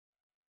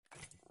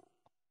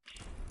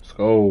Let's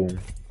go.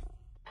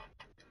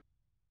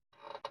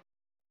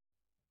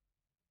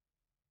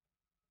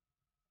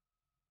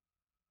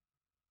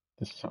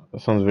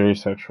 That sounds very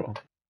sexual.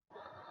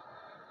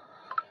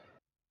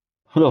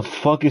 Who the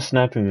fuck is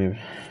snapping me?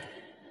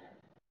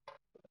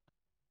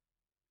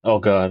 Oh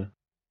god.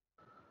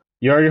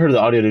 You already heard the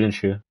audio,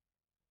 didn't you?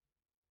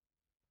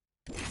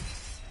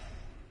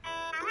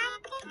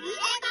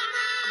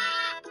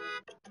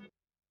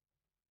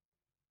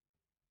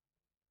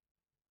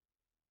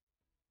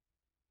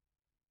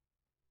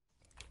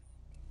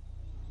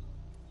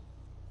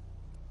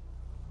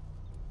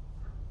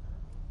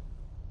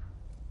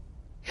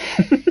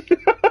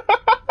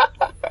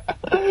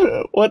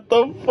 What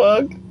the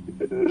fuck?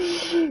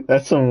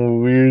 That's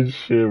some weird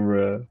shit,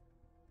 bro.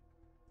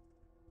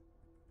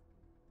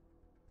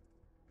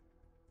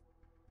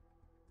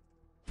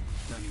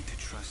 Learning to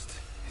trust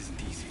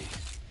isn't easy,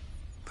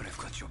 but I've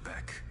got your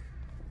back.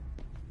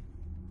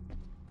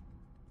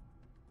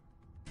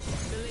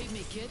 Believe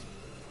me, kid,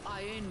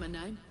 I earned my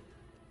name.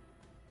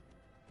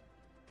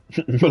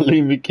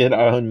 Believe me, kid,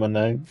 I own my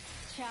name.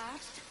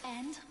 Charged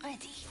and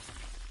ready.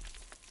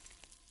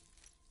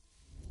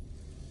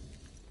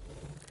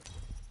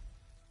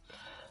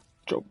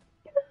 Joe.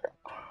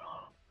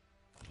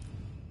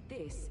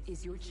 This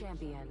is your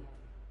champion.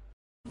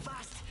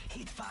 Fast,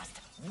 hit fast,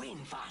 win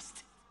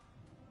fast.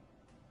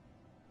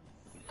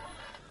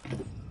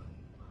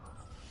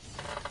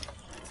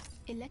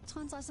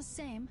 Electrons are the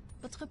same,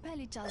 but repel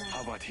each other.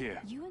 How about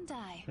here? You and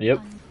I. Yep.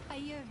 I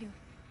hear you.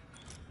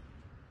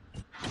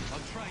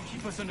 I'll try and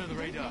keep us under the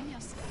radar. Blame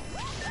yourself.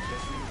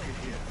 Let's relocate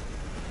here.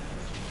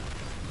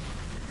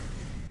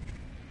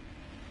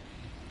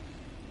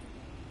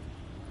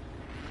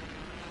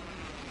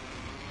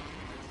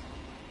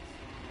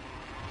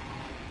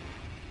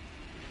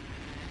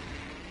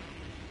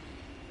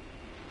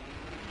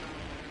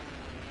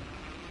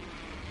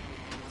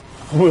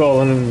 We're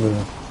all in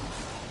the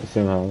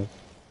same house.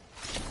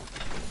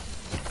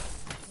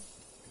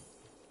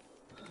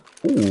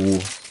 Ooh.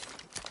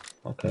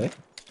 Okay.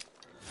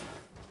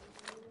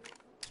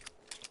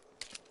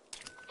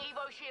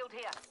 Evo shield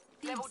here,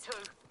 level 2.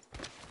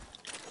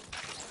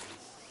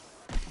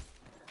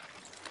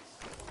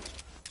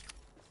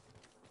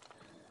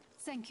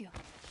 Thank you.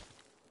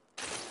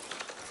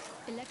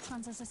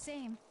 Electrons are the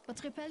same,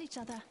 but repel each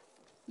other.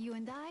 You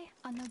and I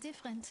are no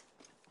different.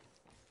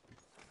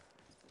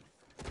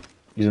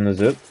 Using the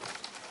zip.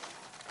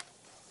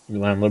 You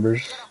land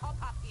livers.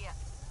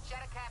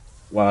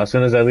 Wow, as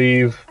soon as I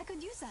leave, I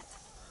could use that.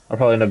 I'll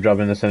probably end up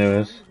dropping this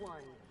anyways.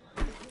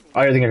 Oh,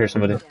 I think I hear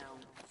somebody.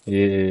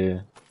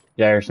 Yeah.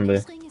 Yeah, I hear somebody.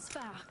 This ring is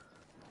far.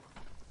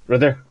 Right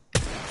there.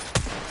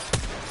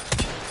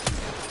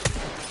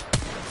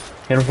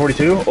 Hit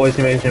 42. Oh, his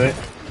teammate.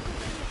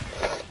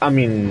 I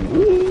mean,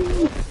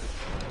 woo.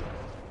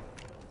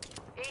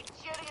 He's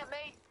shooting at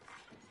me.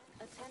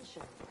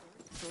 Attention.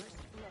 First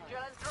blood.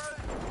 Drilling through.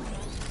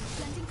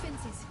 Planting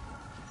fences.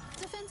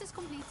 The fence is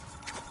complete.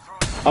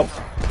 Up.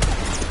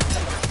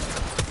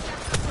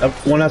 Up.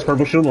 One has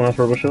purple shield. One has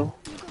purple shield.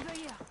 Look over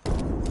here.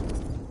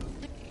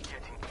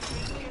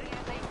 Shooting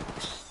at me.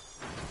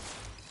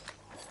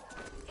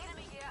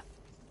 Enemy here.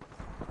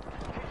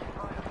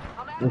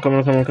 I'm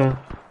coming.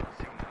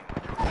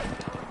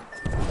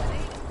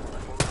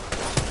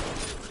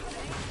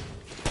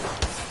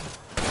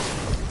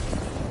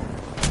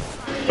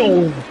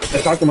 Oh, I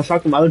shocked him.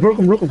 I broke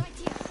him. Right here.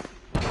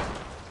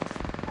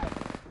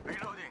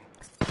 Reloading.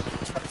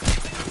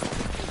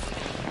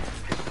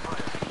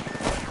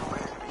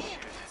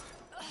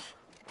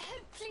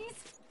 Please.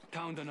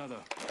 Downed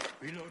another.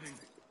 Reloading.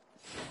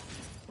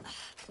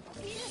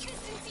 Need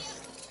assistance here.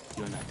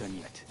 You're not done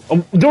yet.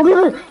 No.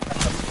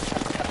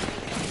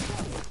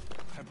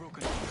 I've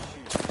broken the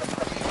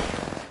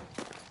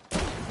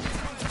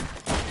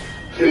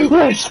shield.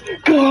 Let's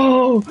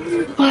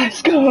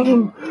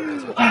go.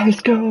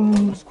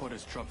 Squad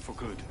is dropped for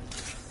good.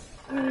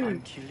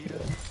 Until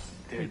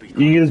they'll be You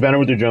can get this banner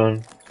with your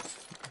drone.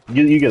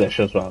 You get that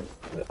shit spot.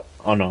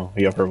 Oh no,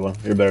 you have purple.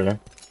 You're better there.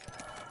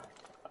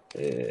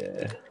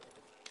 Yeah.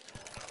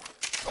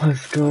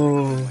 Let's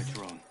go. my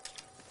drone.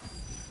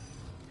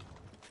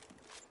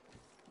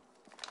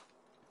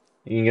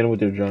 You can get him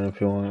with your drone if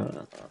you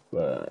want,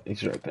 but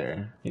he's right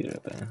there.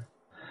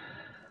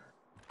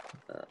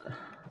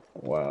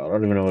 Wow, I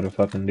don't even know what to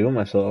fucking do with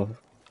myself.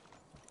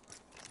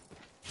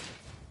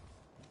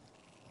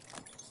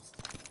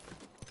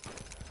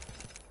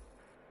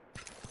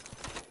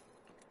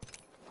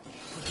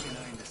 Put an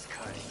eye in the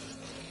sky.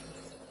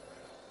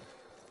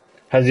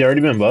 Has he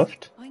already been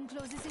buffed? Ring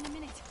closes in a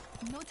minute.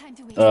 No time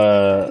to wait.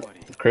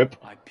 Crip?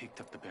 I picked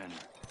up the banner.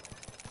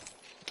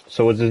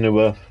 So what's his new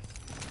buff?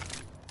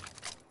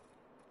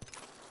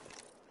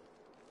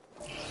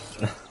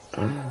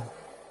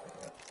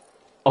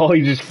 Oh,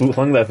 he just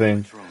flung that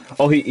thing.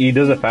 Oh, he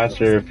does it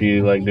faster if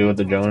you like do it with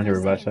the drone. He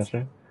revives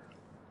faster.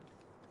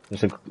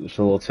 Just a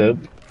little tip.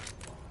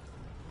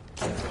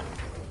 Energy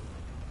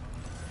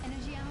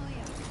ammo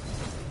here.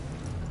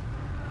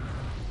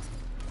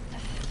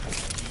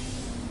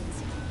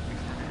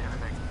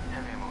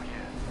 Heavy ammo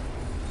here.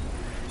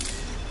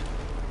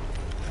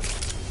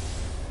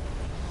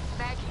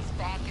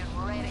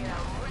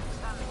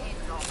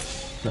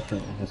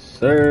 Yes,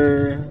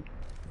 sir.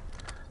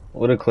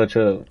 What a clutch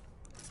up.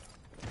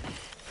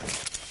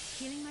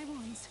 Healing my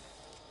wounds.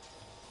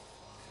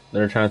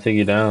 They're trying to take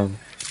you down.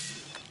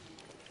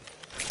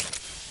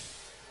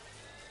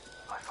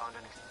 I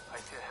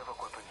see a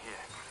havoc weapon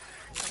here.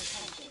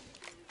 Attention.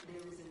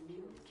 There is a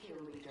new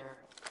kill leader.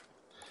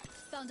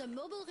 Found a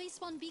mobile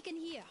respawn beacon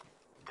here.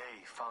 They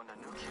found a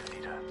new kill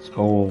leader. Let's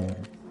go.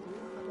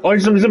 Oh,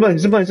 there's somebody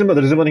here. I'm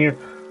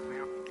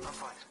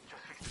fine. Just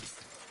fix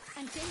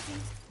I'm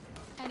taking.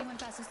 Anyone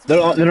passes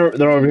through.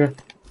 They're over here.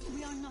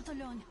 We are not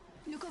alone.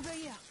 Look over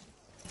here.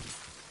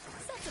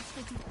 That's a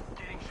pretty.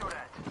 getting shot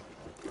at.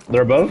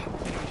 They're above?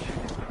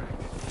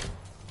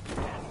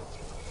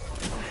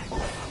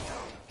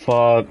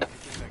 Fuck. Get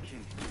back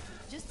in.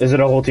 Just Is it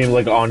a whole team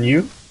like on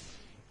you?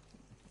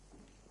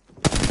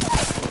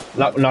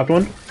 Knocked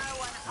one?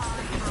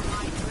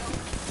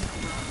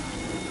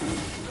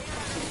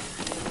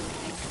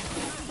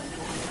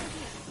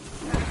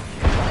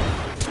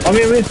 On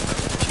me.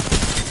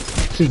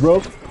 She's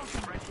broke.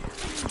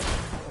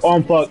 Oh,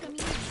 I'm fucked.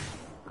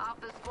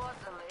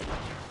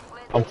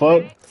 I'm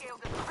fucked.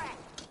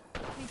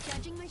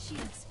 recharging my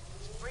shields.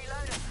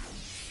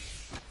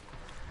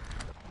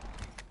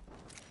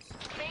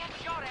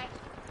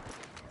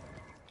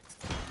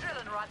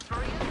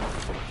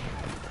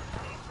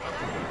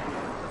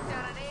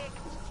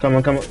 Come on.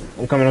 I'm coming.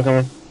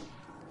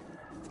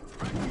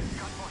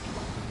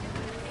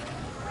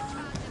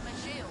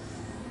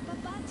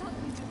 Papa taught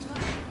me to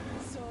try.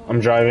 So I'm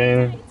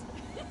driving.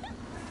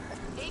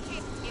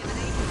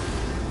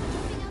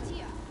 jumping out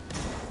here.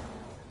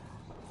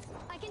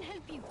 I can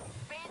help you.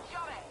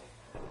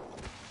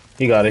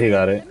 He got it.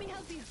 Let me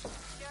help you.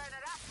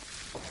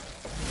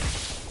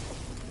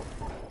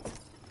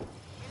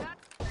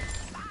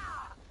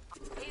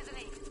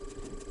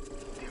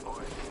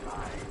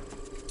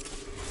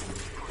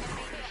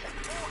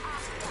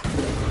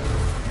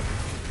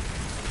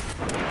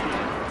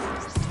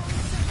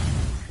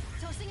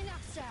 Tossing an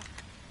upstar.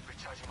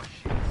 Recharging my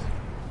shields.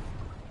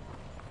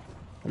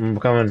 I'm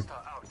coming.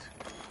 Star out.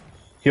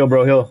 Heal,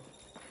 bro, heal.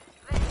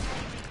 They call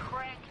me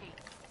cranky.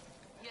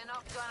 You're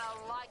not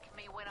gonna like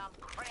me when I'm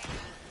cranky.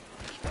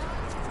 Keep going.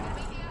 Gonna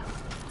be here.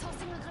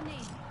 Tossing a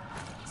grenade.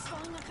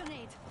 Throwing a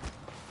grenade.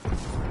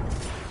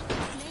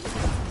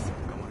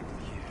 Come on,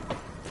 here.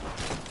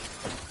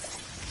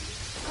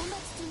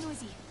 Combat's too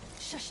noisy.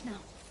 Shush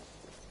now.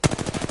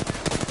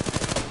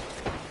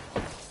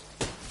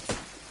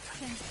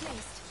 Fence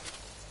placed.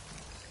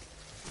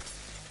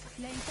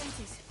 Laying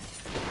fences.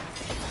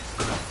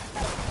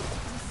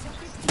 The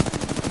circuit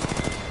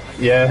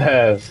is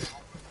Yes.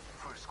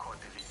 First squad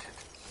deleted.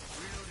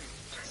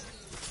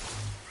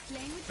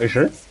 playing with Are you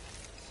sure? fences.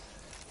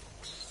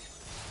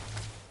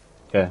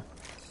 Okay.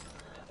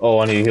 Oh,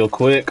 I need to heal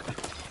quick.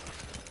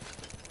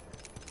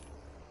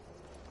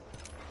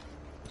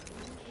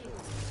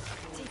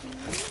 Taking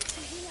room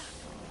to heal up.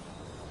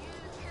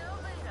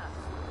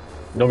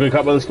 Don't get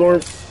caught by the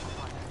storm.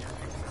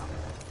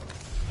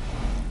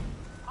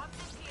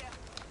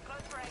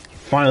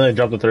 Finally, I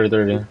dropped the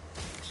 30-30.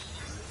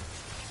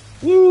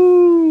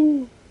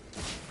 Woo!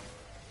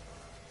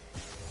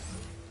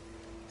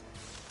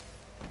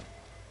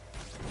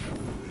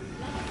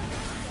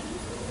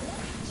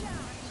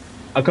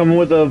 I come in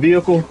with a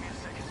vehicle.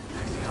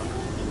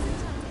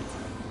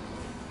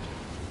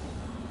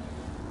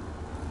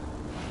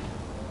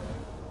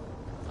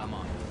 I'm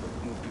on.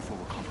 Move before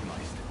we're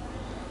compromised.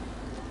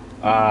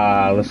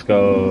 Ah, let's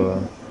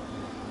go.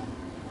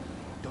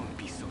 Don't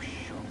be so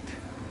shocked.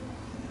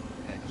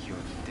 That you're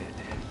dead.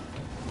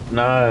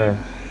 Nah.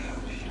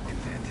 She did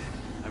that.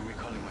 I'm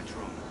recalling my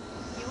drone.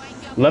 You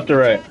ain't got Left or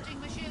right?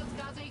 recharging my shields,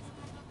 Guzzy.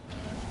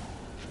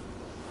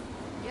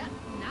 Yeah,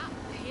 nah,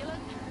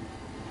 healing.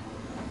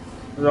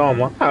 On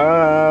my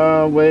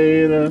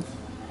highway to...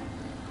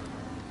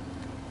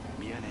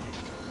 Miane,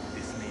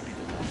 this may be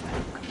the last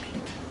time we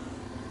compete.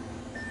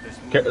 Let's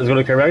move. Let's go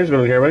to care package.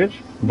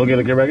 Boogie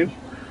the care package.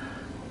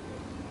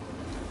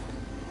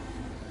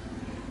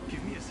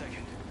 Give me a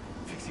second.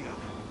 Fixing up.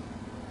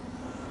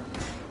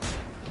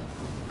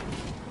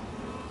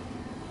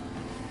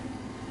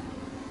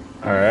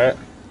 Alright.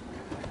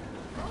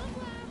 Au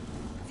revoir.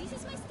 This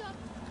is my stop.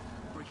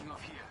 Breaking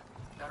off here.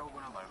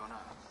 따라오거나 말거나.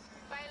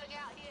 Bailing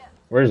out here.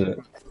 Where is it?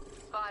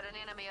 Spied an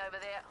enemy over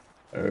there.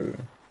 Oh.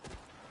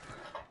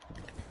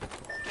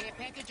 Care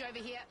package over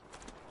here.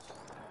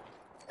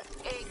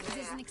 Egg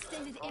There's there. an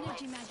extended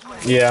energy mag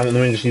here. Yeah, let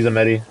me just use a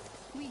medi.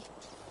 Oui.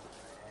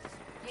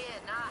 Yeah,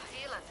 nah,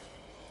 healing.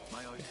 My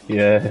eyes.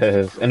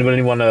 Yes.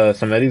 Anybody want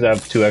some medis? I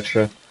have 2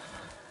 extra.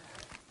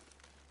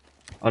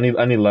 I need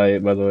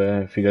light, by the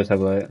way, if you guys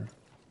have light.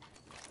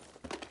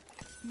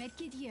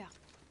 Medkit here.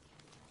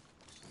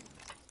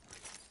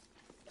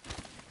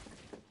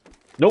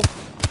 Nope.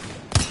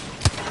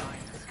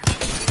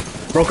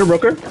 Broker.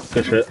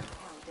 Good shit.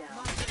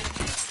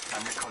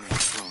 I'm recalling my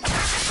drone.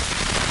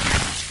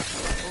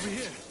 Over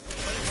here.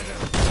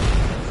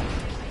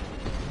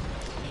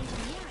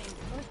 Engineering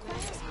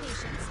requires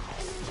patience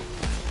and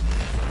ingenuity.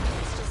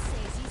 Let's just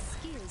say these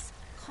skills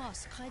cross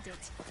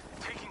credit.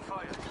 Taking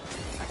fire.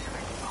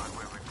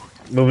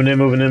 Moving in,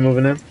 moving in,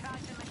 moving in.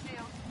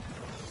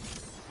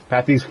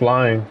 Pathy's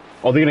flying.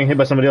 Oh, they're getting hit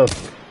by somebody else.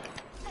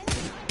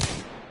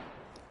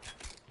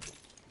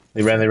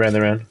 They ran, they ran, they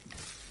ran.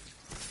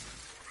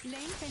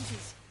 Laying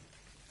fences.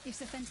 If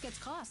the fence gets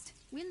crossed,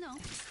 we'll know.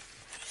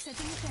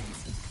 Setting the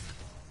fence.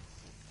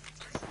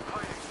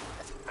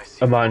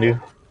 I'm behind you.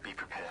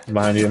 I'm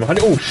behind you. I'm behind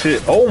you. Oh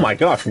shit. Oh my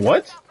gosh.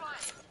 What?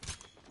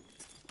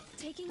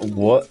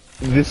 What?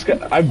 This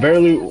guy. I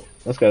barely.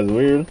 This guy's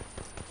weird.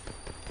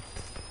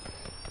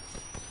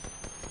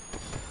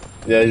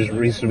 Yeah, he's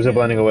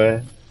ziplining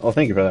away. Oh,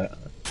 thank you for that.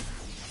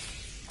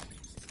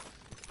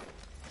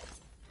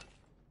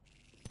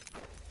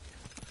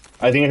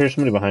 I think I hear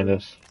somebody behind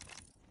us.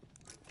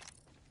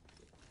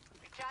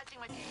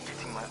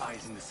 Getting my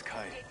eyes in the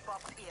sky.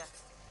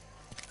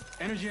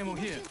 Energy ammo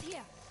here.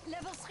 Here.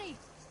 Level 3.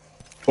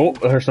 Oh,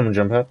 I heard someone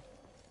jump at.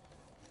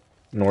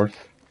 North.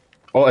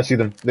 Oh, I see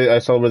them. I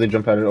saw where they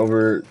jump at it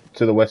over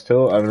to the west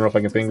hill. I don't know if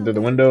I can ping through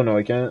the window. No,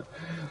 I can't.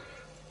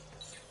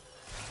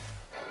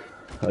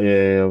 Oh,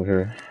 yeah, over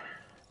here.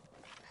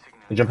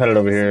 They jump at it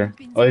over here.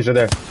 Oh, he's right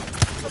there.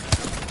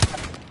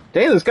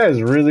 Dang, this guy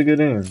is really good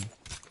aim.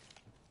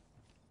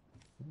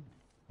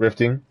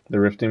 Rifting.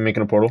 They're rifting,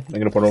 making a portal.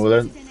 Making a portal over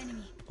there.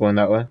 Going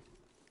that way.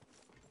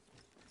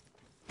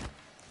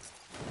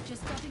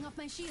 Just topping off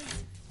my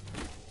shields.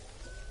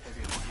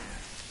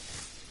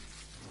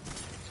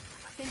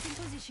 Fence in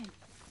position.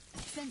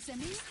 Fence them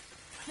in.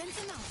 Fence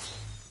them out.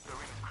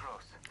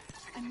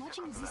 I'm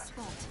watching this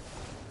spot.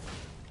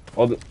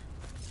 Oh,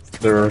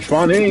 they're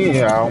responding.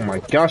 Yeah, oh my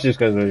gosh, these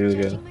guys are really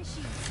good. Charging my shields.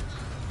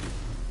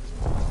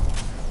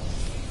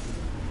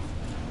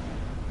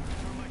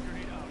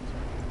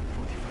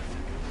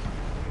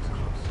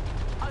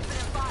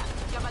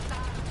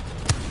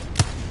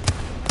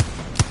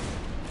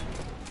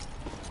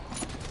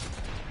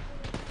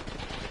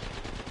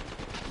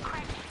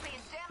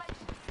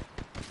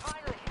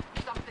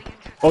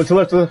 Oh, to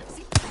left, to left.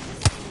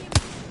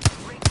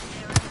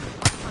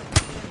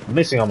 I'm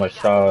missing all my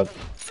shots.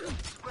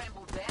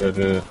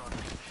 Good.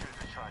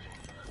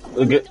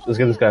 Let's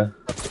get this guy.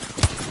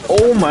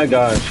 Oh my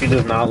gosh, she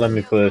does not let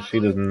me flash. She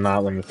does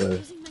not let me flash.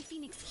 Using my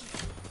Phoenix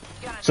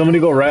kit. Somebody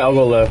go right, I'll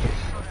go left.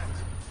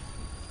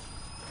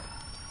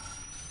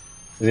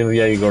 Yeah,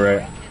 you go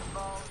right.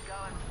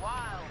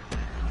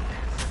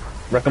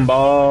 Wrecking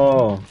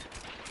ball.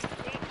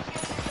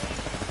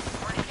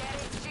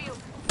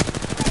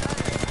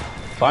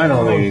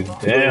 Finally,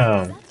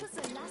 damn. That was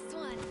the last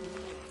one.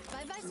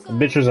 Bye-bye, The Scott.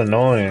 bitch is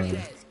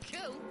annoying.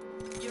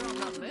 You're on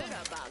the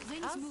murder bug,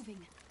 Rings huh? moving.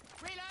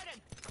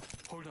 Reloading.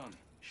 Hold on.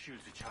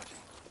 Shields recharging.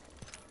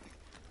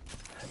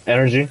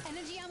 Energy.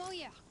 Energy ammo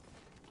here.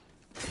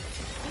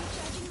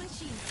 Recharging my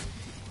shield.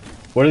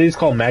 What are these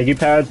called? Maggie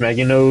pads?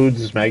 Maggie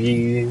nodes?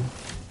 Maggie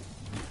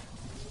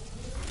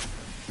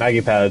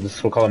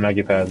pads. We'll call them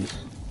Maggie pads.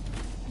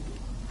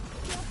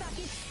 Care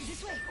package.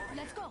 This way.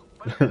 Let's go.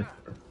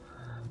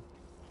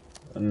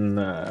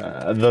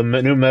 Nah, the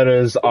new meta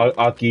is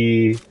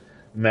Aki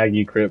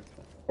Maggie Crip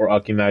or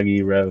Aki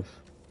Maggie Rev.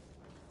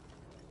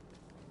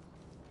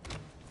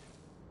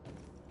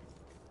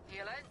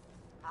 Healing.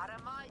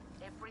 Automate.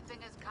 Everything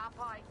is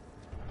copy.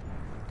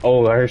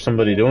 Oh, I heard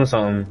somebody doing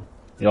something.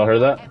 Y'all heard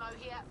that? Ammo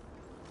here.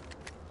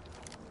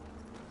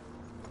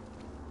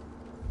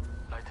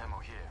 Light ammo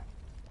here.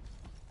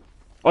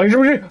 Oh, he's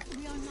over here!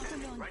 We are not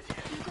alone.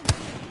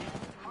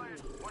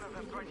 One of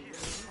them right here.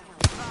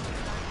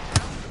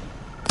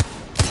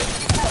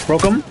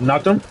 Broke him,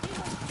 knocked him.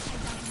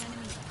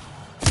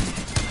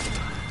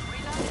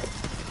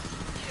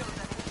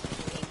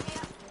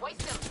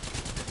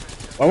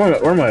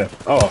 Where am I?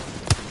 Oh.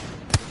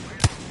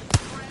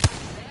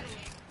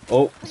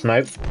 Oh,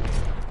 snipe.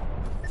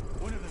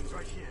 One of them's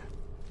right here.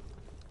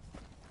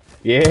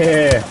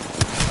 Yeah.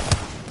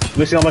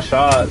 Missing all my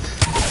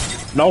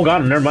shots. No,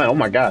 got him. Never mind. Oh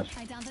my gosh.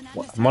 I downed an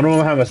One of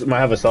them might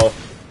have a self.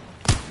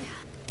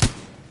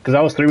 Cause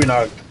I was 3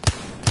 knocked.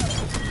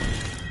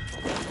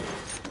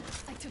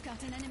 I took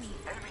out an enemy.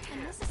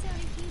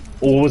 Unnecessary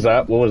evil. Oh, what was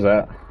that? What was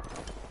that?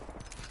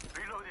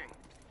 Reloading.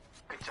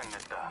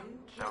 끝장냈다.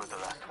 That was the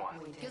last one.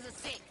 Here's a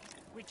sec.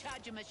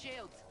 Recharging my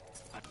shields.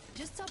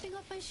 Just topping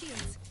off my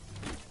shields.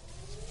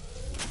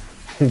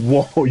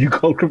 Whoa, you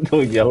call crypto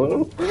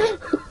yellow?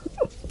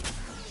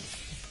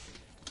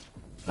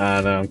 Ah,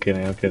 no, I'm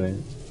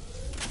kidding.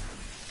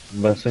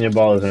 Busting your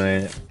balls,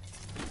 mate.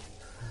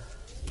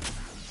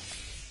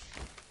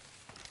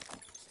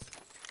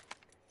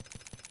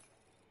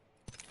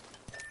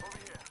 Over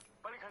here.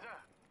 빨리 가자.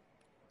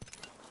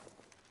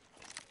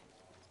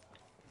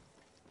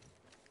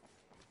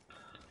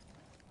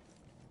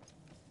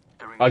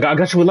 I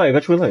got you with light.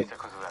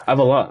 I have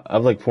a lot. I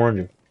have like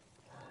 400.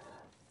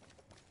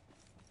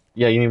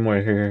 Yeah, you need more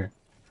here.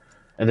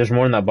 And there's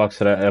more in that box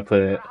that I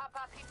put it. Hop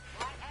up here.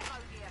 Light ammo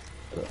here.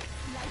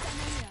 Light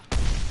ammo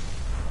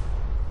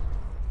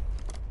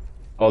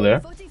Oh, there?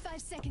 here.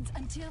 45 seconds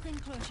until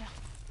enclosure.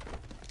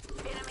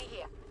 Enemy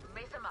here.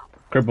 Mess them up.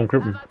 Crip him. I'm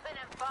open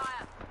and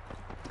fire.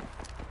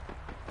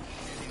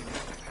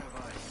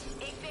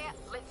 Eat there.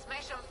 Let's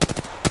smash them.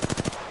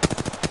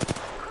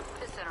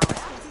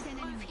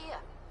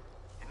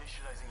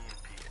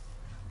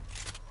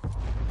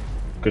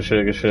 Good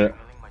shit, good shit.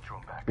 Channeling my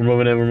drone back. We're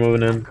moving in, we're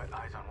moving in. Got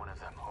eyes on one of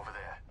them over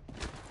there.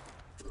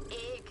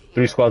 Egg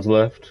 3 squads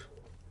left.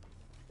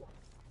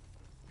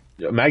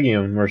 Yeah, Maggie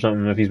him or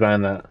something if he's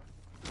behind that.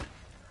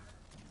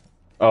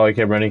 Oh, he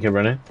kept running, he kept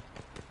running.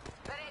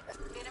 Correct.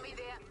 Enemy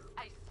there.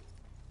 Ice.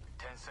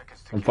 10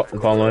 seconds to I'm, keep I'm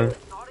following.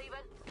 Not even.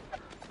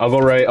 I'll go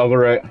right, I'll go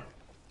right.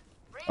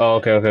 Oh,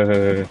 okay, okay,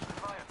 okay,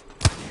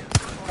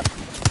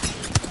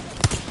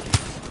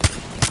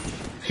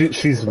 okay.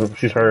 She's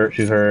hurt,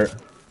 she's hurt.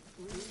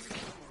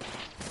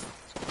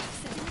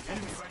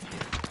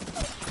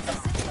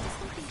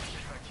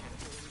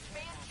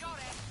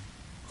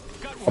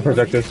 I'll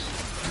protect this.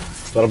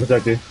 That'll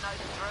protect you.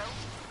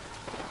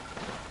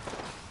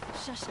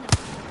 Shush now.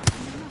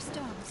 No more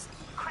stones.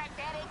 Crack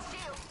that egg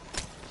shield.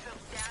 Took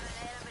down an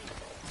enemy.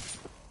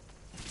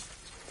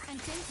 And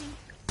fencing.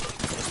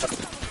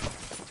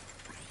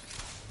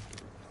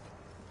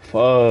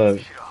 Fuck.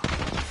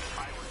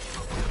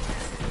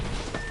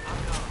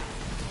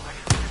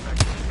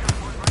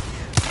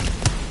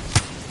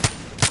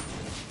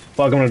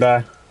 Fuck, I'm gonna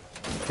die.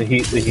 The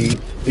heat's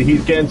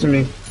getting to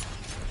me.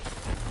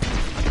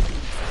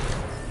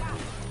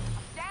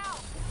 Down.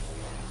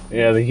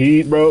 Yeah, the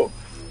heat, bro.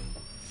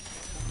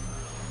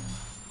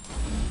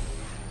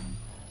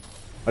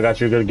 I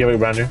got you, good, give it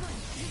around here.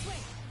 This way.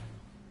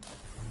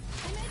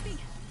 I'm helping.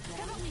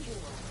 Cover me.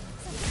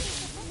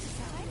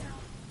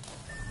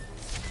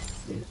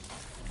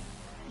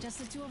 Just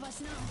the two of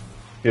us now.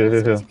 Here.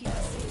 To keep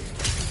us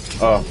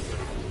safe. Oh,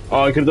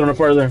 I could've thrown it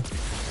farther.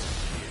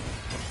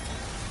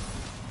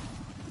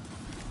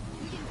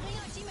 We can bring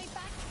our teammate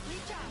back.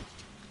 Recharge.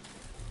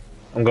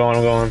 I'm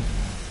going.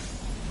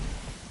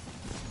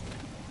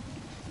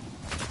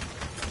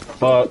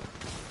 Fuck.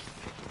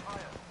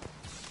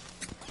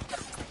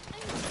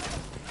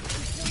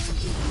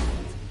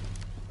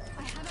 I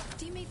have a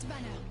teammate's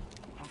banner.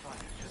 I'm fine.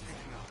 Just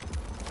picking up.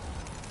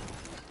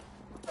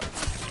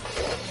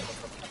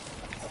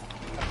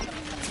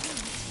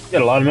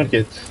 Got a lot of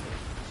medkits.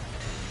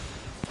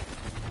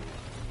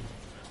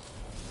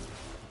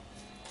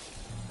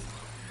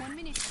 One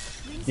minute.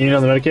 Rings You need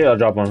another medkit? I'll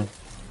drop one.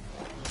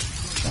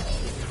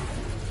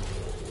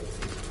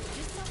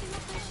 just stopping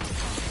operation.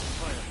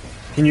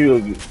 Can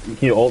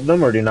you ult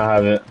them or do you not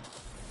have it?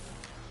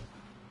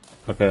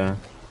 Okay,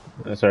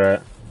 that's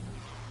alright.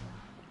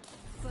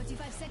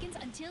 45 seconds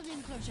until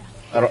ring closure.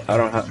 I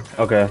don't have.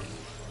 Okay,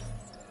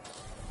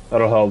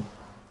 that'll help.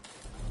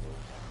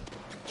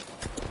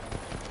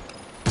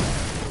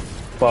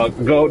 Fuck,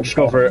 just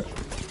go for it.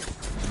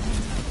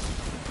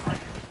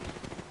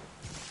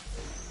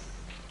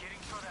 Getting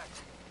through that.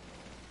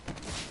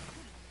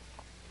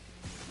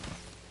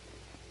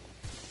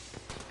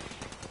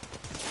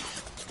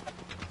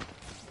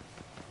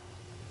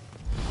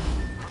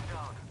 I'm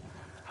down.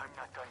 I'm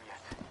not done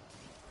yet.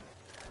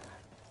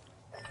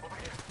 Over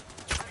here.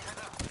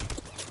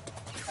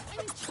 I'm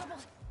in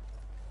trouble.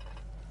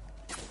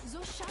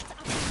 Those shots are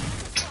from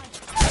another squad.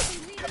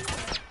 I'm leaving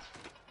us.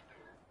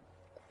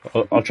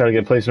 I'll try to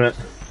get placement.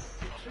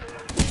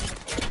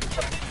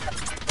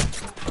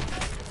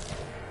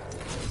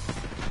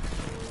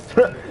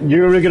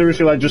 You're really gonna risk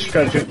your life just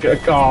trying to.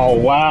 Oh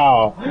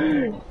wow!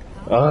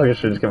 Oh, I guess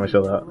I just get my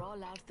shield out.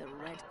 Roll out the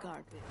red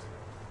carpet.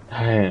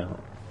 Damn.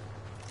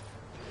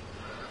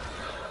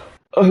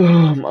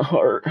 Oh, my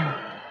heart.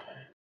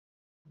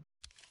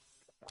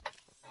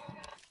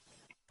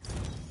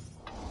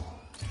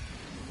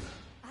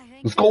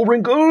 Let's go,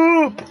 ring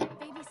up!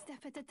 Baby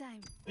step at a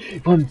time.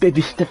 One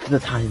baby step at a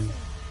time.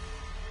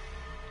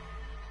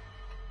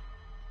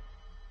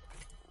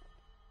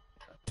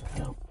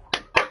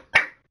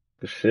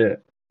 Good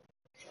shit.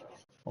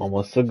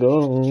 Almost a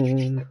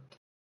goal.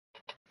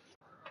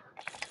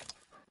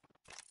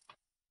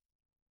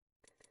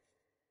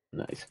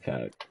 Nice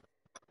pack.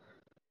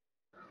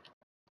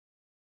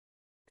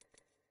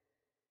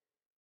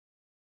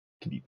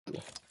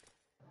 Quito.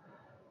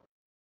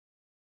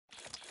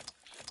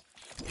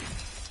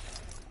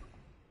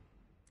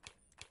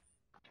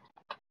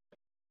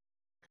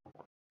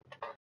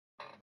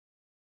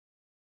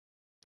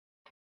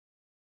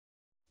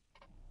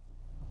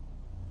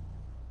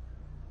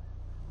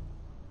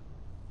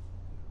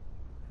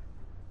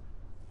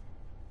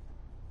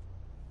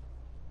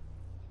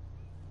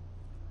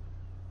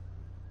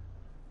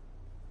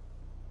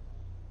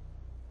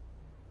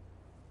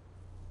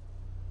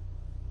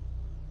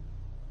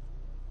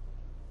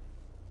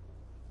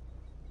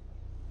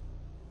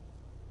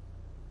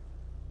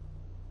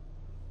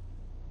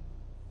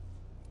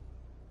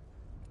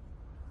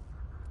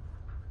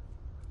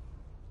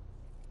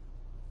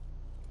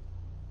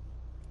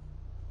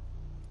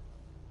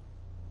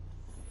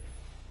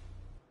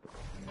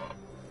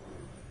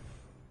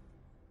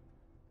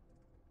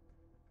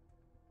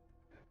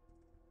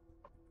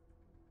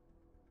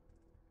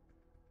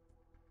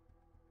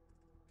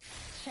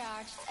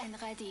 Charged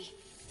and ready.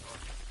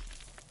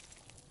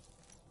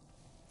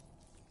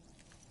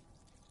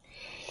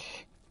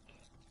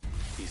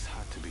 It's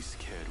hard to be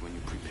scared when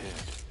you're prepared.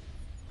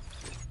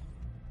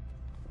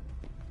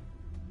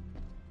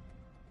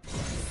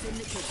 Send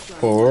the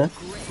for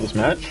this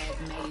match.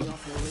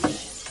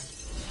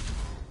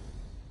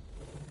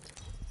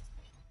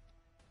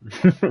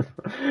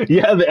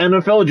 Yeah, the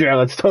NFL draft.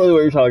 That's totally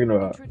what you're talking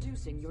about.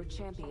 Introducing your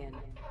champion.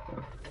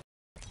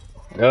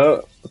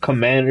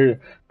 Commander.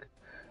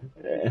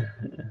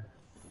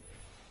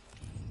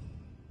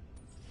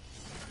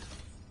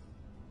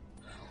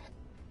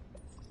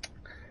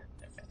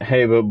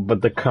 Hey,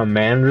 but the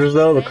Commanders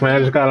though, the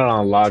Commanders got it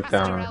on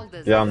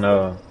lockdown. Y'all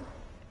know.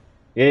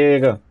 Yeah,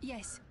 go.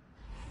 Yes.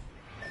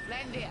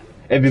 Land there.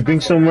 If you've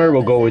been somewhere,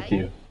 we'll go with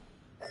you.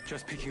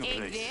 Just picking a Egg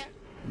place.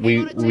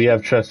 there. We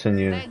have trust in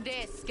you. Land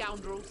there,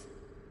 scoundrels.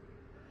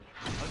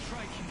 I'll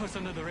try keep us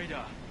under the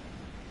radar.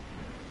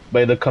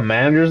 But the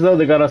Commanders though,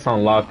 they got us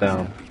on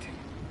lockdown.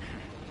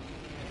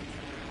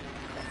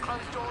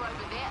 Closed door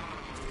over there.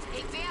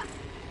 Egg there.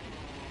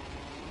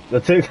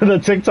 The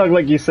TikTok,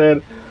 like you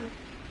said,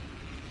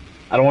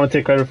 I don't want to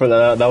take credit for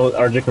that. That was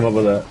RJ came up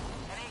with that. An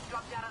egg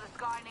dropped out of the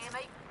sky near me.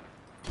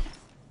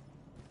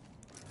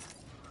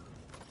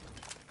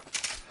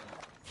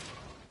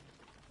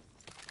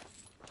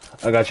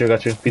 I got you.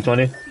 B20. Still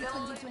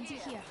P20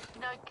 here.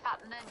 no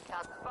cutting and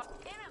cutting.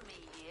 Enemy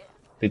here.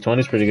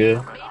 B20's pretty good.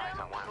 Meet 'em,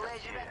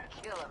 pleasure to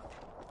kill 'em.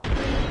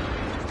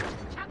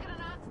 Chucking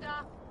an art star.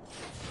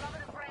 Love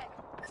it a breath.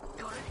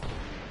 Got it.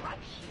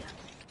 Right here.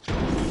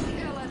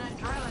 Drilling and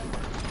drilling.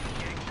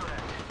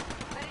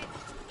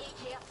 Minutes.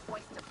 Each here.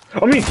 Waste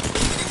of Oh me.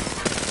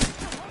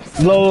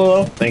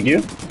 Low. Thank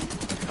you.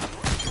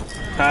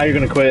 Ah, you're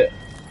gonna quit.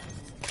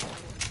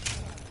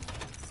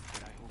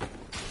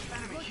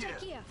 Go check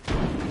here.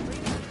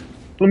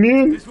 Let me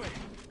in. This way.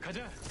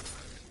 가자.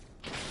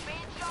 being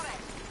shot at.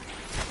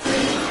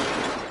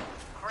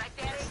 Crack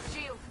that egg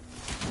shield.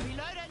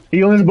 Reloading.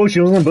 He owns Booch.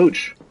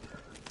 Booch.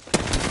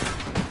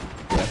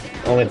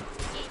 Only.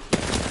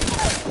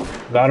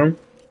 Got him.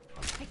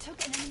 I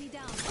took an enemy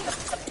down.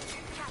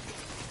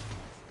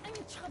 I'm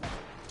in trouble.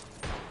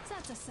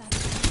 That's a sad.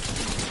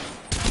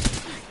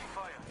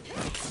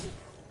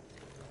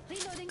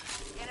 Reloading.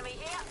 Enemy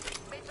here.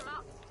 Beat 'em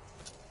up.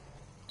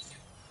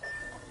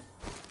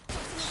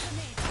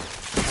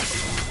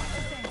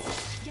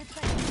 Get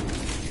ready.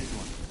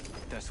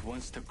 That's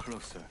one step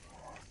closer.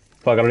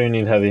 Fuck, I don't even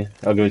need heavy.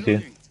 I'll give it to you.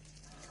 Reloading.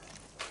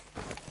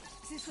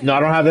 This way. No, I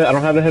don't have it. I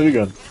don't have the heavy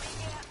gun.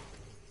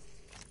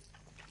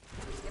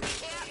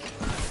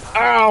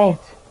 Ow!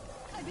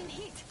 I've been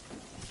hit.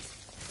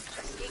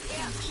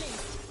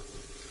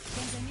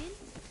 Guns them in,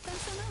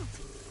 guns them out.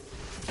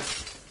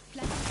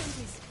 Planting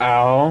fences.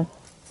 Ow!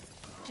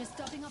 Just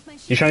topping off my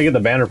He's shield. trying to get the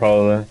banner,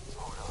 probably.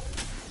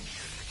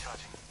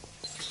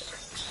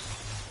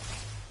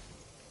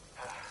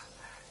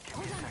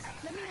 Hold on.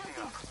 Let me help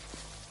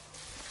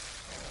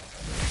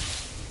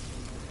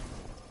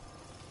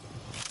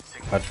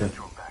you. Gotcha.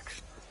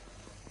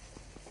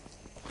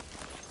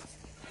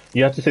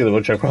 You have to take the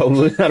woodchuck,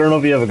 probably. I don't know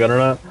if you have a gun or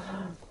not. The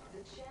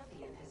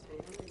champion has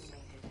been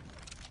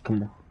eliminated.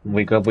 Come on.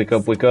 Wake up.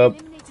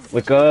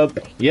 Wake up.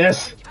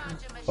 Yes!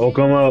 Oh,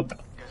 come up.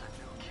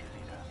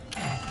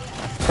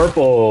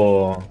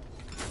 Purple.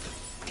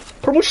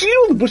 Purple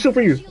shield! Bush shield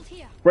for you. Shield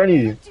here. Right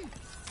near you. Two.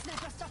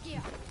 Sniper stock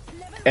here.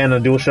 Level And a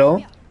dual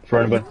shell for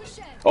anybody. Dual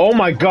shell. Oh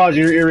my god,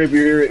 your ear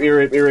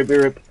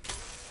rip.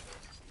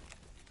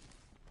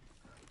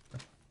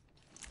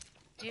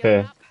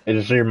 Okay. It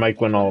just your mic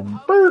went all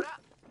burp.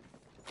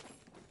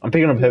 I'm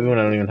picking up heavy when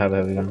I don't even have a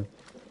heavy gun.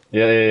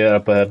 Yeah,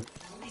 up ahead.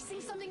 I see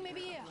something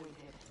maybe here.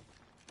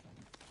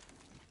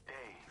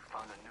 Hey,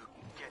 found a nuke.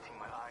 Getting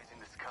my eyes in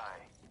the sky.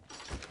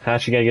 How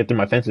she gotta get through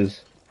my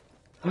fences?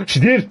 She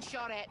did!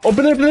 Shot at.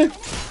 Open there! Ripping through.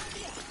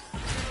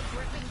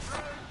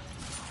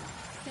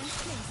 Fence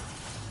placed.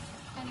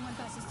 Anyone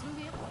passes through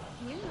here,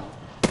 we'll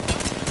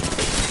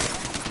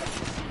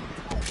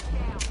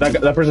know.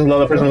 That person's low.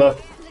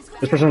 Let's go.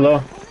 This person's low.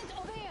 Opponent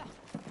over here.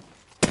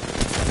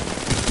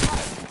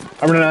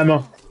 I'm running out of ammo.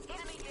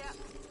 Enemy here.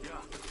 Yeah,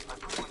 I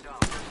put one down.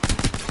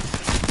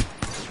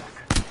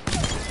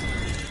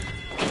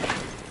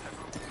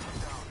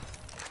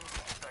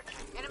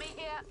 Enemy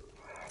here.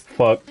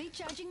 Fuck.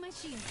 Recharging my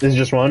shield. Is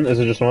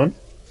it just one?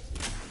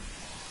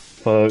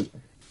 Fuck.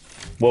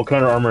 What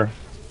kind of armor?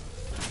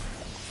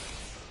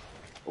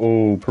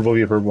 Oh, purple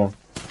via purple.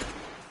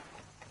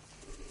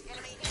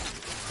 Enemy here.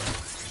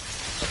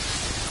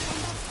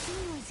 Too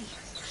noisy.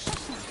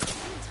 Shush now.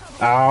 I'm in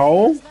trouble.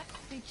 Ow!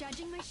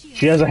 Recharging my shield.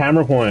 She has a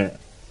hammer point.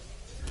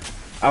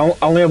 I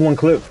only have one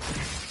clip.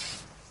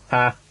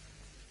 Ha.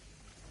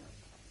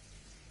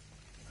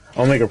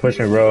 I'll make her push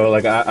me, bro.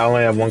 Like, I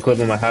only have one clip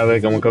in my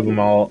Havoc and one clip in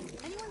my ult.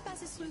 Anyone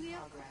passes through here,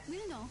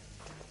 we'll know.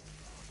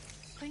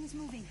 Things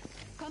moving.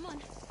 Come on.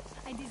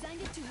 I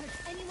designed it to hurt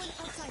anyone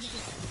outside of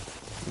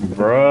it.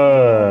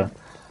 Bruh.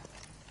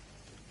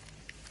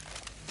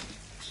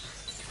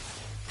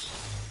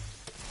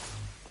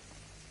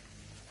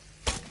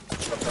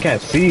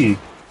 Can't see.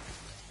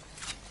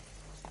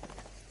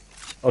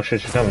 Oh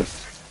shit, she's coming.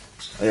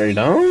 Are you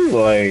done?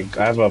 Like,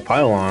 I have a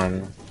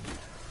pylon.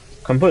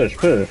 Come push.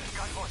 Got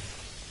one.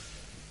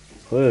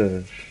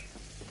 Push.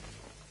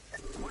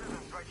 One of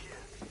them's right here.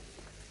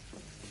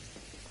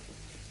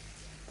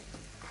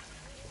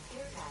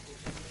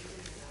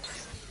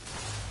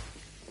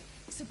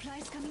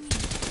 Guys coming in.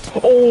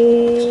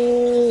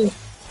 Oh!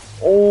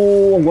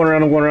 Oh, I'm going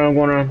around, I'm going around, I'm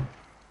going around.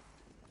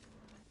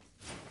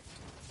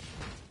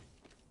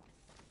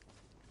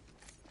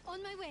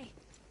 On my way.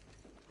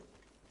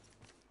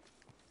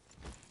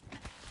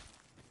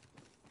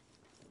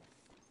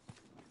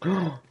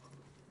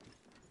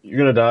 You're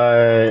gonna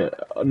die.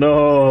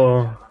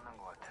 No.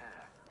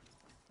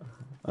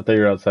 I thought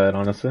you were outside,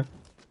 honestly.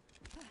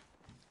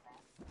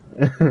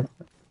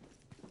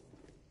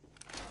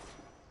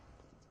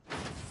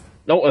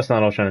 No, that's not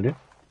what I was trying to do.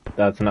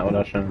 That's not what I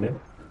was trying to do.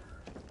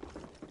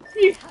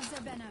 How's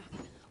their banner?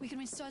 We can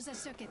restore their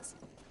circuits.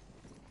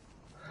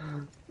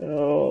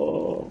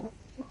 Oh.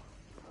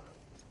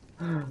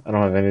 I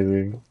don't have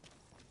anything.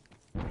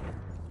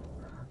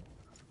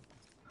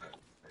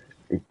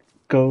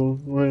 Go,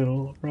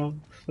 little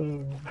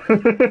rockstar.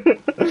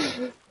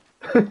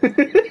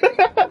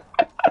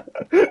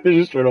 They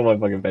just straight on my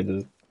fucking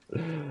benches.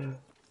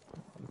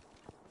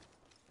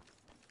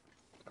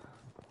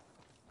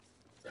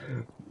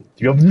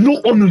 You have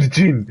no honor,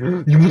 Jin!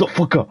 You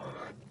motherfucker!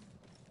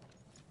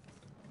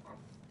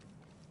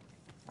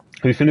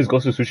 Have you finished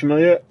Ghost of Tsushima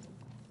yet,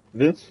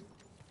 Vince?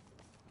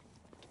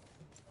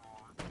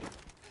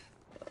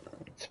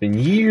 It's been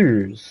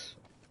years.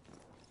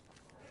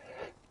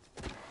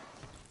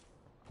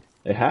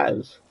 It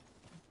has.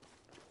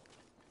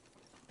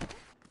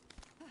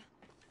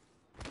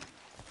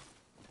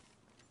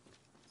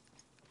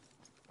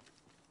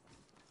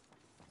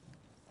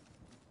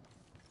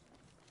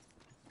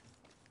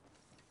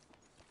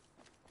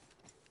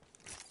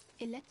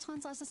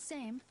 Electrons are the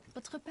same,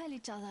 but repel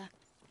each other.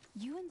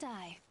 You and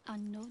I are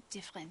no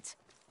different.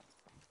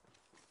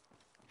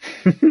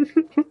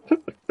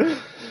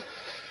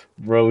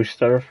 Bro, we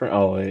started from.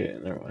 Oh,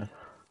 wait, never mind.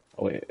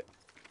 Oh, wait.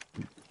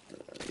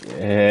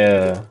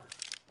 Yeah.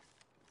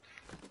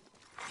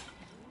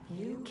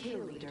 New kill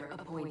leader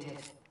appointed.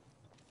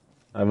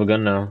 I have a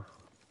gun now.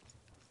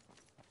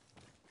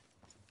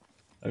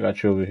 I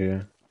got you over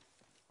here.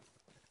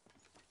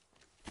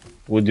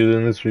 We're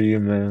doing this for you,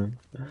 man.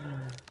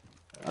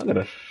 I got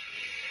a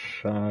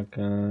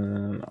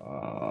shotgun.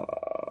 Oh,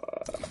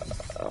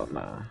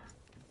 nah.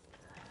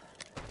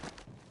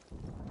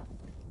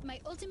 My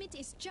ultimate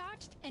is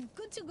charged and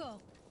good to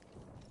go.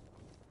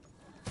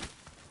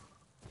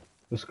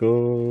 Let's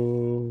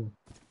go.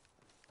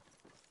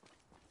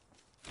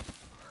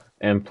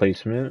 And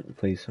placement.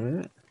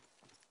 Placement.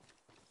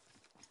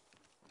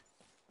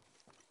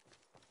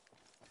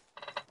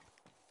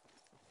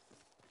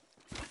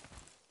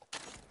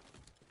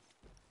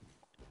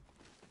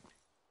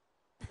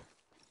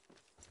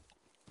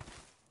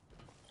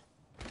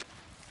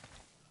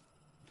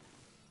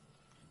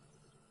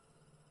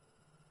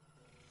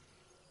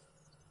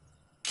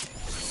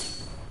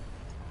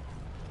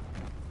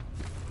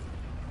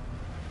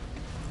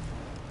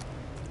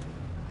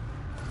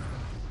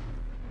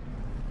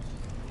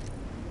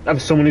 I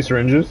have so many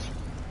syringes.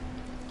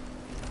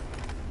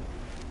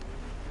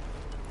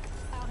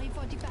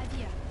 RE45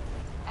 here.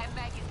 And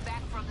Meg is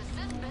back from the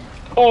suspense.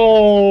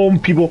 Oh,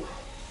 people.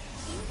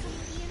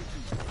 Incoming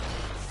EMP.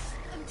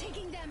 I'm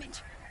taking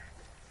damage.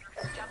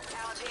 Jump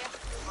power there.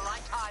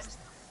 Right times.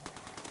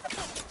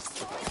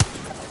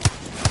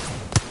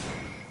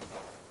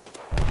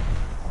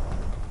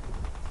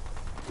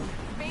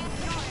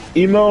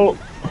 Emo.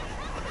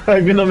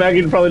 Even though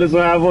Maggie probably doesn't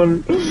have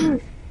one.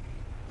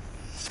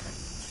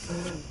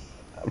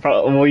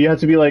 Well, you have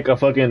to be like a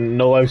fucking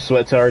no life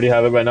sweat to already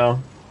have it by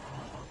now.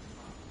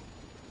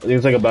 I think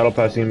it's like a battle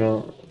pass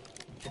email.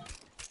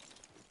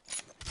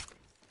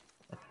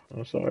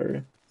 I'm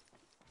sorry.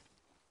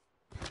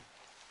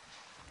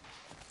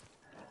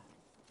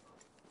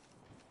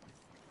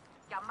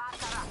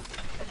 Yamatara.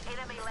 An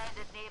enemy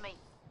landed near me.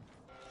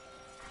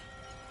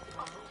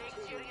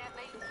 Things shooting at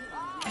me.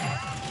 Oh,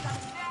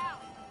 shut down.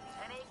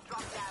 An egg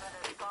dropped out of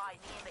the sky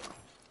near me.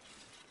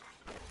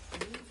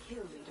 New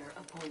kill leader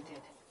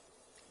appointed.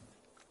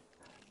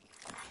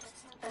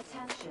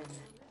 Attention.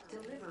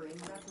 Delivering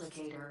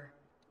replicator.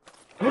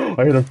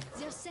 I hit him.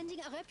 They're sending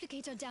a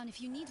replicator down if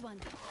you need one.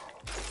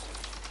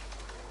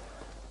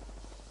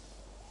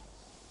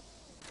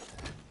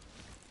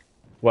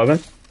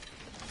 Weapon?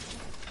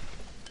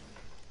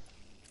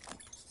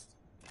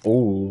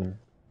 Ooh.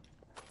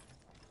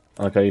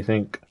 I like how you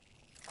think.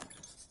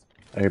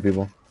 I hear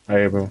people. I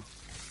hear people.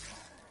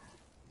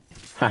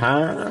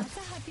 Haha. That's a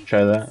happy Try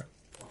face. that.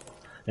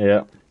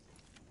 Yeah.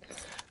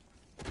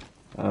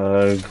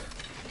 Half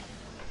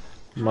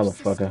the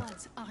Motherfucker.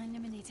 squads are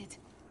eliminated.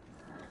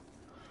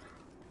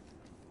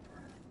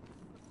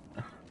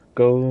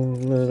 Go,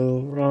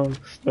 little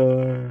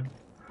rockstar.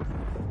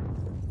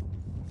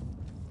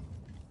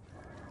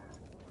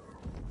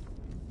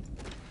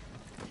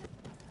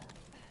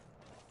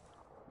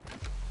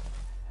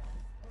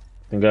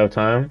 Think I have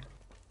time?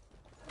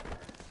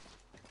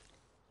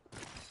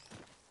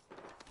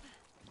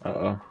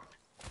 Uh-oh.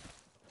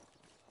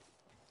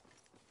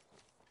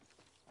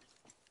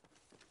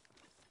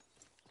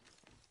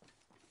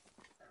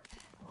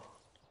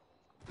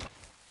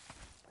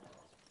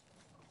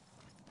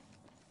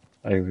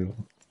 I hear people.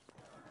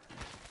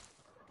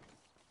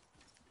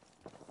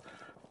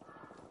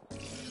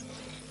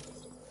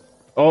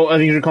 Oh, I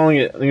think you're calling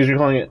it. I think you're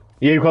calling it.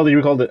 Yeah, you called it.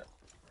 You called it.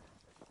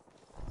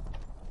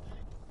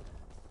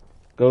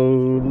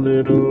 Go,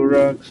 little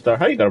rock star.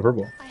 How you got a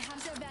purple? I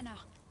have their banner.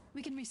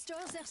 We can restore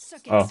their Oh,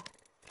 circuits.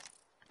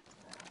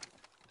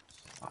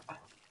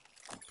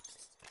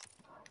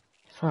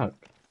 fuck.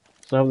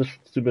 So I have this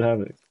stupid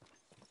habit.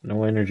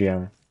 No energy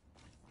ammo.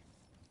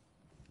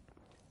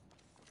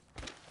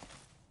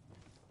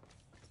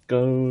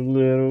 Go,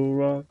 little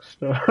rock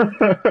star.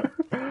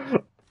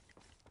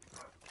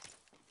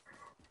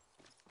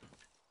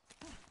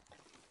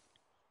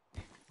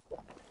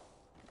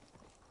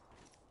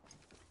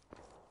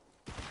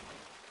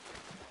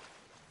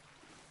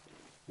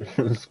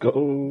 Let's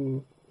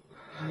go.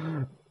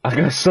 I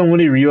got so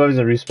many revives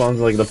and respawns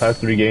in like the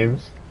past 3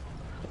 games.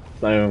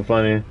 It's not even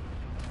funny.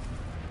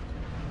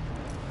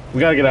 We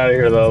gotta get out of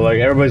here though. Like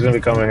everybody's gonna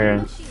be coming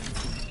here.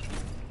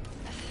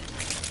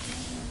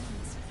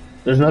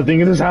 There's nothing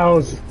in this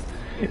house.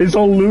 It's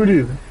all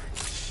looted.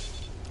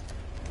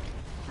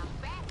 I'm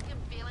back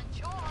and feeling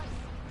choice.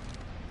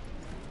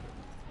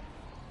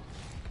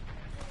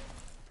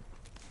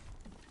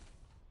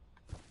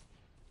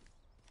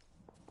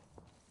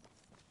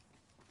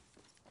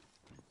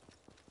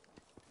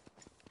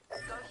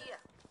 Go here.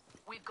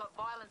 We've got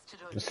violence to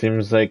do. It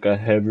seems like a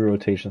heavy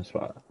rotation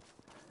spot.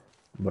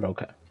 But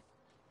okay.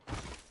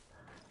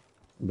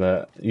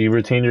 But you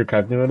retain your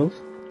crafting medals?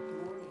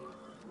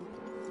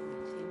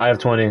 I have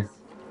 20.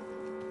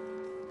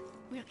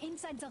 We're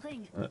inside the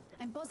ring.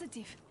 I'm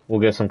positive. We'll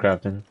get some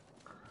crafting.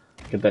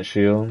 Get that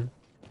shield.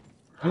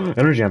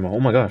 Energy ammo. Oh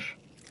my gosh.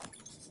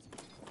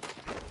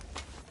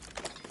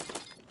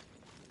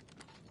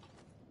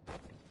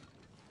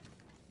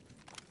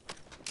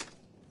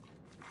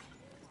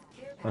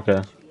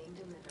 Okay.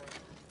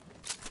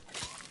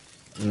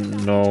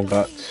 No,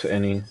 got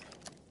any.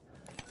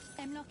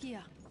 M-lock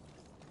here.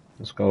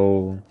 Let's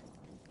go.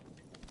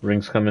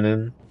 Rings coming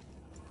in.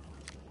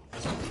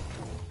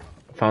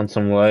 Found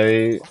some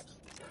light.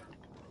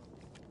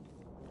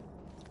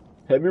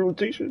 Heavy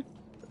rotation.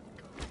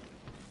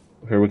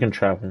 Here, we can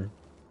trap him.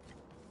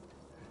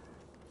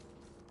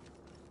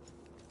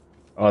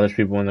 Oh, there's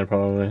people in there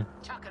probably.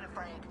 Chucking a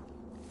frag.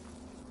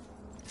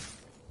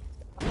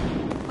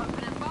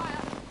 Opening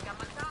fire.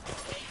 Coming up.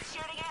 Keep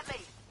shooting at me.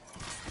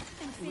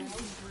 And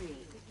fencing.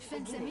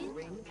 Fence them in.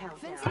 Ring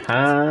countdown. Fence them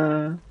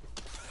Ah.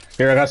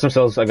 Here, I got some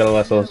cells. I got a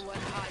lot of cells. No one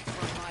hides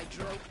from my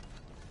drill.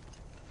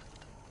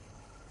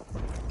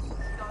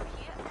 Go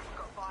here.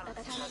 Got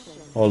violence to do.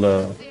 Hold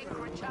up. Sick,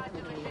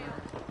 recharging my shield.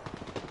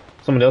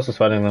 Somebody else is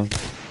fighting them.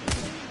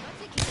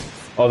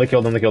 Oh, they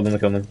killed him. They killed him. They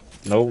killed him.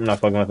 Nope, I'm not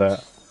fucking with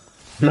that.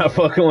 I'm not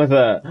fucking with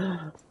that.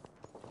 I'm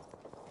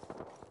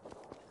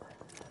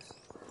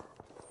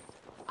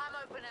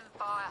opening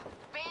fire.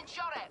 Being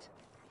shot at.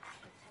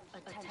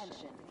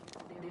 Attention.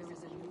 There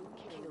is a new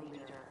kill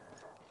leader.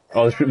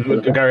 Oh, there's people.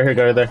 The guy right here.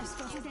 Guy right there. I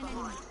spotted an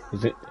enemy.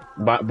 Is it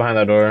behind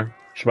that door?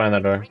 Just behind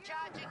that door.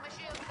 Recharging my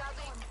shield,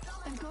 Guzzy.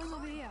 I'm going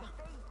over here.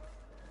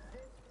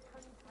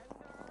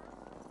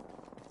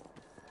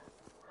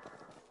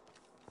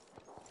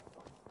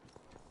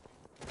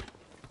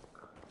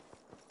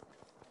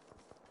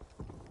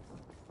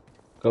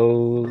 Go,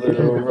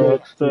 little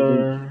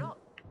rockstar.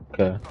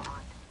 Okay.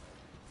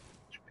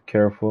 Just be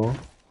careful.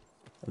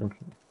 Okay.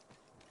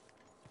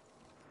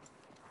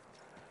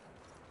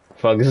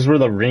 Fuck, this is where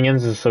the ring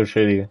ends. Is so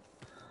shitty.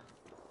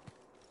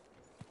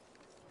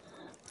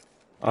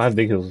 I have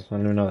big heals. I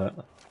didn't even know that.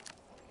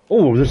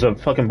 Oh, there's a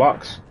fucking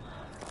box.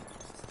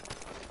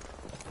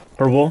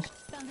 Purple.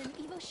 Found an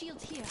Evo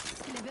shield here.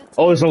 Level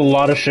Oh, there's a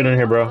lot of shit in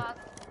here, bro.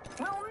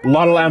 A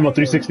lot of ammo.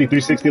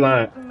 360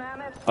 line.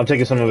 I'm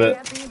taking some of it.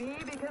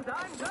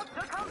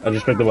 I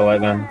just picked up a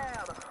light gun. Attention.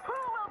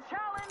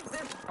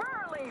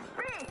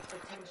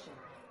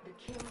 The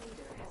kill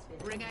leader has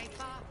been Ring ain't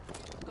far.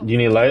 Do you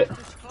need light?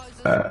 Just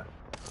closing.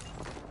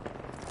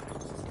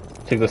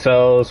 Take the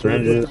cells,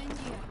 syringes. behind here.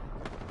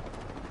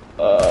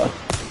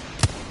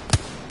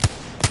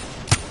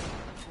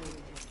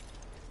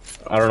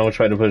 I don't know which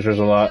way to push. There's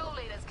a lot. Kill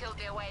leaders killed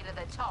their way to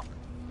the top.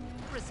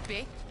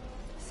 Respect.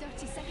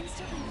 30 seconds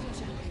to ring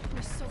closure.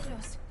 We're so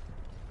close.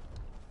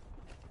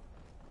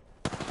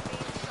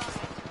 Being shot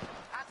at.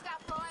 Can't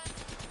stop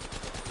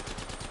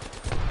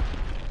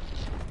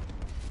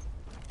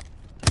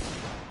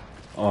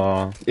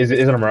flying. Is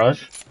it a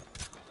mirage?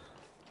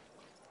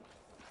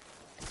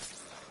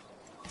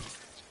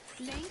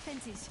 Laying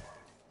fences.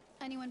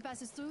 Anyone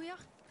passes through here,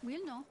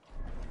 we'll know.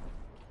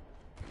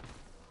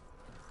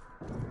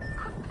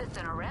 Quit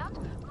pissing around.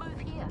 Move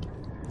here.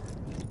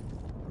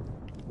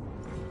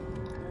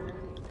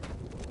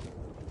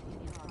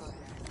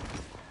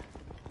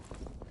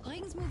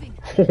 Ring's moving.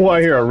 Oh,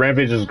 I hear a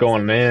rampage is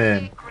going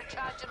in. Sick,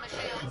 recharging my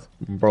shields.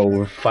 Bro,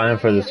 we're fighting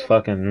for this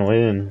fucking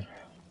win.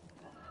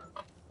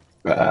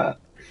 Ah.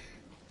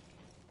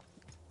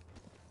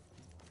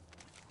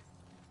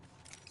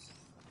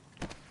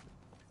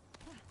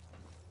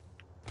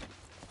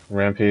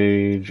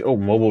 Rampage. Oh,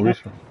 mobile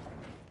respawn.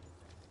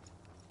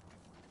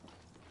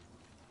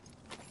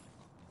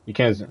 You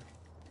can't.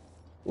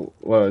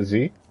 What,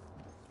 Z?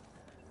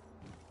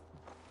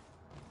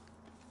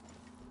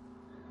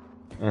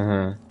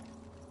 Uh-huh.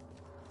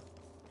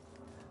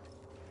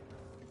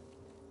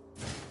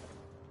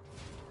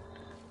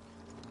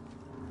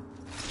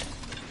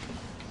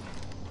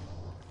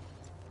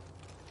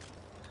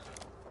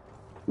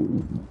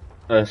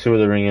 Let's see where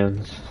the ring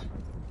ends.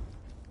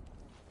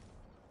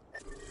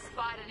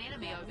 Spied an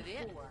enemy over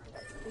there.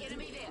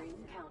 Enemy there.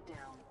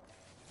 Countdown.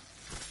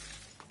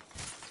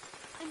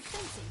 I'm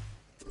sensing.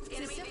 The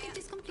Enemy circuit there.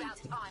 is complete. About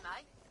time,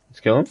 eh? Let's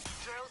kill him.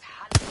 Drills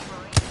hunting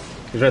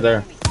for He's right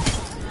there.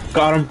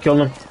 Got him.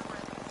 Killed him. That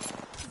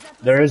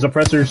was There is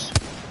oppressors.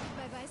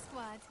 bye-bye,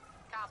 squad.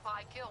 can't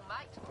buy kill,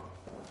 mate.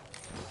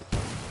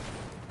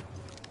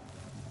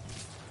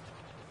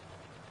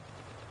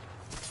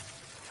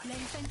 Laying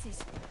fences.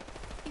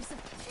 If the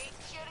Keep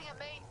shooting at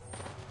me.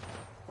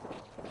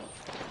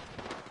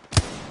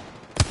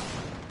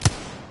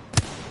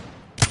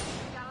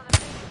 Gun on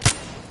the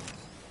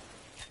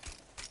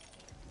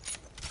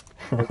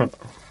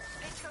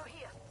Let's go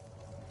here.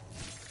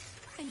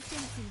 I'm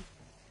sensing.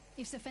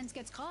 If the fence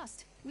gets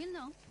crossed, we'll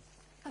know.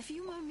 A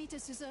few more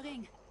meters to the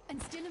ring,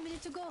 and still a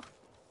minute to go.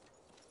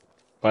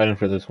 Fighting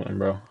for this one,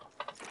 bro.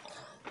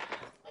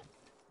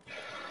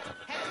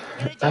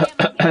 Get a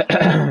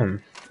jam on me.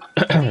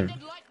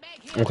 Extended light mag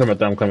here. I'm clearing it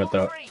that. I'm clearing it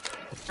that.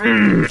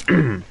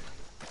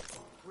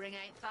 Ring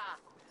ain't far.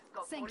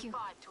 Got Thank you.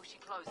 45 till she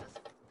closes.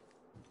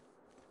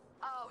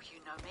 Oh, you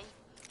know me.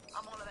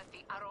 I'm all about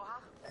the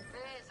Aroha.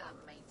 There's a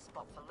main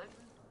spot for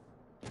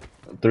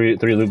looting.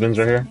 Three Lubins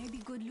right here. Maybe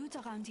good loot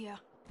around here.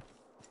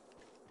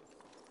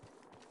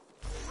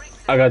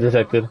 I got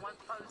detected. Won't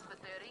pose for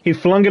 30. He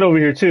flung it over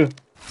here too.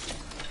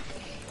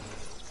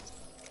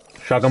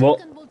 Shotgun bolt.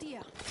 Gun bolt here.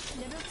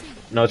 Level 3.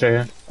 No, it's right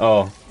here.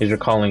 Oh, he's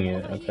recalling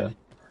it. Okay.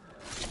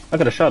 I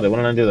could have shot it. Why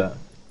didn't I do that?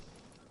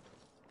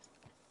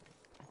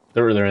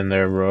 They're in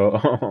there, bro.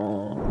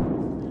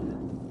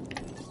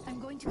 I'm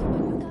going to keep a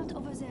lookout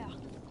over there.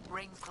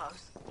 Ring's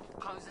close.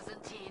 Closes in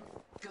 10.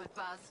 Good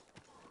buzz.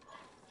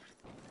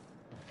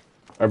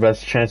 Our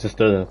best chance is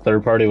the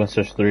third party once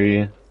there's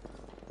 3.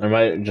 There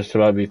might just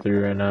about be 3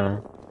 right now.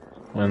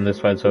 When this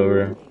fight's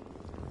over.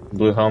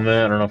 Blue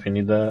helmet. I don't know if you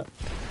need that.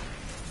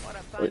 What a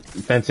Wait,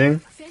 bunch. fencing.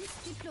 Fence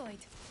deployed.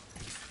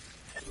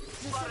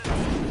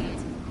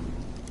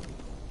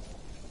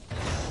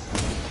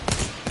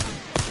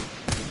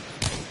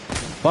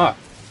 Fuck.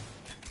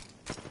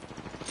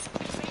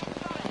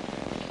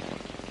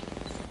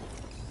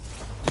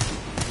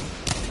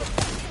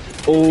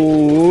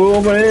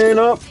 Oh, man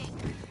up.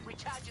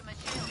 Recharging my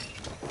shield.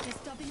 They're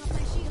stopping off my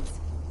shields.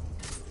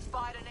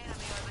 Spied an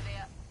enemy over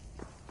there.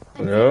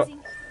 I'm Yep.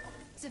 fencing.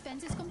 The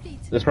fence is complete.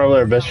 This is probably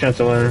our best chance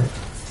to win.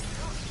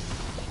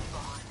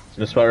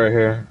 This spot right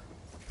here.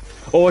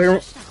 Oh,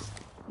 here.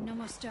 No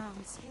more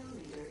storms.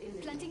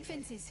 Planting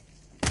fences.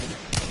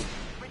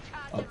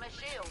 Recharging my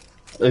shield.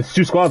 It's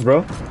 2 squads,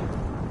 bro.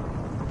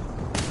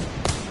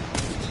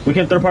 We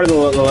can third party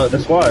the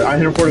squad. I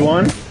hit him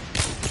 41.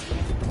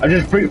 I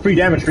just free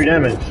damage, free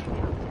damage. It's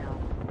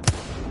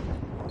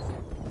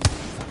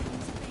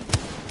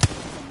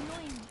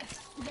annoying.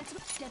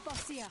 Let's step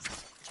off here.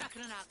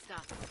 Chucking an arc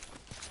star.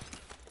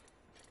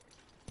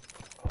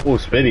 Oh,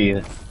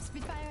 Spitty.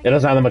 Spitfire. It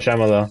doesn't have that much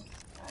ammo though.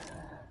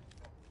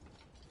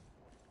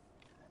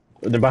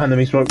 They're behind the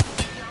me smoke.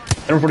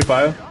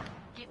 145.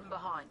 Getting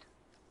behind.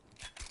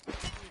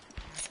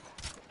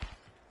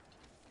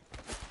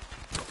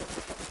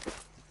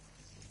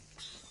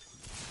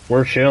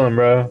 We're chilling,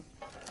 bro.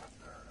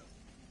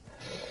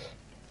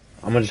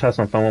 I'm gonna just have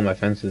some fun with my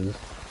fences.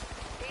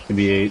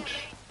 BH.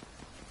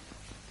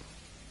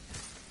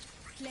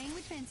 Playing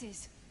with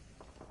fences.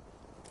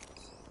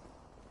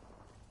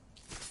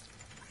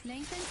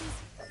 Laying fences.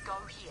 Go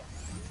here.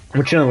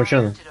 We're chilling, we're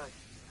chilling. To do.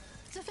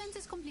 The fence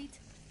is complete.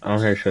 I don't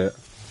hear shit.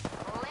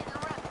 Let it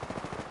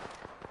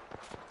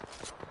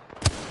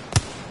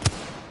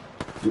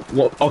rip.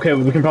 Well, okay,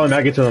 we can probably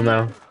mag it to them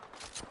now.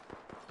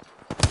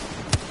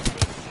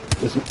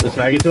 Let's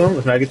mag it to him.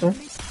 Let's mag it to him.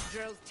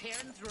 Drills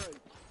tearing through.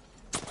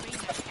 Being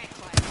attacked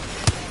by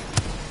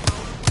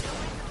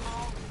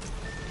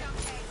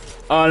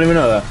Oh, I didn't even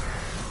know that.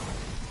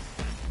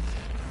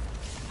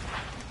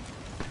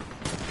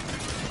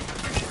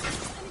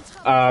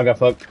 Ah, I got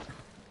fucked.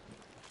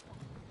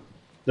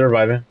 They're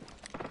reviving.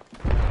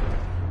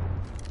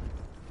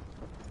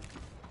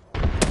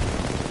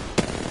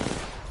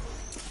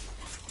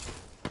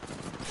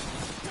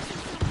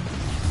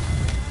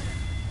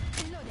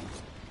 Reloading.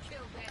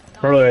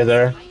 Probably right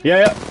there. Yeah,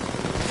 yeah.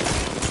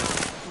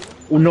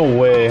 Oh, no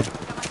way. down.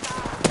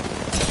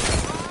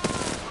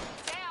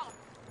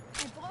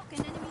 I broke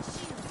an enemy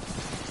shield.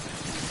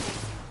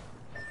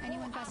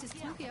 Anyone passes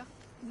through here,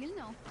 we'll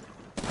know.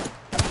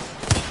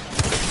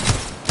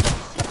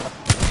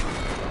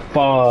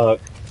 Fuck.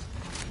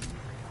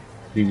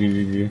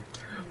 GG.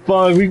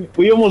 Fuck,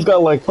 we almost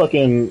got like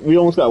fucking, we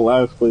almost got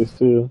last place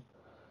too.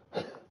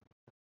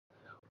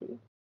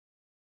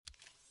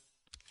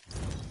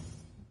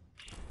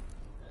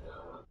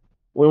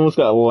 We almost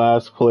got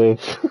last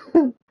place.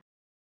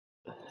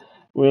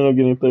 We ended up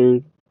getting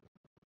third.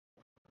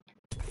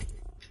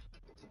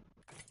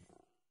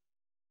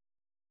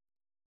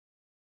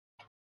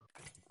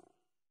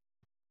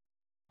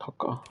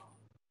 fuck.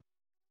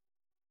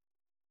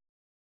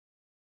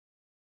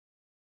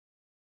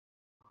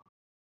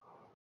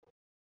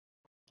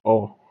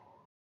 Oh.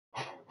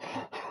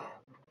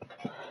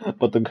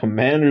 But the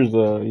commanders,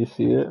 you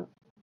see it?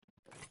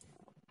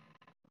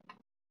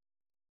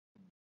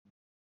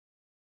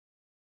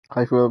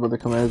 How you feel about the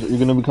commanders? Are you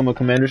gonna become a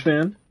commanders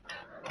fan?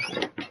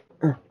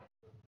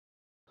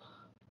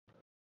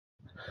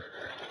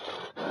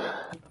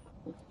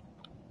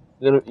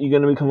 You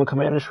gonna become a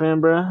commanders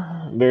fan,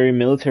 bruh? Very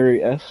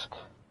military-esque.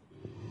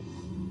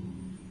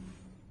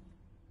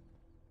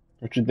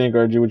 What you think,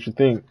 RG? What you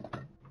think?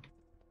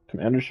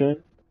 Commanders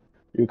fan?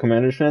 You a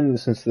commanders fan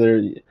since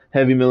they're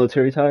heavy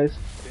military ties?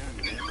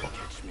 They'll never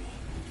catch me.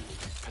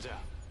 Kaja.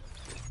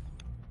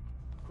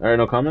 Alright,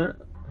 no comment?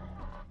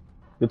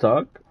 Good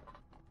talk?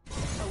 A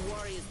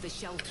warrior's the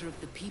shelter of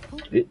the people,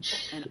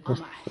 Bitch. and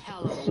I'm a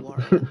hell of a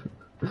warrior.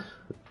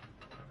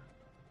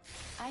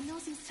 I know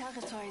these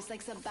territories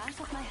like the back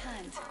of my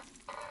hand.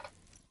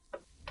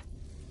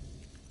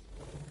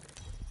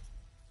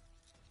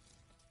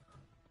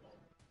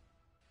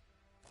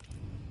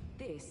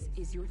 This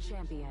is your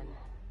champion.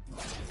 You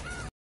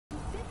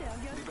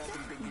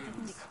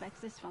didn't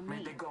expect this from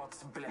me,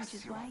 which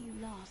is why you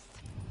lost.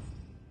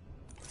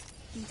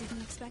 You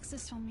didn't expect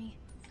this from me,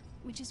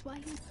 which is why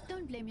you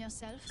don't blame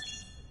yourself.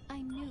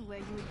 I knew where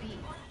you would be.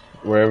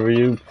 Wherever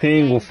you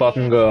ping, we'll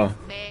fucking go.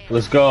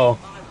 Let's go.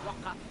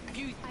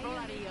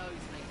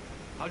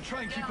 I'll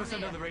try and keep us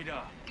under the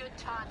radar. Good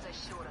times are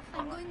short of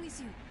I'm fire. going with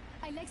you.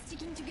 I like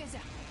sticking together.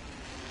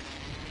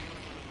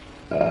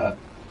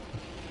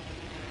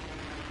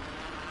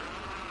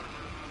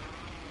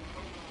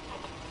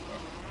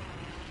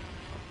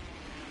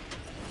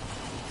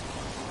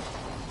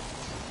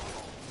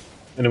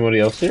 Anybody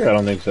else here? I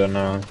don't think so,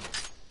 no.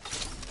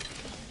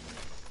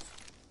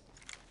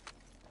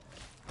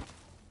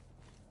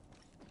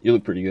 You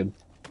look pretty good.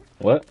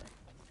 What?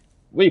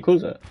 Wait, you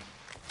close that.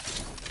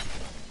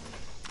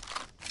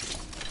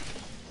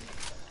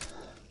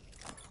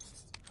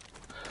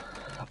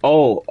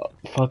 Oh,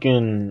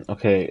 fucking,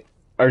 okay.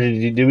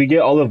 RG, did we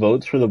get all the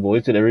votes for the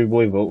boys? Did every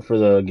boy vote for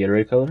the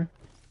Gatorade color?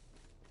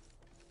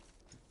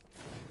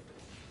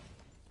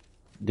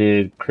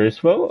 Did Chris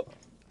vote?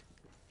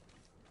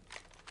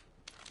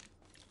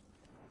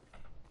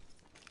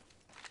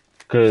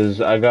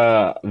 Cause I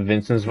got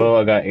Vincent's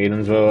vote, I got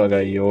Aiden's vote, I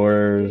got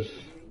yours.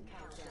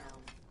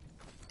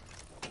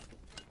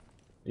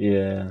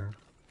 Yeah.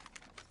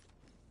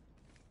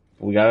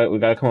 We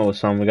gotta come up with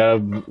something.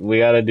 We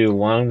gotta do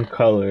one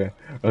color.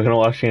 We're gonna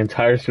watch the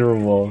entire Super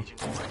Bowl.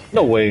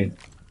 No way.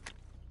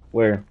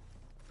 Where?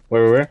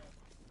 Where?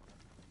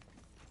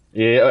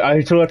 Yeah, I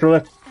to the left, to the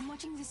left. I'm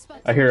watching this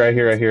spot. I hear.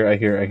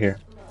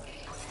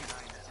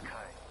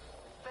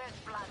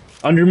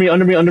 Under me.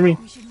 Under me.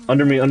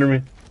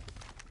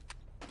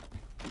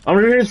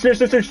 Stairs.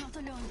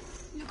 Not alone.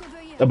 Look over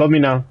here. Above me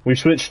now. We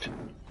switched.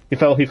 He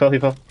fell. He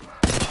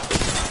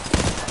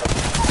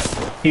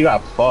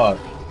got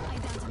fucked.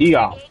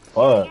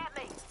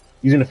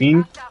 Using a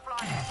fiend.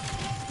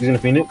 Using a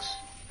phoenix.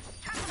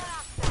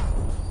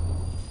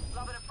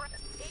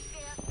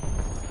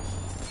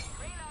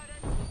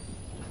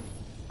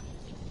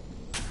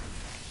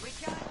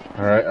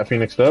 Alright, I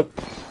phoenixed up.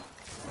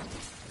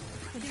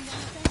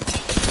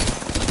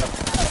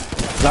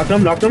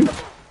 Knocked him.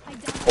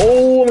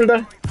 Oh, I'm gonna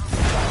die.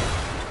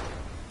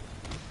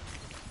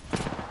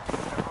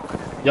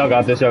 Y'all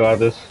got this.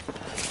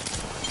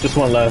 Just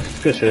one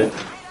left. Good shit.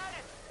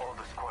 All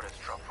the squad is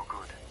dropped for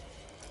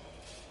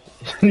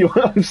good. You know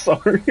what? I'm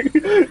sorry.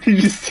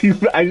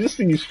 I just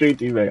see you straight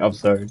teammate. I'm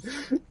sorry.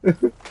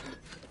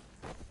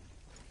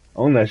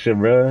 Own that shit,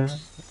 bro.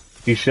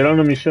 If you shit on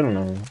him, you shit on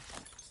him.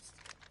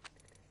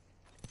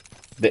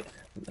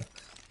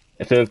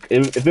 If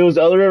it was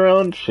the other way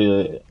around,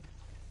 shit.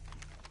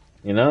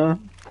 You know?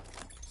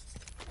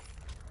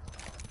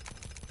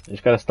 You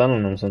just gotta stun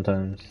on them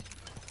sometimes.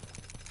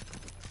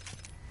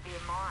 Be in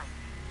mind.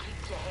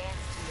 Keep your hands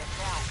to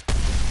yourself.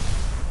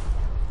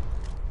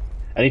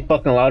 Any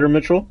fucking louder,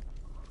 Mitchell?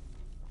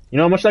 You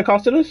know how much that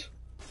costed us?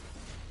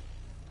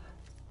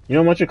 You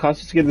know how much it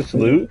cost us to get this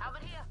loot?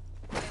 Helmet here.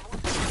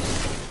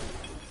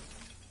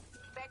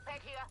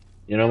 Backpack here.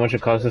 You know how much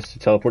it cost us to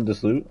teleport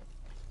this loot?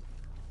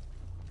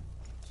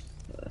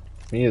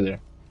 Me either.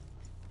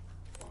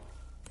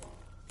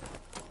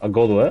 A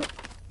gold what?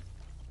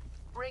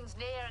 Rings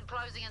near and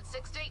closing in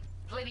 60.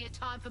 Plenty of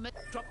time for me.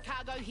 Drop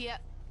cargo here.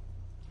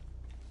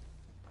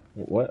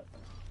 What?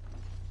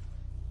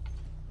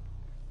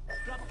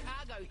 Drop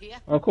cargo here.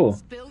 Oh, cool.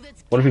 Spilled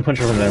its What if we punch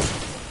her from there?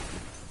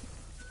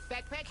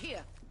 backpack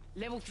here.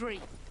 Level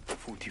 3.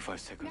 45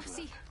 seconds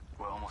Merci. left.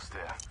 We're almost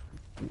there.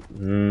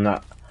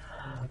 Nah.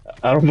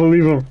 I don't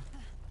believe him.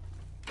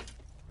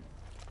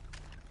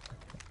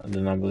 I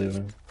did not believe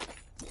him.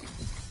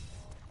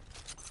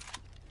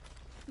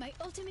 My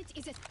ultimate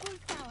is at full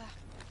power.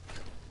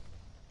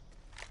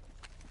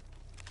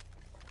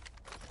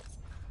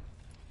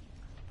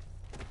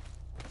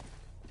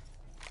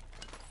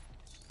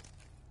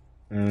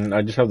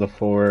 I just have the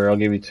 4. I'll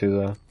give you 2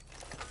 though.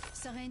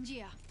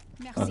 Syringia.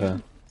 Merci.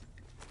 Okay.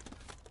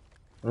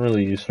 I don't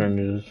really use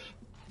syringes.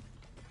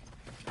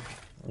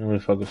 I don't really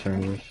fuck with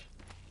syringes.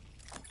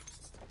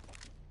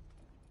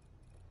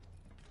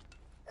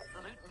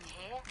 Looting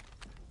here.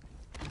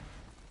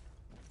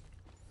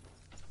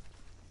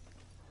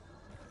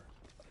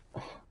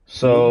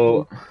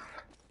 So,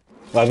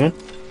 Logan?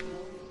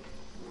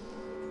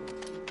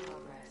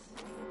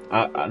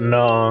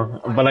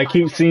 No, but I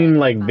keep seeing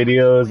like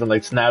videos and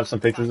like snaps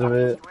and pictures of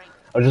it.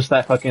 Of just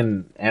that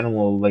fucking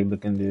animal like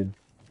looking dude.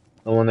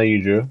 The one that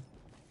you drew.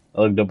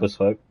 That looked dope as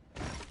fuck.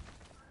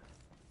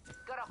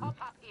 Gotta hop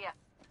up here.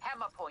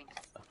 Hammer point.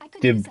 I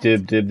could use Dib, that.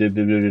 dib, dib, dib,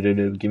 dib, dib, dib,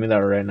 dib. Give me that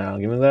right now.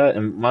 Give me that,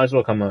 and might as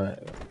well come on.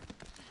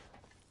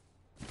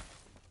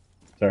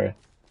 Sorry.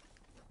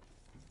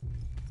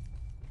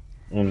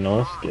 Oh,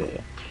 no, it's good.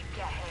 Keep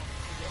your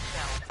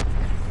hands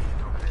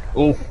to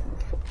yourself.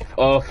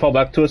 Oh, fall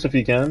back to us if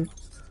you can. So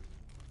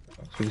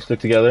we can stick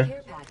together.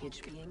 Care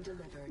package being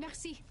delivered.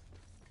 Merci.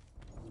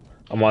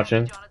 I'm watching.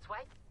 On its way.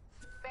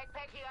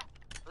 Backpack here.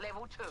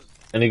 Level 2.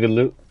 Any good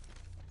loot?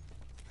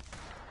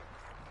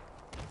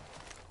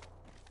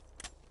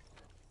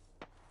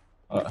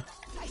 I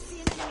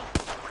see an enemy.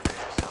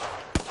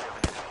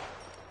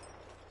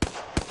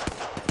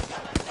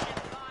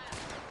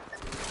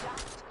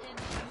 Just in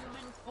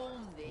human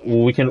form there.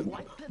 We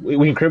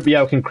can crip.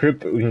 Yeah, we can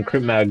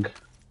crip mag.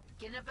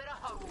 Getting a bit of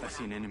hope. I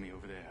see an enemy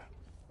over there.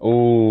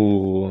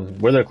 Oh,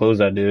 where their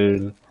clothes at,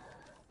 dude?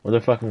 Where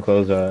their fucking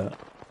clothes at?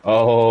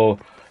 Oh,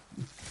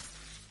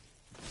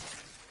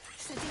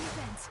 Setting a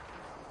fence.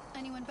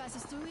 Anyone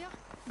passes through here,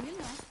 we'll know.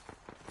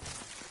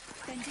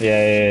 Fencing.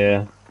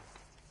 yeah.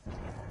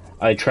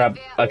 I trapped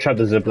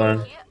the zip line.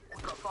 Here,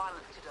 we've got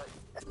violence to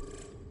do.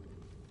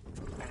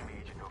 Enemy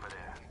agent over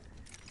there.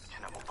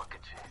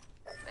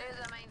 There's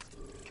a means.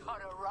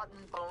 Got a rotten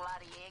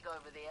bloody egg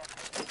over there.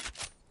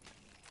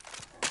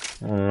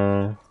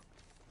 Uh,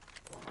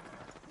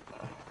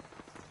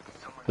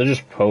 they're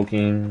just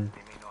poking.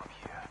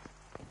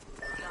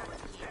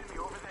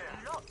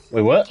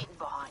 Wait, what? Getting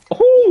behind.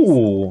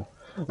 Oh,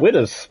 way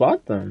to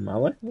spot them. I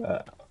like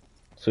that.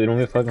 So you don't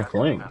get fucking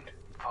flanked.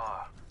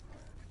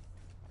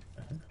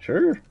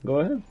 Sure, go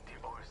ahead.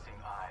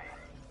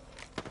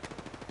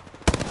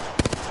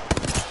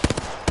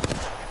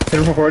 Hit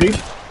him for 40. I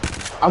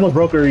almost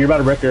broke her. You're about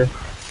to wreck her.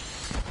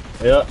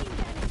 Yeah. Keep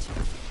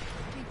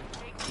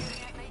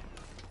shooting at me.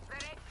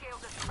 That egg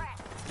shield is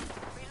cracked.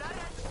 Reload it.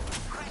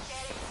 Crack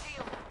that egg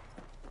shield.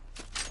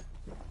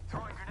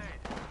 Throwing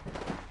grenade.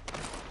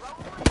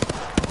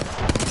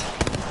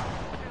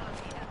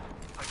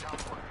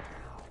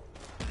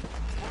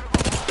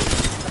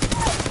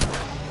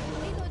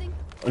 Reloading.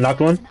 Knocked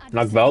one.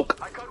 Knocked Valk.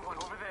 I got one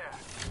over there.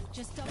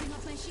 Just topping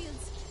off my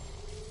shields.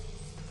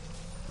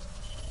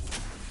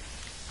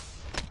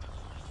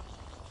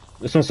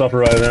 This one's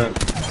self-reviving.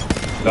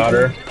 Got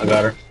her. I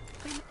got her.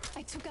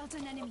 I took out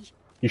an enemy.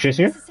 You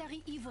chasing her?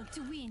 Necessary evil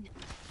to win.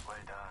 Well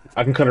done.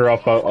 I can cut her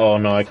off. Oh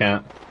no, I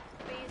can't.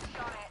 Being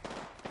shot at.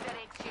 That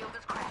egg shield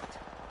is cracked.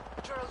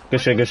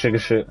 Good shit. Good shit.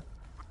 Good shit.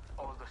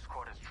 All the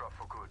squad is dropped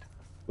for good.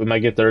 We might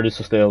get 30,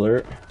 so stay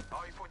alert.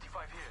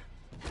 RE45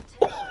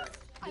 here.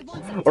 I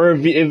want some. Or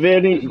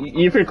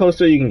if you're close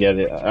to it, you can get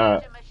it.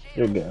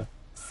 You're good.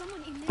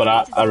 Someone But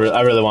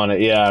I really want it.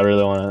 Yeah, I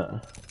really want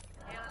it.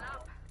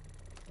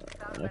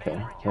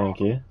 Okay, thank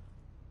you.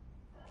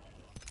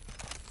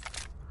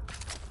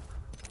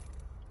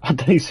 I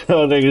think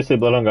so. They just say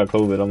Bloodhound got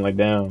COVID. I'm like,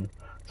 damn. Is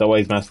that why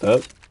he's messed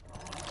up?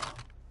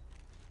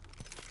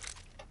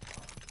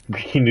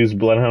 Breaking news: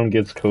 Bloodhound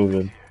gets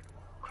COVID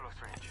Close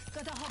range.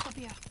 Gotta hop up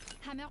here.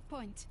 Hammer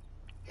point.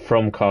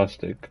 from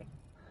Caustic.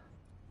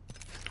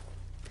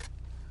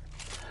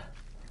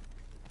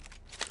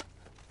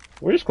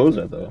 Where's clothes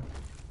at though?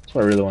 That's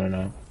what I really want to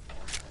know.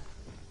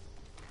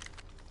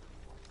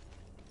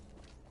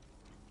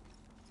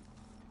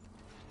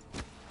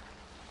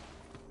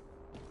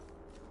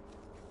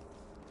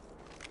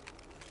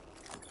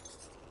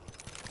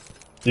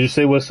 Did you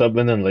say what's up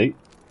and then late?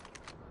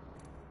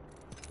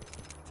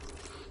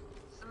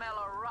 Smell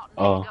a rotten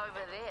Oh. egg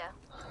over there.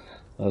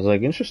 I was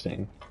like,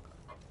 interesting.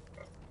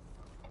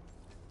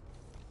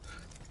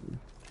 Do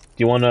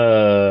you want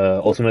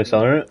a ultimate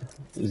accelerant,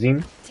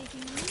 Zine?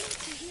 Taking a minute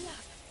to heal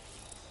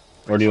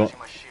up. Or do you want?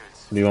 My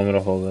shields. Do you want me to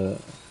hold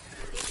it?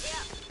 Get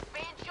out.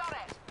 Being shot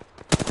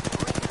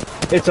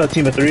at. It's a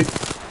team of 3. Do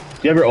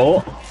you have your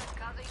ult?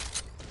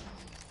 Cuzzy.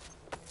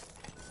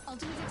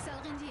 Ultimate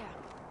accelerant here.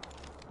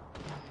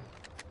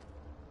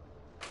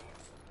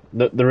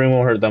 The ring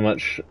won't hurt that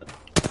much.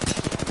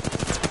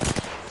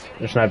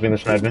 They're sniping. They're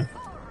sniping. Alrighty.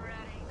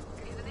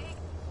 Here's an egg.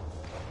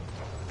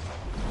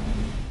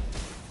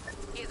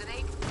 Here's an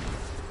egg.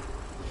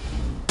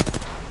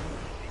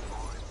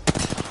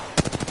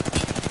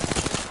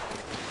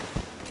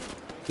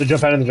 They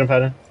jump at him. They jump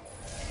at him. Be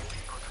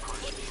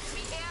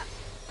out.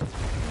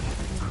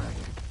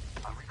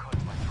 I'm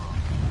recalling my drone.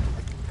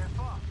 They're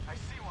far. I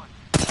see one.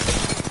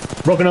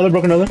 Broke another.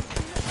 Broke another.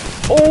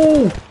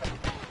 Oh!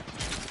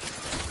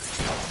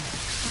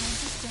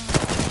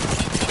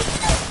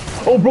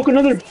 Oh, broke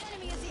another. Enemy is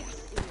here.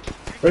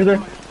 Right there.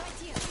 Right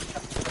here.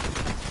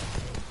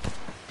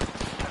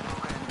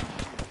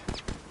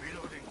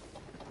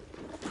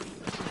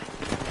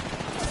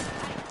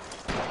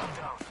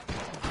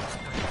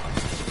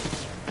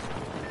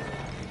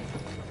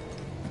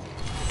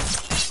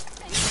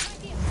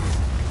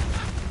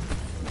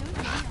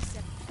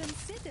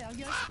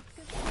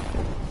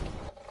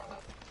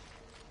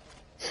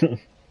 RE45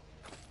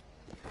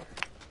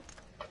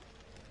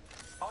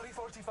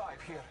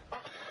 here.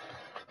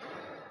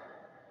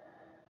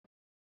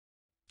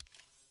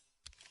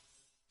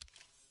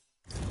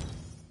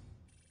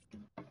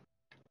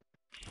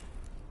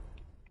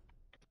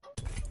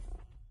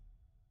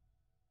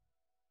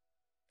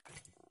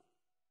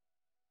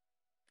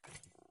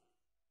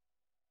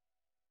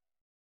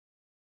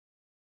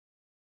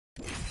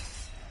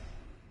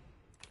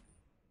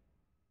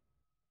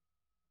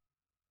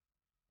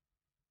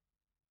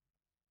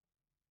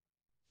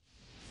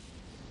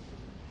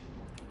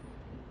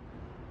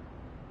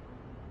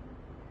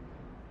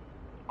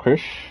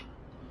 Chris?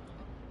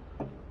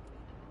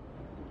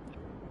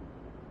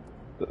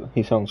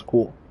 He sounds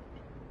cool.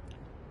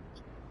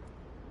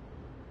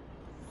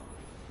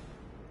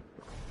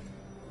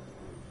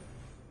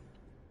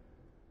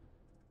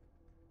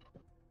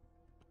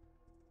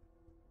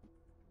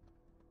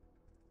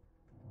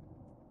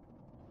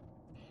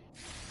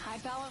 High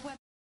power weapon.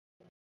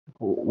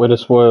 Way to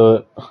spoil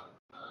it.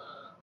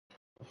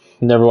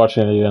 Never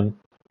watching it again.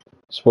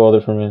 Spoiled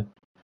it for me.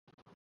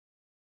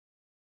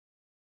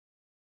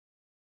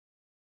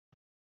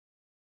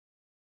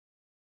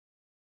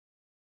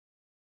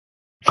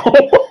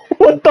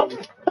 What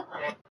the?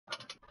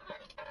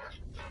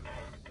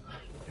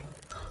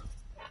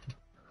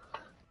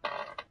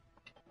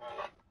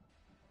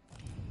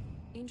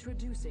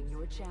 Introducing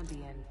your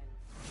champion.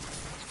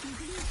 You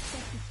didn't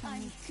expect this from I'm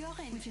me,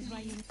 currently which is why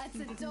you at the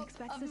didn't top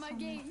expect of this my from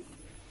me, game.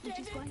 which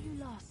is why you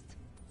lost.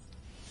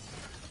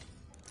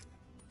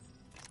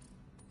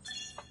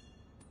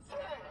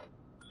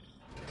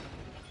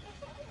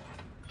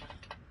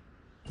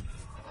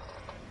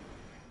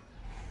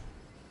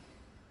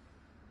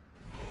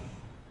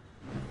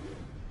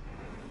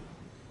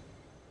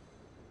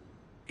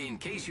 In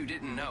case you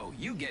didn't know,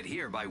 you get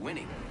here by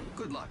winning.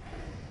 Good luck.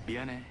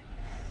 미안해.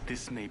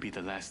 This may be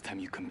the last time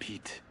you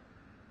compete.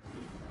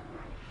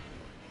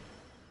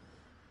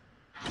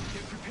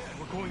 Get prepared.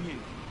 We're going in.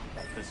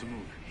 Let's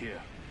move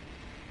here.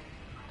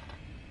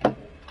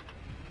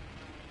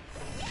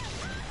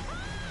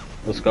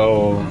 Let's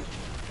go.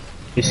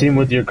 You see him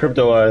with your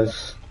crypto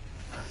eyes.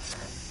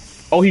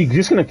 Oh, he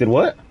disconnected.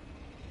 What?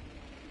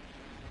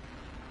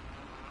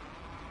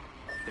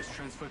 Let's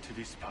transfer to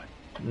this spot.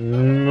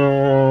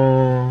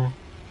 No.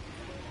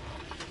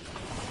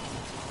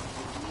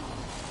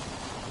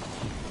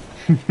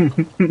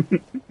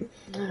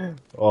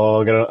 Oh,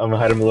 I'm gonna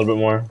hide him a little bit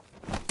more.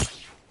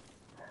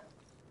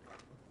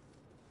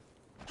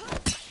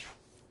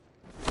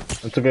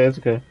 It's okay, it's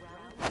okay.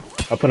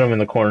 I'll put him in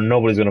the corner.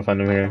 Nobody's gonna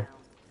find him here.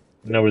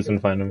 Nobody's gonna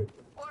find him.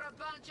 What a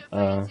bunch of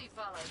fancy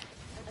fellas.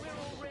 We're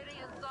already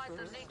inside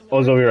the next I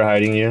was over here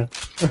hiding you.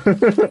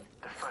 The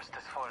first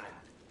has fallen.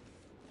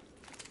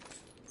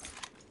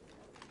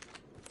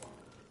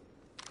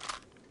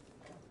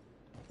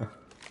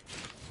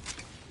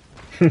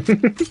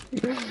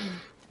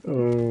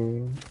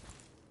 Oh.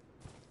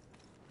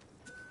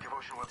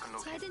 Devotion weapon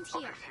Trident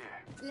located. here.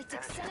 Optics here. Let's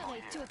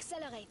accelerate to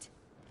accelerate.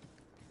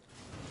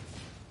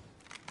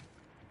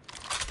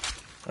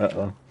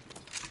 Uh-oh.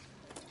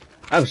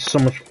 I have so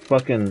much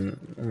fucking...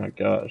 Oh my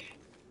gosh.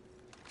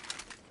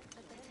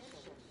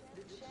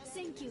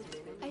 Thank you.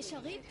 I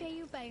shall repay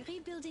you by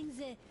rebuilding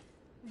the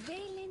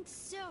Valent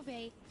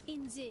survey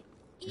in the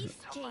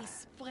East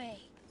Case spray.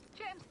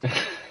 gems.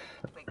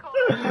 We call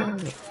it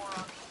morons.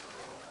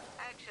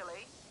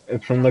 Actually,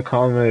 It's from the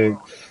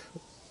comics.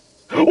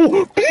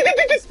 Oh!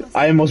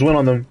 I almost went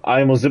on them.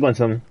 I almost ziplined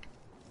them.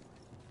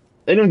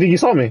 They didn't think he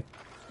saw me.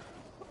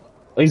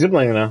 Oh, he's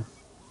ziplining now.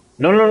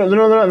 No, they're not. They're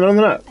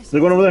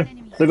going over there.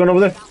 They're going over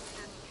there.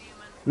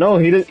 No,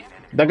 he did.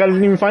 That guy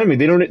didn't even find me.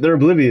 They're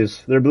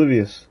oblivious. They're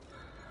oblivious.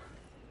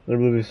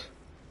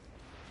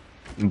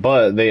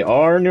 But they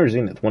are near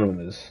Zenith. One of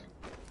them is.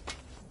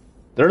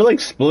 They're like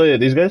split.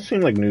 These guys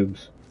seem like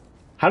noobs.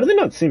 How did they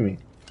not see me?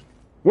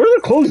 Where are their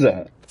clothes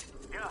at?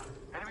 Yeah,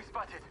 enemy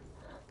spotted.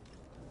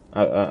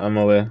 I'm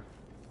away.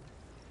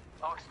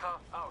 Oxstar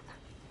out.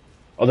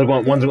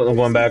 Oh, one's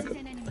going back.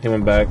 He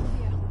went back.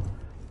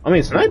 I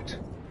mean, sniped?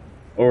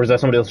 Or was that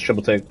somebody else's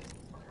triple take?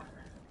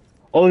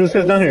 Oh, this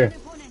guy's down here.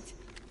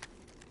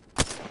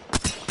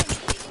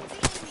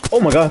 Oh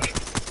my gosh.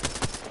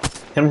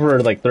 Hit him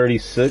for like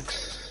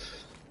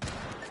 36.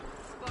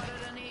 spotted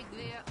an egg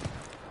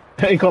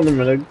there. He called him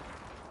an egg.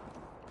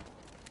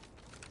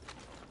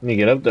 Can you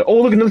get up there?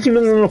 Oh, look, another team.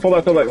 No, fall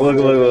back. Look at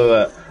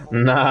that.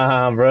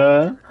 Nah,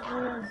 bruh.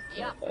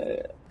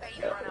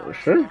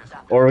 Sure.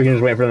 Or we can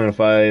just wait for them to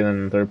fight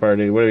and third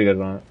party. Whatever you guys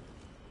want.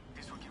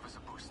 This will give us a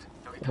boost.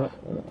 Look at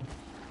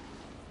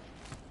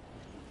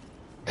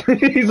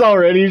that. He's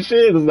already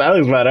shit. That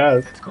looks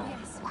badass. Let's go.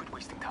 Quit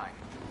wasting time.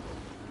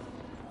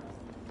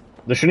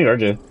 They're shooting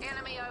RJ.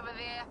 Enemy over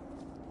there.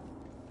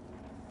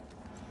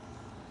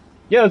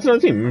 Yeah, it's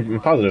another team. I'm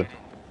positive.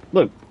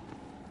 Look.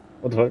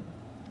 What the fuck?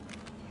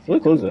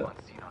 Look, close it. One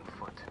seen on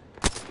foot.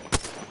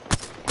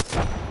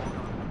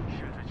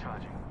 Shield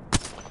recharging.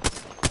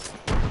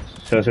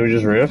 So we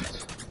just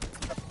rift?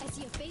 I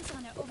see a base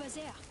runner over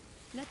there.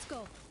 Let's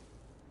go.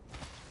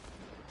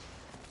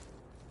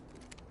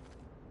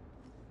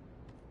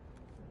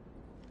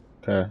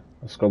 Okay,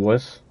 let's go,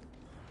 boys.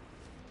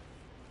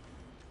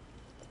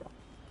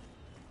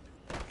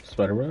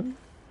 Spider-Man?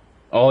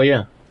 Oh,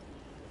 yeah.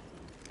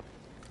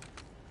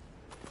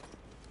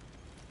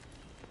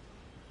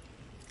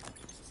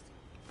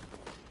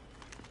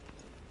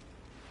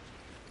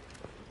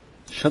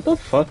 Shut the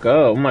fuck up.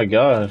 Oh my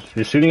gosh.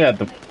 You're shooting at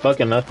the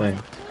fucking nothing.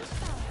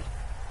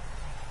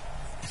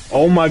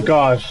 Oh my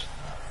gosh.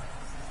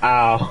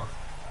 Ow.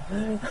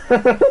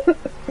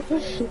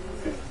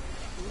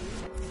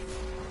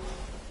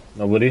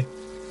 Nobody?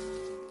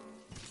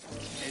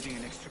 Adding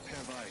an extra pair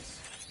of eyes.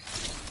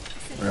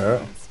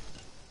 Alright.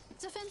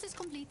 The fence is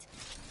complete.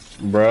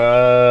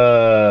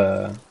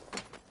 Bruh.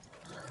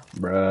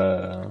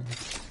 Bruh.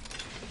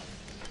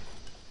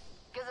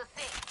 Give us a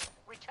sec.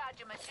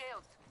 Recharging my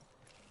shields.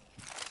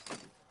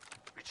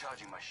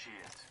 Recharging my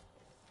shield.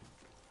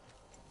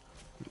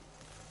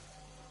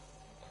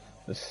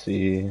 Let's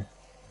see.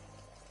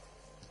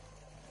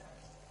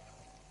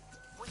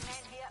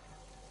 Wingman here.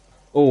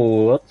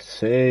 Oh, let's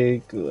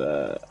take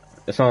that.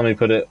 It's not let me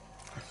put it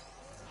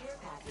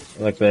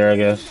like there, I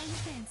guess.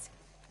 Fence.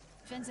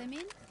 Fence them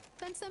in,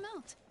 fence them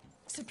out.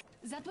 So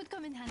that would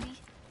come in handy.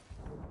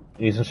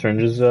 Need some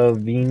syringes,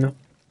 Bean. Healing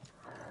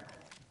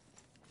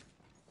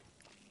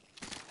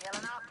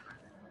up.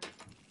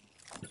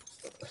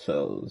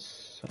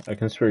 Cells. I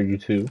can spare you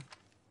too.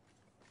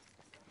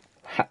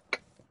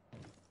 Hack.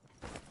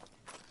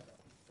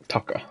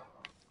 Tucker.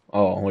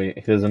 Oh, wait,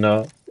 he doesn't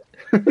know.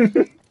 He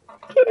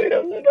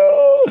doesn't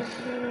know.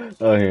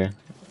 Oh, here.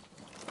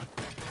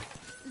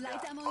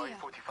 Light ammo here.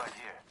 45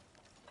 here.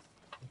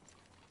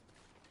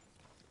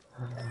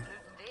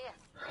 There.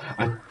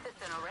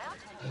 Listen around.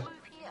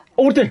 Move here.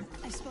 Oh, there!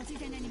 I've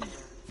spotted an enemy.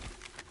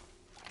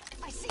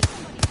 I see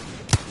somebody.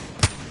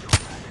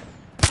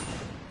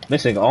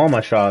 Missing all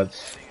my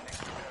shots.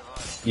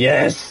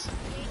 Yes!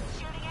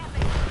 Shooting at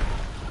me.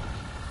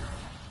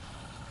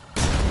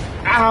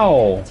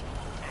 Ow!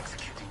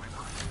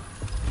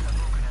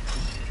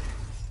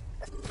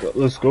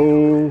 Let's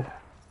go.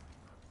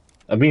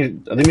 I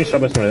think we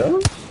shot by somebody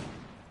else.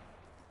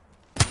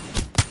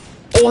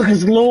 Oh,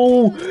 he's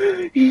low!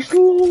 He's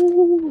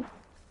low!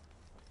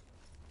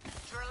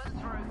 Drilling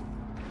through.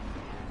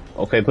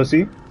 Okay,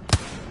 pussy.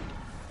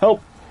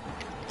 Help!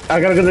 I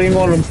got a good aim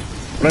on him.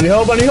 I need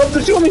help,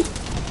 they're shooting me!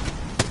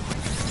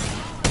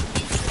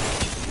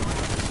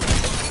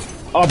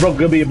 Oh, broke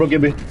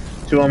Gibby.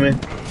 Two on me.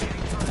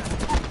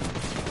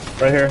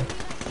 Right here.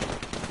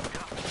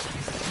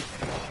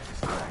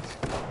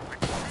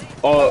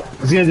 Oh,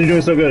 Zenith, you're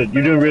doing so good.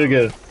 You're doing really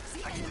good.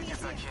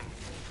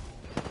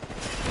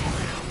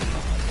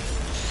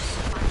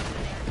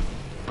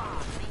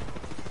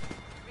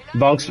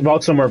 Bulk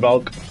somewhere,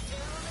 bulk.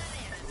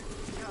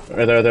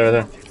 Right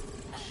there.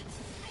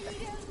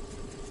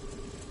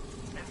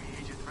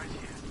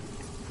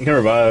 You can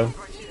revive.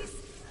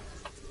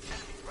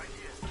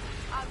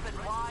 Open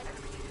wide.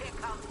 Here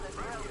comes the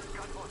drill.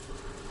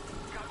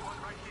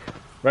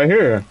 Right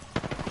here.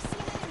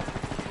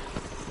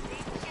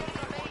 Shooting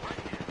at me.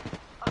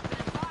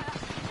 Opening fire.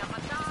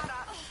 Yamatara.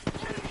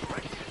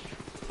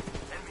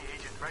 Enemy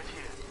agent right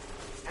here.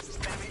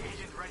 Enemy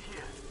agent right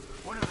here.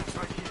 One of them's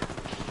right here.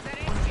 That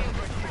is shield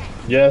right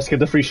here. Yes, get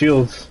the free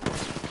shields.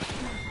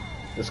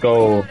 Let's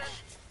go.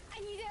 I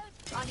need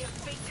help. On your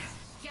feet.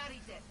 Carry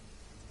it.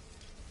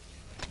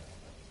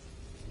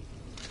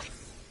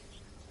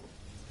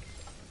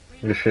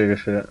 Good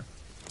shit.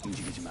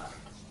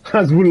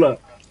 Hazbullah.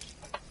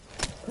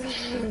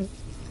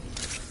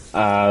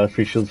 The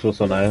free shields feel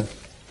so nice.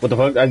 What the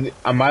fuck?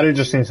 I might have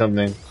just seen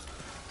something.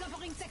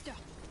 Covering sector.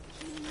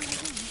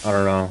 I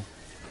don't know.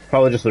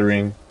 Probably just the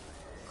ring.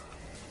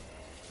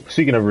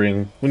 Speaking of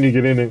ring, when you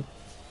get in it.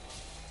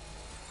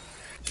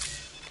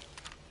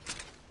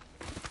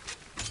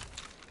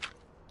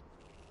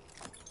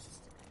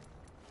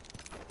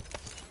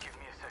 Give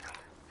me a second.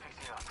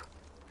 Fixing up.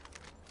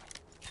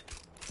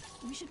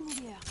 We should move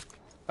here.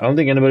 I don't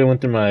think anybody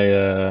went through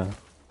my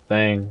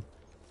thing.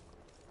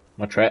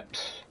 My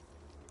traps.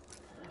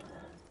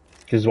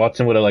 Because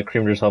Watson would have like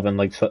creamed herself and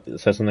like said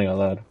something out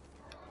loud.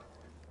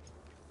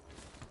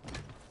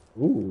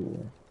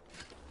 Ooh.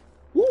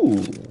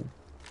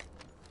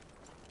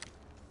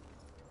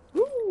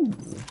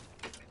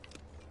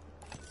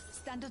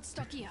 Standard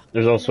stock here.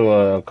 There's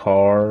also a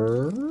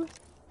car.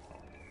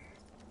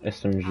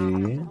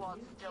 SMG.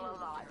 Squad's still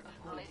alive.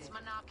 Let's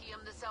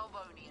Monarchium the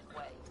Salvonian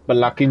way.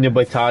 Balaki niya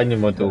ba tayo niya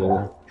mo to?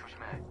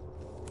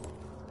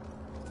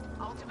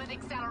 Ultimate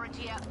accelerant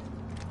here.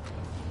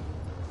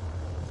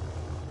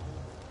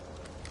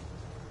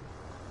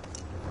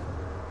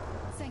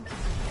 Thank you.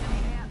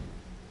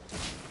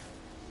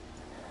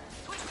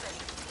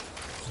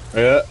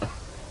 Yeah.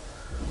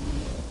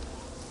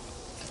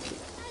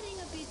 Adding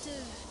a bit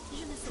of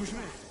je ne sais Push me.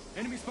 quoi.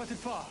 Enemy spotted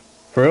far.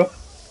 For real?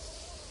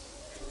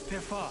 They're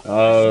far.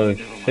 Oh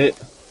shit.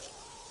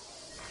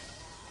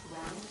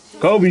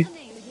 Kobe.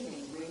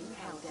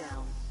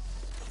 Countdown.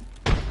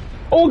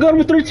 Oh, got him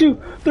with 32.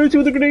 32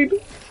 with a grenade.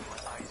 Eyes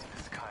in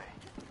the sky.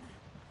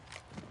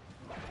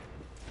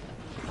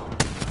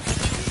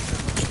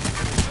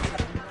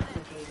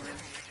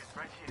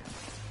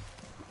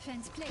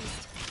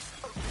 placed.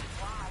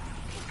 Why?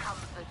 Here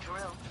comes the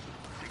drill.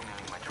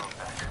 Signaling my drone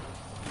back.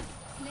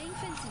 Laying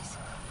fences.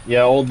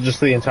 Yeah, old just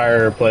the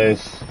entire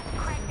place.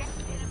 Crack that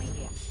enemy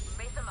here.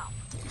 Mess them up.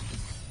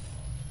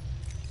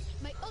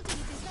 My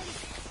ultimate is ready.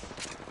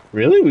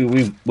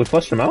 Really? We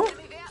flushed him out?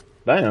 Enemy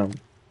there. Damn.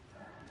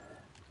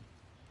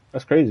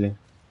 That's crazy.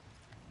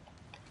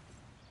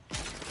 Oh,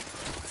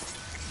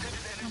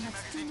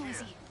 that's too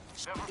noisy.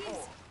 Level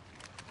 4.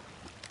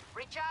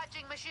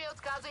 Recharging my shields,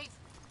 cuzzies.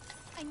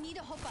 I need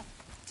a hopper.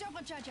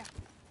 Turbocharger.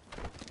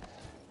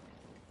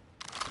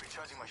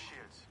 Recharging my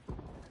shields.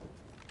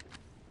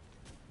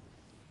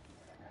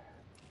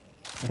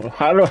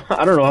 I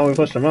don't know how we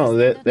pushed them out.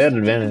 They had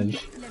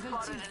advantage. Level 2.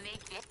 Spotted an egg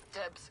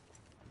there. Dibs.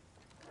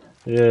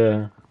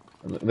 Yeah.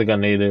 They got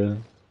native.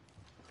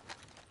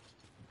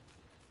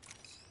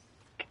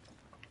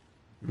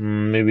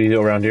 Maybe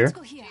around here. Let's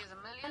go here. Here's a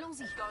million.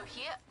 Allons-y. Go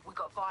here. We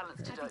got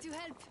violence to Happy do. to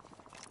help.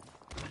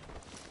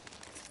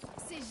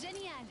 C'est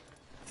génial.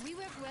 We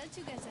work well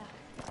together.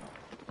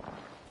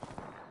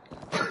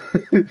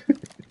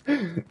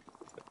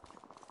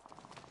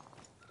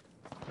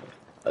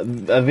 I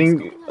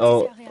think. Scoping out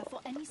Oh, this area for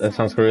any that sign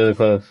sounds of really life.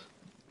 close.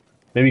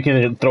 Maybe you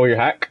can throw your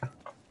hack.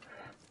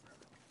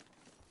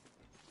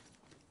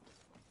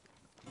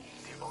 The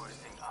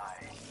overseeing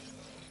eye.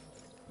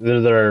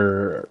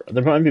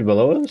 There might be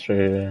below us,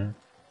 or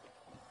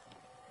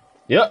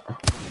yep.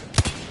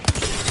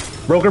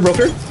 Broker.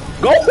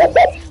 Go!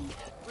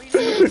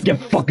 Get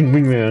fucking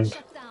wingman.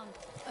 Shut down.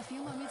 A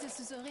few more meters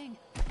to the ring.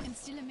 And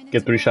still a minute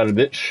Get to 3-shotted,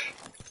 bitch.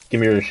 Give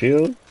me your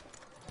shield.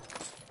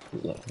 I'm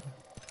recalling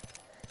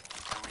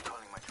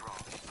my drone.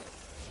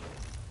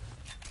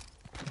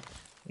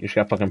 You just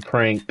got fucking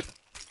pranked.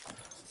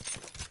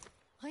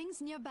 Rings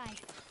nearby.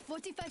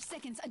 45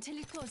 seconds until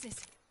it closes.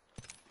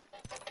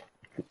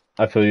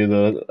 I feel you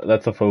though.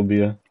 That's a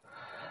phobia.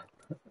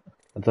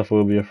 That's a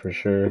phobia for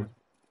sure.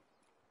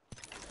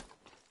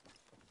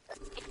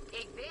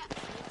 Egg there.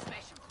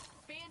 Smash him.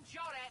 Being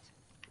shot at.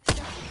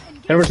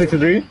 Number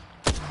 63.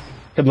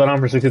 Hit blood on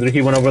for 63.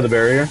 He went over the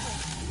barrier. I've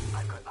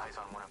got eyes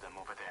on one of them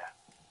over there.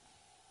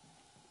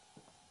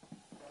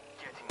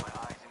 Getting my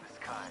eyes in the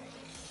sky.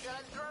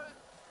 Going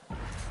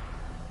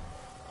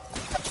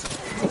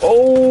through.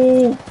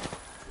 Oh!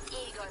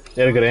 Ego be He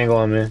had a good angle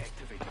on me.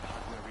 Activating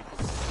hardware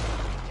recall.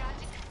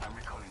 I'm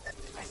recalling.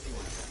 I see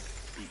one of them.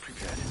 Be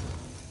prepared.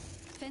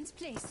 Fence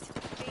placed.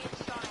 being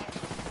shot at.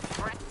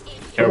 Right.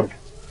 Egg here. Careful.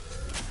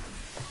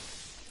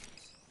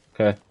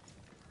 Okay.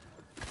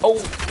 Oh,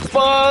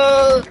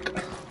 fuck!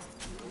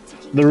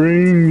 The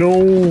ring, no!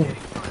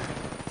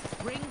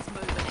 Rings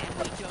moving and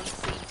we don't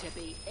seem to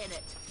be in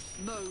it.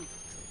 Move.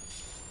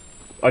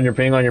 On your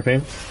ping. Open a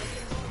path.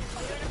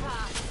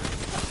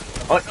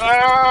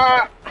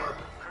 Ah!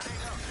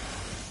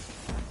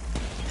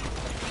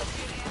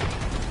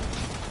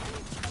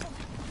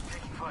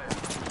 Taking fire.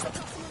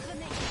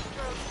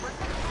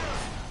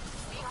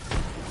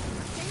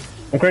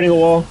 I'm creating a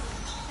wall.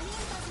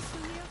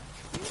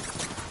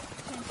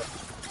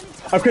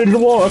 I created a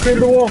wall.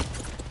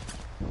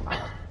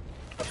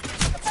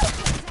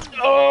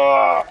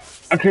 Oh,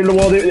 I created a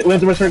wall. They went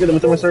through my circuit.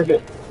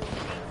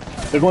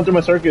 They're going through my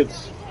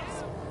circuits.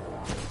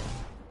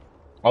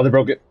 Oh, they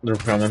broke it. They're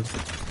coming.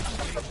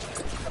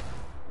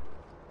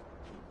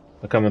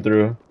 They're coming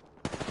through.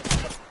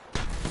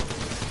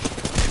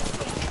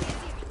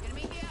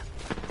 Enemy here.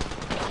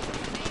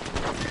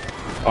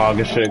 Oh,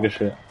 good shit. Round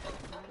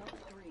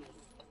 3.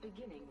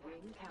 Beginning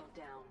ring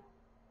countdown.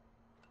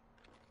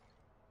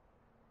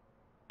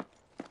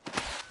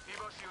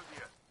 Evo shield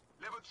here.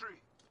 Level 3.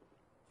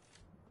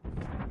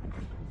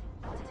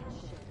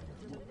 Attention.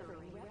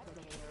 Delivering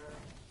replicator.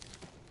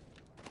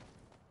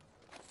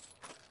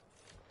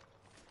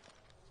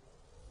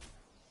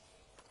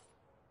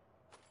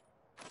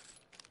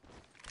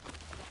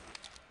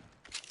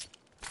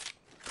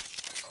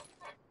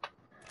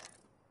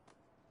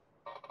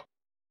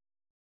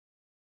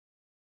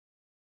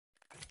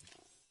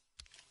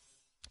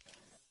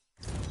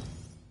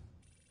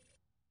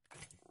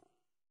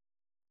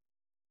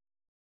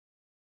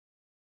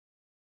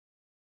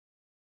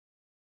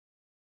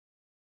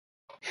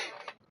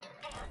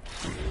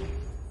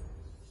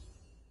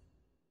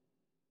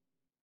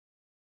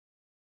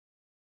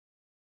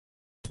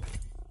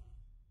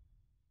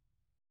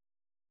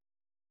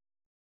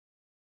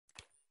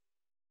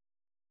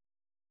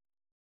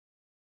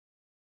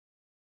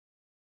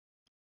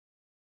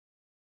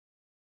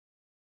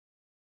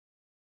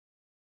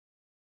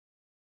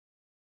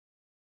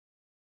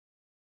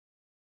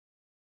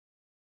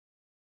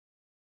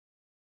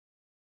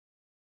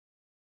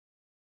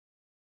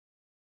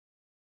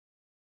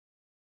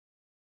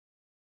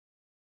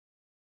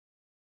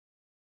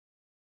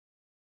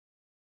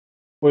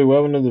 Wait, what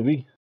happened to the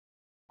V?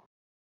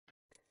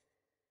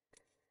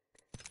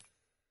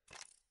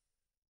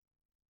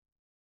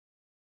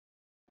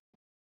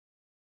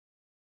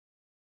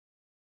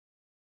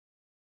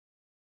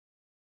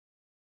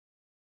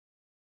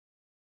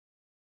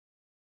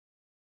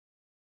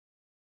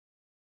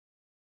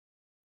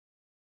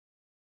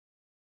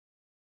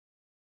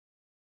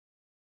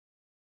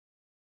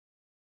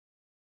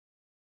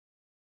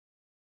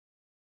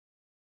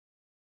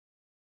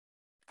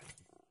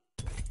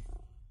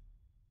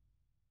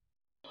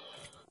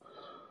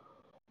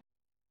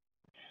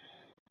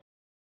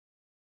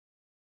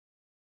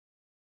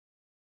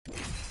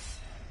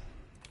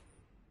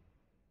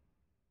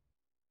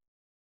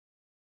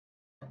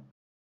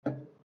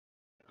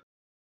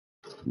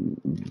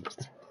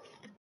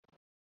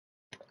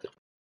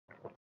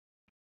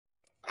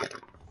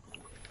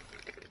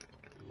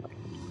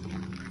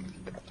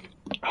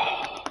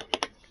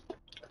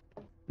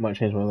 Might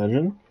change my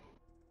legend.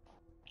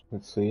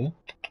 Let's see.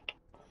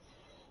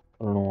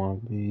 I don't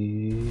want to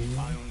be.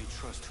 I only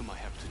trust whom I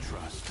have to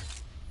trust.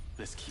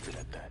 Let's keep it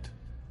at that.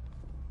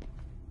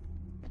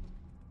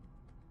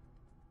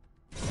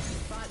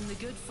 Fighting the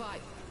good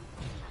fight.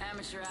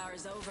 Amateur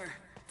hour's over.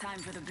 Time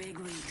for the big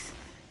leagues.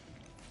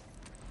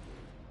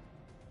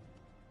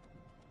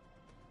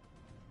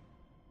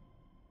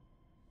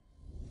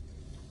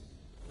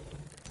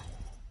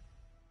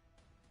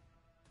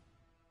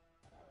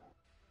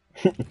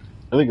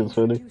 I think it's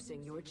funny.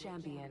 Introducing your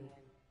champion.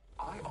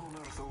 I honor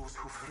those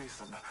who've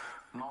risen,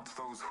 not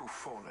those who've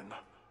fallen.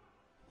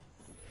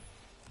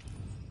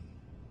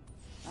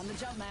 I'm the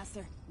jump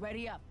master.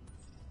 Ready up.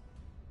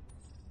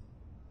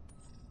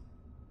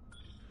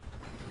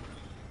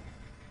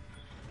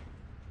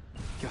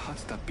 Your heart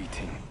stopped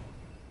beating.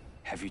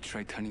 Have you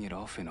tried turning it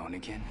off and on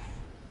again?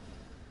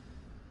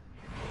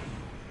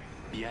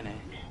 미안해.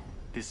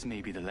 This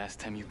may be the last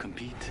time you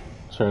compete.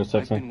 Sorry, I've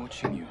been second.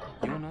 watching you.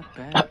 You're not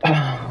bad.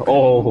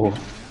 Oh.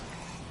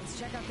 Let's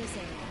check out this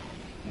area.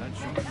 Not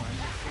sure.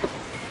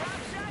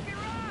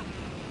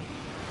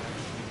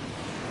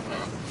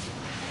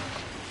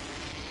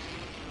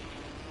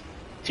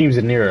 Teams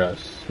are near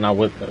us, not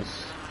with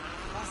us.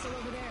 Hostile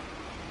over there.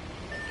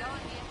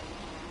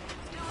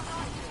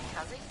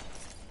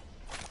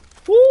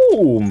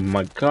 Oh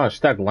my gosh,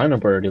 stack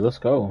lineup already. Let's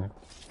go.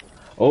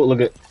 Oh,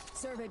 look at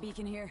Survey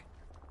beacon here.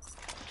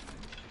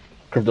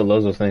 Crypto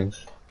loves those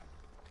things.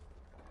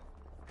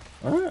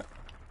 Alright.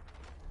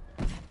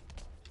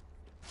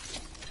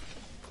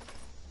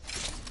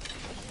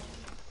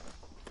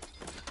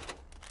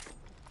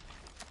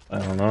 I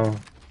don't know.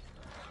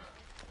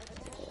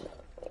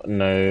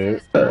 No.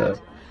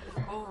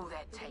 Oh,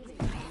 that takes me.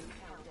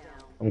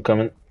 I'm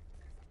coming.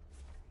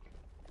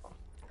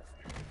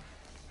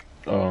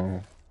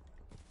 Oh.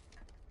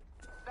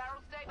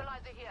 Barrel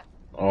stabilizer here.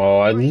 Oh,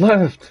 I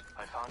left.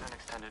 I found an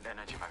extended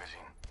energy magazine.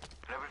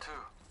 Level 2.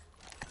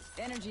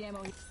 Energy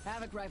ammo.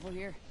 Havoc rifle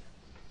here.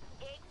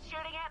 It's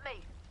shooting at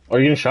me. Are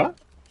you getting shot?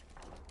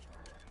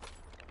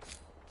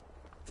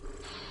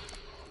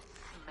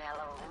 Smell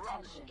a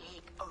rotten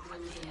egg over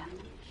there.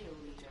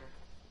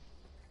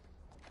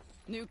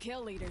 New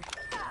kill leader.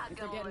 If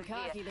they're getting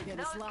cocky, they're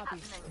getting sloppy.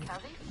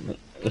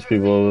 There's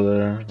people over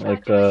there,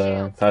 like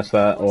past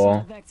that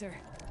wall. Vector.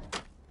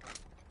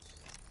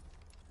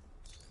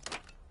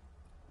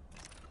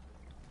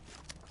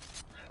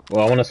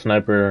 Well, I want a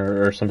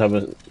sniper or some type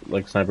of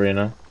like sniper, you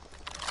know.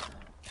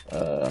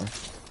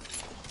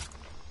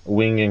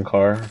 Wing and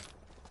car.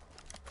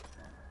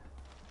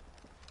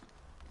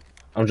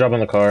 I'm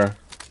dropping the car.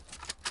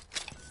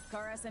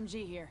 Car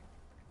SMG here.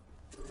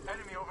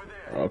 Enemy over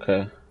there.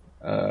 Okay.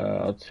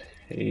 I'll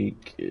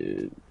take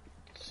it. I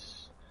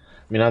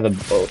mean, not the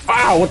boat.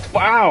 Ow! What the?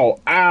 Ow!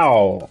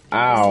 Ow!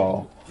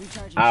 Ow!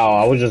 Recharging. Ow!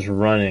 I was just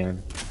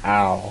running.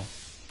 Ow!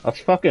 That's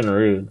fucking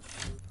rude.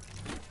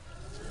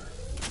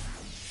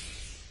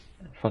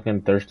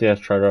 Fucking thirsty ass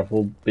try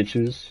rifle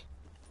bitches.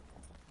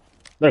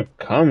 They're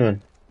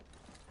coming.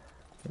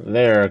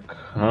 They're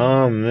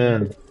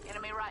coming.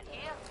 Enemy right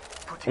here.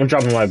 I'm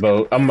dropping my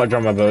boat. I'm gonna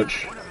drop my boat.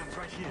 One of them's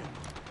right here.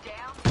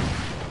 Down.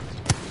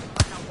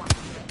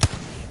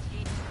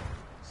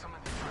 Summon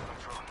the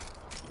drone.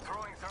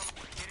 Throwing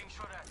thermal. Getting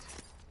shot at.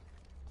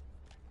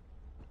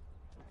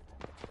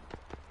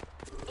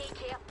 Egg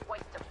here.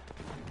 Waste him.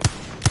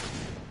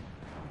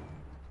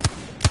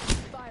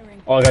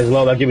 Firing. Oh, guy's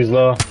low. That Gibby's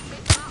low.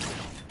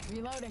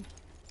 Reloading.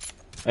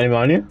 Enemy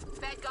on you?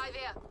 Bad guy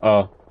there.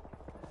 Oh.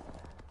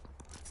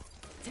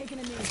 Taking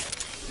a knee.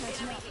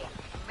 Catching Enemy up. here.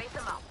 Mess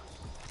him up.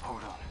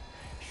 Hold on.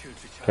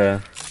 Shields recharged. Okay.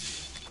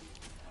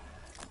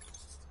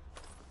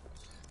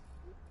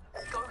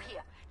 Go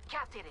here.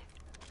 Captain it.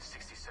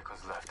 60 seconds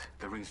left.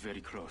 The ring's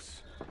very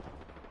close.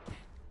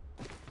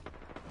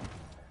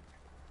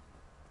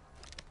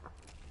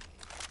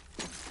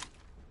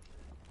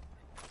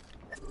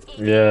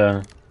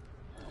 Yeah.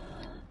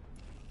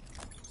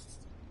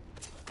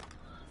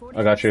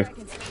 I got you.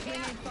 Seconds. Bring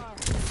in far.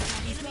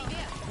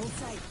 Hold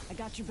tight. I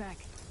got your back.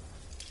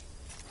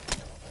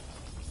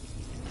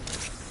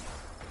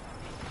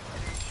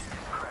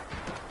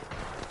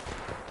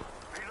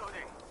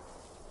 Reloading.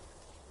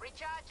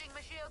 Recharging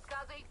my shields,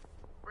 Cuzzy.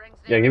 Rings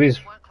Yeah, there.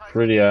 Gibby's One close.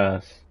 pretty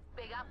ass.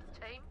 Big ups,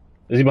 team.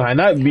 Is he behind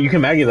that? You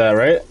can Maggie that,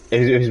 right?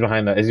 He's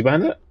behind that. Is he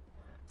behind that?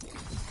 Putting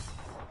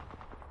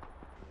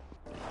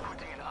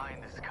an eye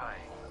in the sky.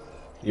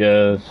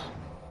 Yes.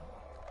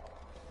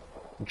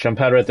 Jump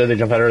pad right there. They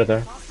jump pad right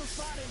there.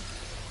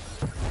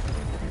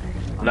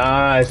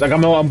 Nice. I got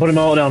my. I'm putting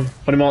my ult down.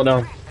 Putting my ult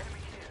down.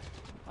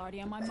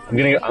 Already on my mark. I'm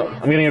getting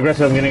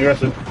aggressive. I'm getting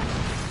aggressive.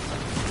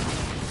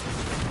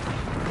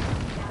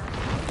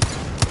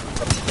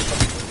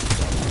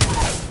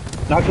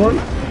 Knocked one.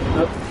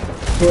 Nope.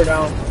 Two are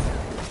down.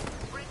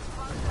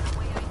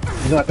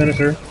 He's not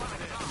finisher.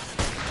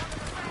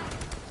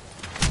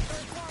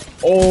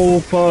 Oh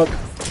fuck.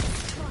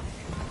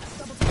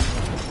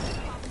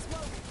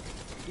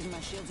 Give my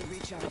shields a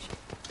recharge.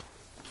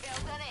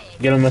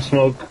 Get him a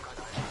smoke.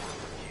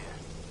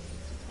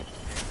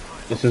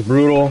 This is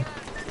brutal.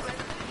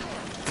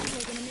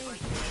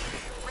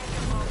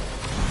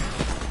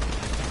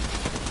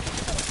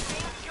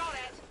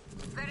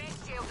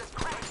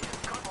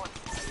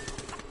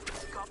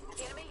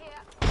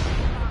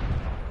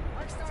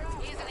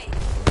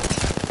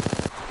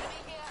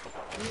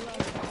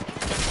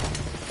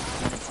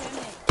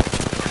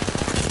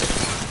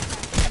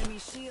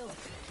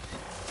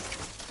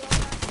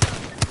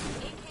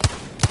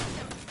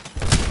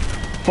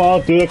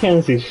 Fuck, dude, I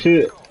can't see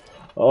shit.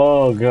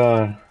 Oh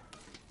god.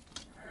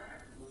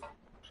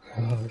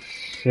 Oh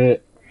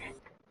shit.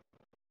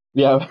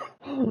 Yeah.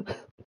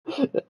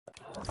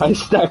 I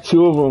stacked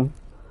two of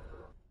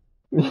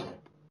them.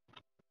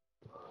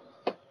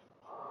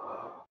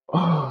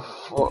 Oh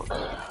fuck.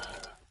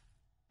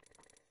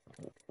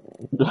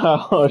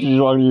 Oh, she's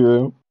walking your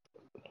room.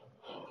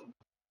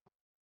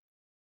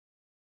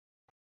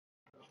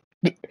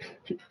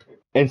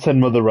 And said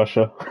Mother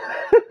Russia.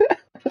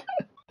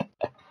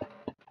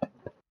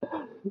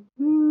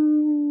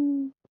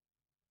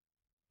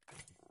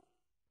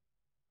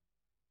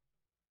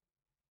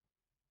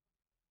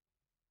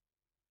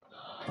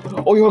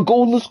 Oh, you're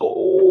gold, let's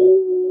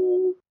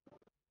go!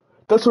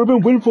 That's what I've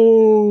been waiting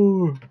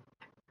for!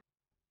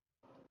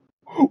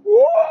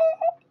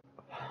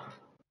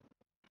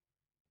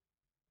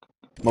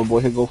 My boy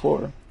hit go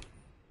for.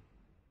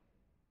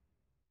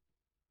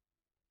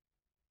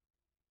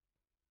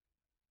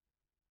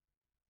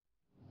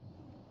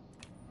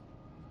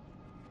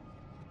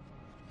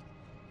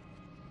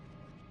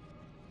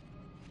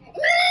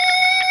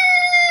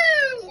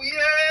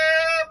 Yeah,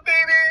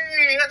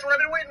 baby! That's what I've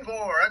been waiting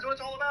for. That's what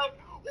it's all about.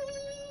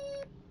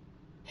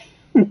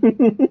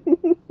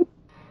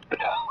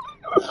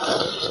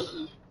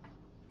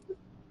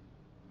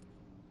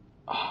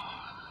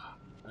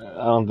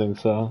 I don't think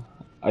so.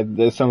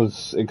 This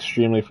sounds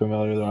extremely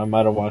familiar though. I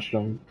might have watched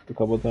them a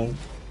couple of times.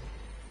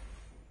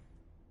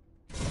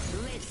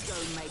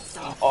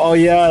 Oh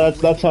yeah,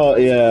 that's how.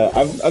 Yeah,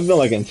 I've been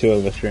like in two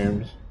of the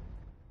streams.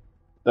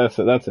 That's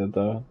it. That's it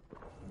though.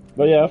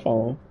 But yeah, I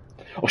follow him.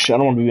 Oh shit, I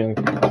don't want to be in.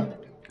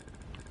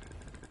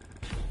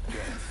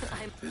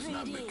 Is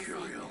not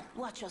mercurial.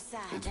 Watch your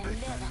side But and never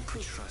learning to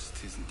quit.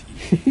 trust isn't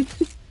easy.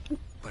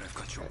 But I've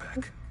got your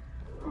back.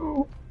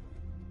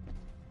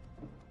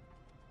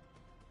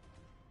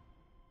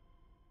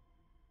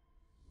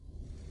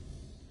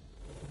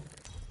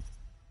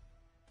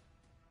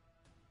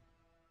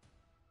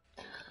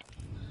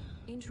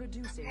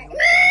 Introducing your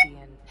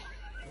champion.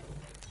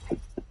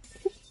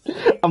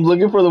 I'm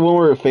looking for the one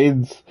where it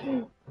fades.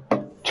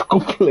 Choco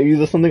Plays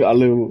or something. I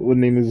live. What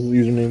name is his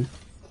username?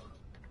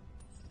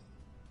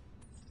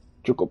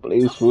 Choco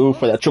Plays food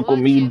for that Choco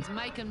meat. It's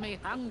making me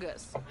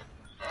hungers.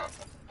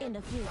 In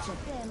the future,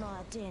 pay more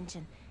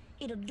attention.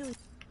 It'll do.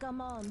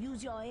 Come on,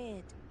 use your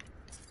head.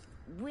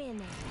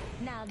 Winning.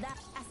 Now that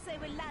I say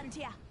we land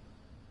here.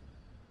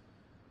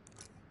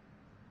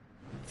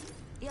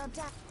 Your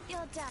time,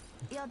 your time,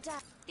 your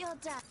time, your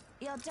time,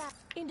 your time.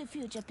 In the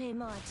future, pay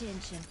more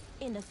attention.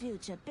 In the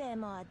future, pay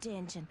more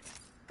attention.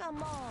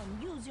 Come on,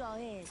 use your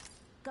head.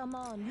 Come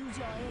on, use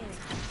your head.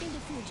 In the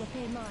future,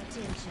 pay more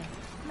attention.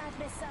 Might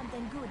be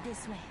something good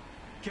this way.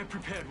 Get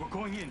prepared. We're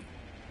going in.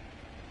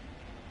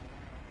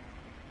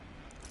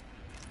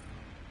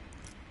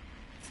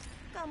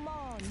 Come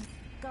on,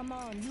 come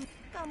on, you,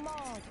 come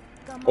on,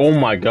 come on. Oh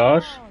my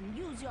gosh. Come on,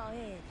 use your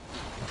head.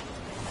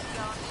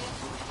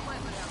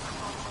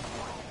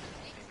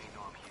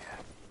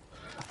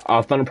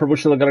 Thunder Purple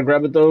Shield, I gotta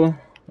grab it though.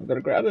 I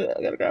gotta grab it,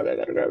 I gotta grab it, I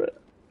gotta grab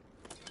it.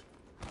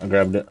 I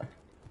grabbed it.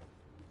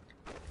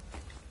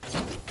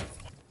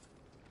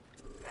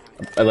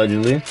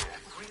 Allegedly.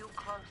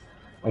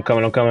 I'm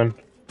coming, I'm coming.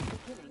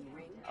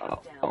 I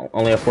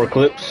only have 4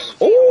 clips.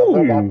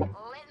 Oh!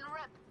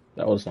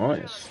 That was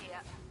nice.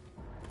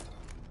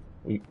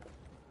 I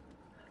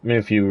mean,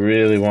 if you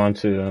really want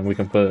to, we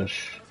can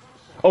push.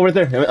 Oh, right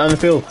there, on the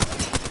field.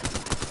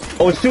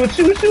 Oh, it's two, it's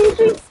two, it's two, it's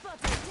two.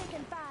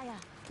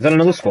 Is that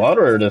another squad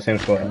or the same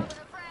squad?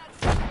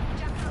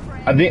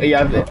 I think, yeah,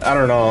 I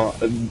don't know.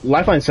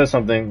 Lifeline says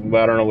something,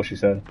 but I don't know what she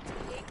said.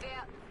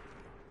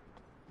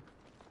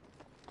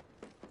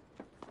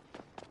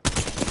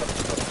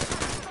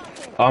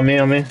 On me,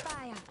 on me.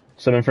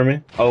 Something for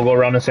me. I'll go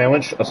around a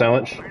sandwich. A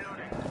sandwich.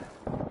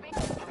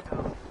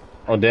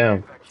 Oh,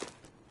 damn.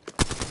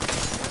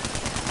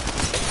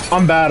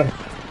 I'm bad.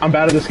 I'm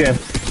bad at this game.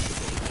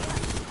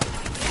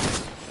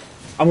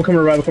 I'm gonna come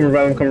revive, I'm coming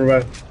revive, I'm coming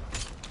revive.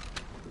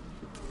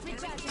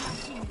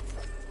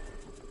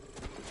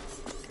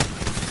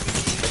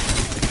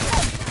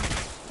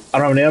 I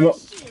don't have any ammo.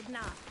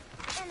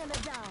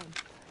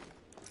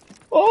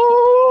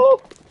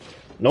 Oh!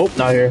 Nope,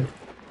 not here. You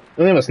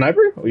don't have a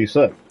sniper? Oh, you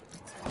suck.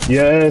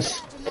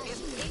 Yes.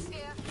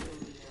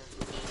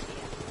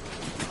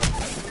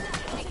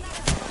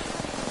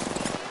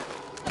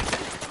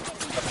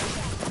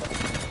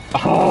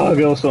 Ah,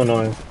 that was so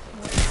annoying.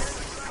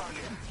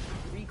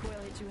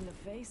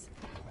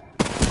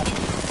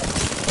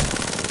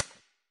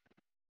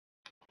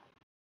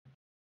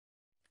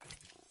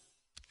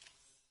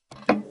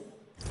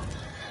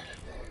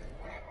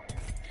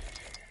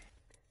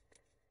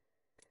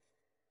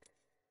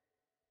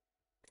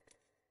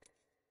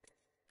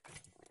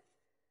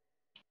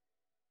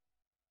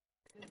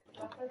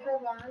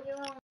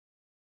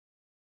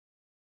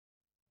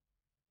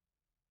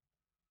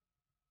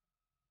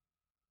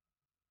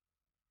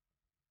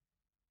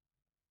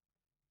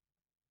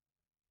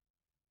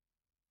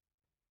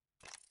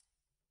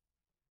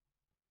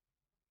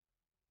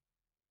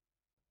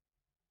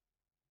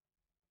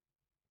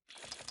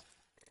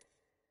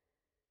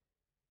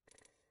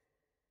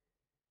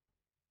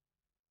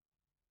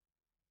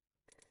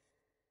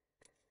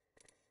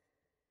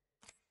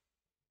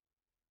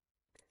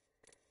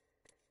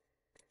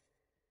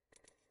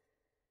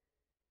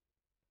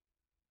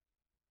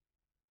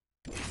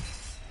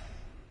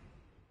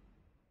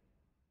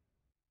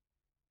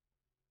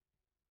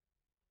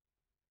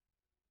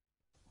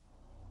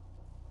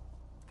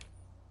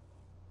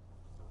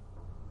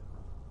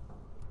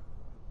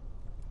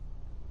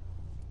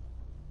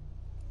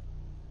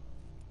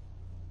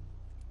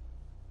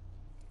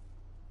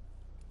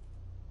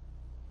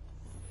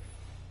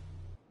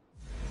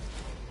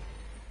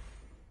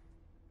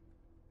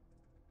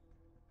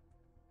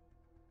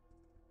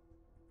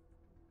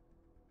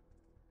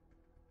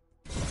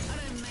 I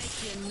don't make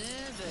you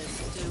nervous,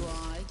 do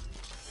I?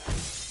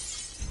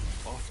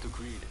 Off the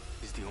grid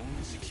is the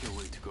only secure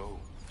way to go.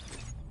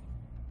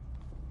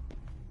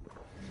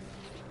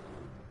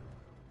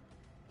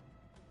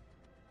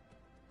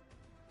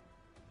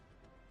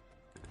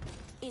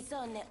 It's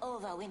only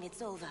over when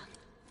it's over.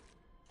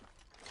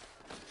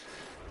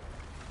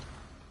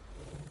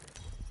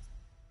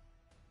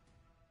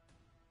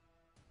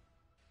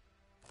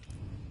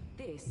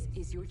 This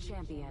is your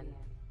champion.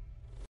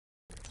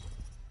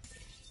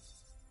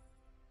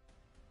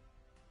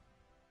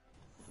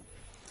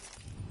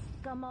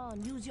 Come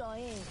on, use your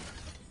head.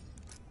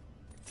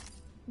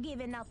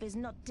 Giving up is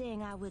not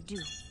thing I would do.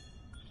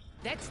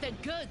 That's the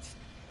goods.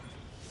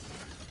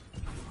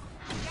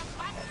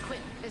 Quit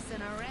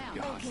pissing around.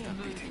 야, Let's stop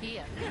move beating.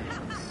 here.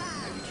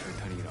 여기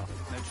출탄이라.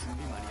 나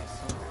준비 많이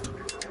했어.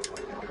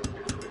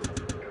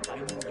 I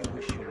know you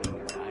wish you knew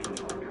what I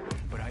know,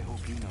 but I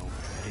hope you know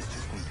that it's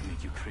just going to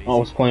make you crazy. I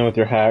was playing with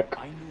your hack.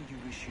 I know you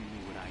wish you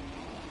knew what I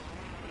know,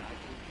 but I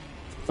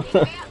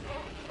hope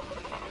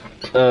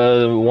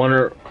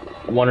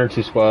One or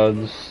two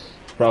squads,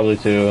 probably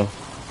two.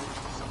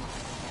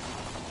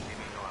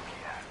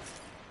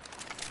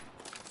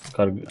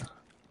 Gotta go.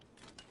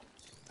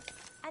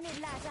 I need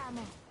light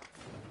ammo.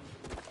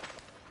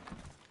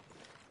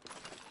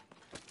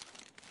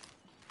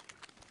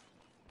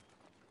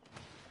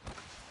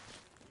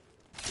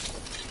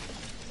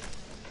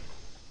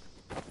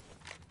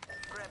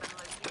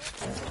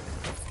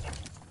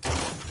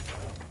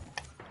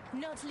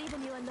 Not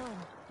leaving you alone.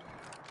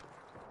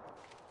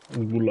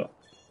 Gula.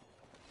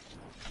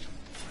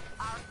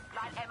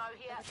 Light ammo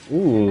here.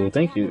 Ooh,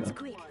 thank you.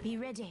 Quick, be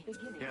ready.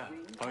 Yeah,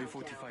 buy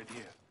 45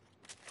 here.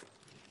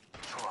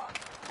 좋아,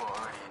 we're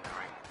already in the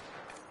ring.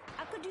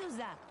 I could use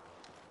that.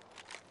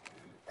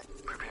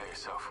 Prepare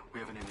yourself. We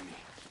have an enemy.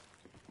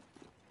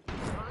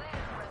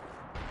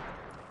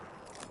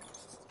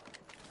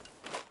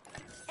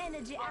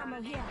 Energy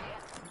ammo here.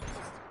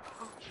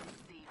 Hoochie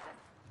season.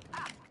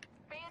 Ah,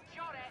 being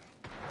shot at.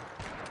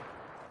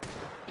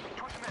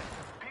 조심해.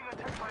 Being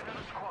attacked by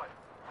another squad.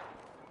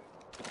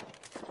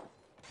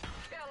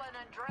 Killing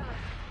and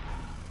drilling.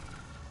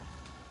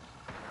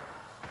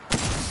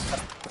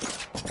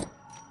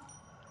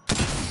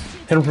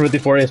 Hit him for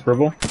 54, ace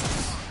purple. Chucking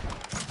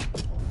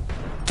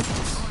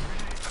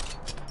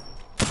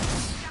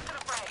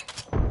a frag.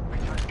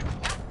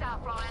 Star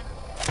flying.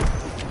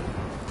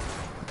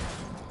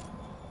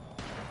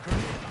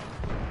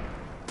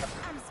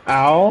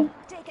 Ow.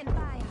 Taking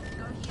fire.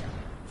 Go here.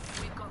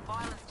 We've got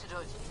violence to do.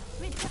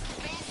 Being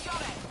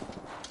shot at.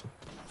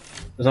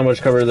 There's not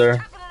much cover there.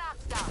 Chucking an up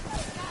star.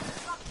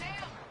 Guns locked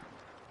down.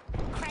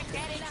 Crack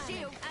that egg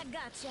shield. I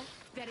gotcha.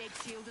 That egg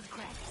shield is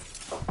cracked.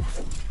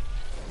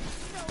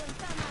 Throwing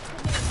some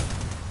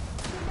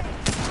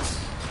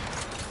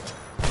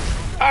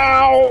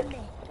Ow. at me.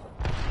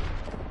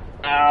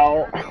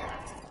 Ow.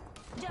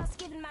 Just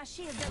giving my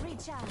shield a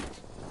recharge.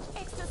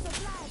 Extra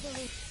supplies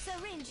a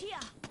syringe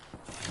here.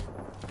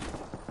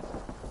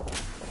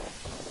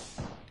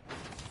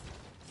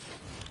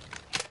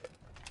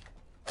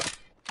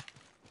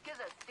 Gives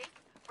a stick.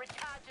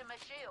 Recharging my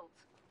shields.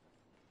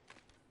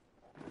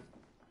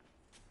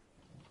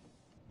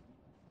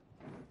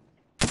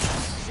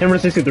 Hit him for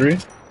 63.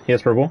 He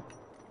has purple.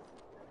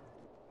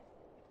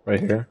 Right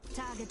here.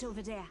 Target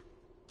over there.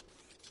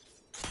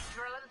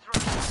 Drilling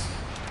through.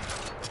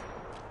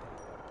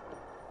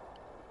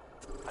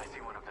 I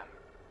see one of them.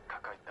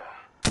 가까이 있다.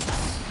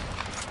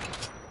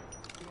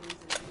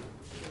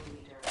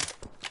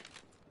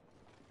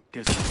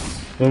 There's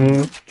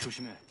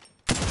조심해.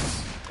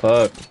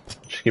 Fuck.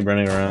 Just keep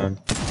running around.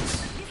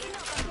 Listen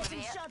up, I'm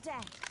getting shot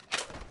at.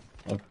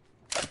 Okay.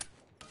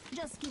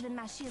 Just giving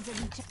my shields a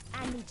recharge.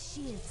 I need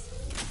shields.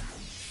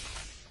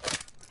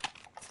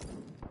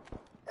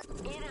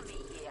 Enemy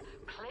here.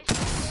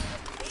 Pleasure.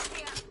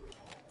 Here.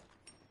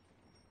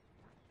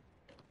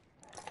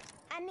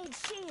 I need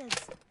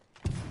shields.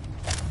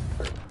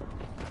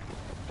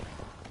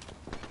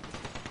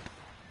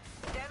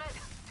 Damn it.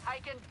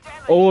 taking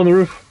damage. Oh, on the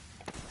roof.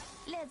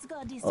 Let's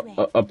go this way.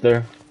 Up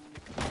there.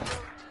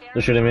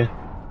 They're shooting me.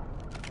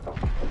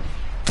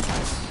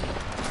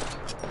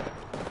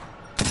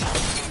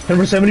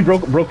 Number 70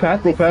 broke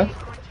path. Recharging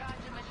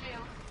my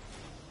shield.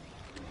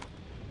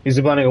 He's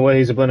a blending away.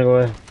 He's a blend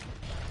away.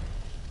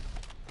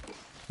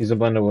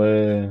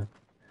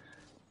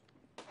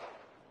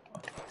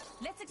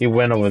 Let's He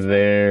went over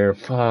there.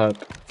 Fuck.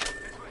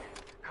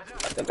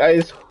 The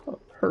guy's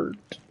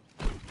hurt.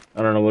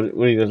 I don't know. What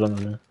do you guys want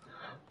to do?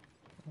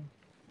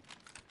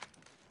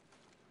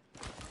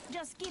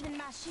 just giving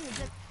my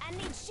shields. I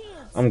need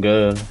shields. I'm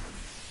good.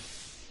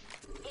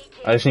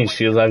 I just need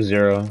shields. I have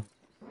 0.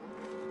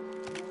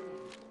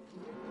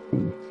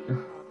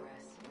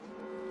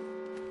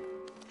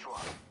 Sure,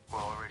 we're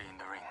already in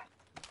the ring.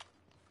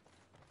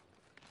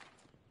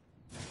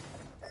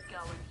 Go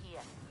in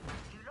here.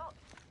 You lot,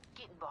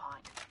 getting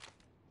behind.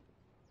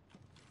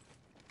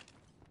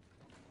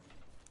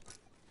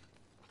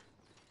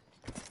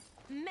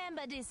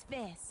 Remember this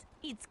face.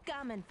 It's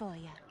coming for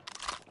you.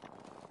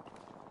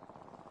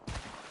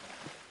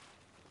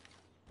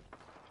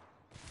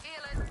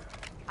 Healing.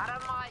 I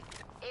don't mind.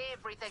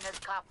 Everything is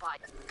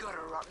cupcake. Got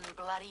a rotten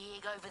bloody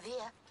egg over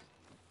there.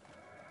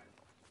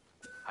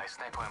 I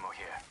sniper ammo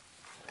here.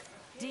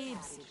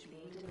 Dibs.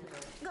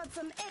 Got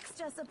some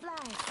extra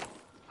supplies.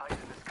 Eyes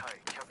in the sky.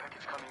 Care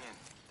package coming in.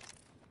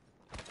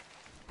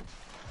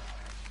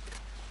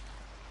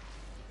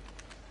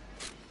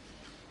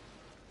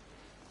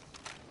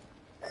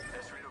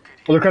 Let's relocate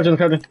Oh, here. they're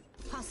crouching.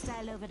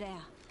 Hostile over there.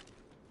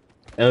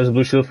 And there's a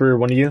blue shield for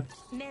one of you.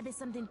 Maybe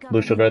something coming.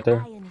 Blue shield right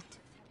there. Eyeing it.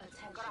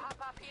 Gotta hop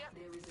up here.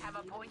 Have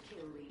a point.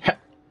 They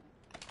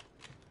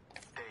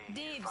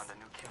Dibs. found a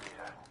new kill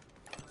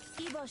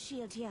leader. Evo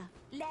shield here.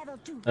 Level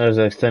 2. There's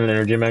an extended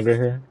energy mag right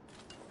here.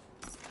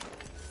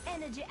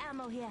 Energy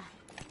ammo here.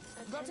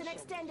 Got an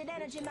extended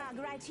energy mag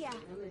right here.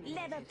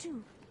 Level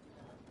 2.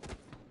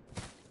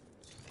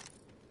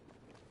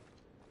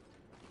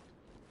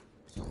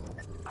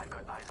 I've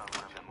got eyes on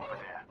one of them over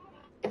there.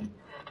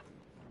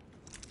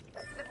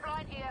 Zip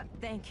line here.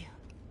 Thank you.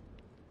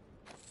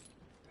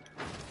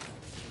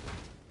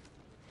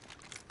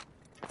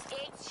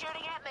 It's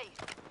shooting at me.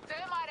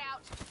 Thermite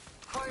out.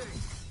 Throw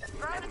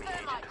the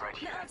thermite. Right The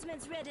here.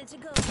 ultimate's ready to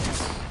go.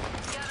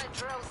 Gonna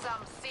drill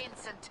some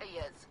sense into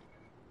yous.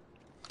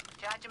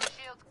 Charging my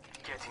shield.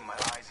 Getting my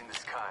eyes in the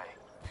sky.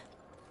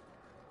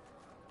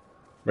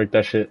 Break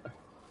that shit.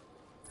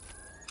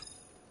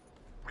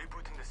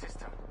 Rebooting the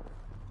system.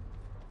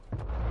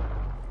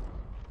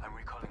 I'm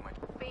recalling my...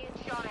 Being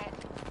shot at.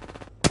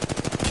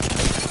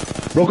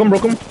 Broke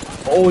him.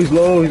 Oh, he's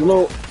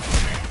low.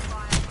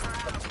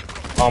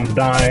 I'm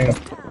dying.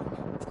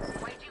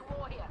 Waging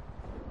war here.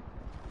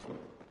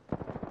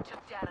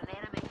 Took down an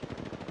enemy.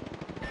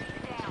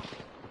 He's down.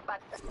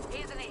 But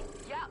here's an egg.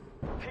 Yup.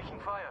 Taking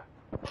fire.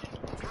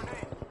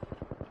 Grenade.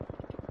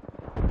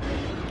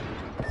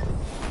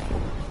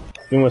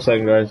 Give me 1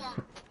 second, guys.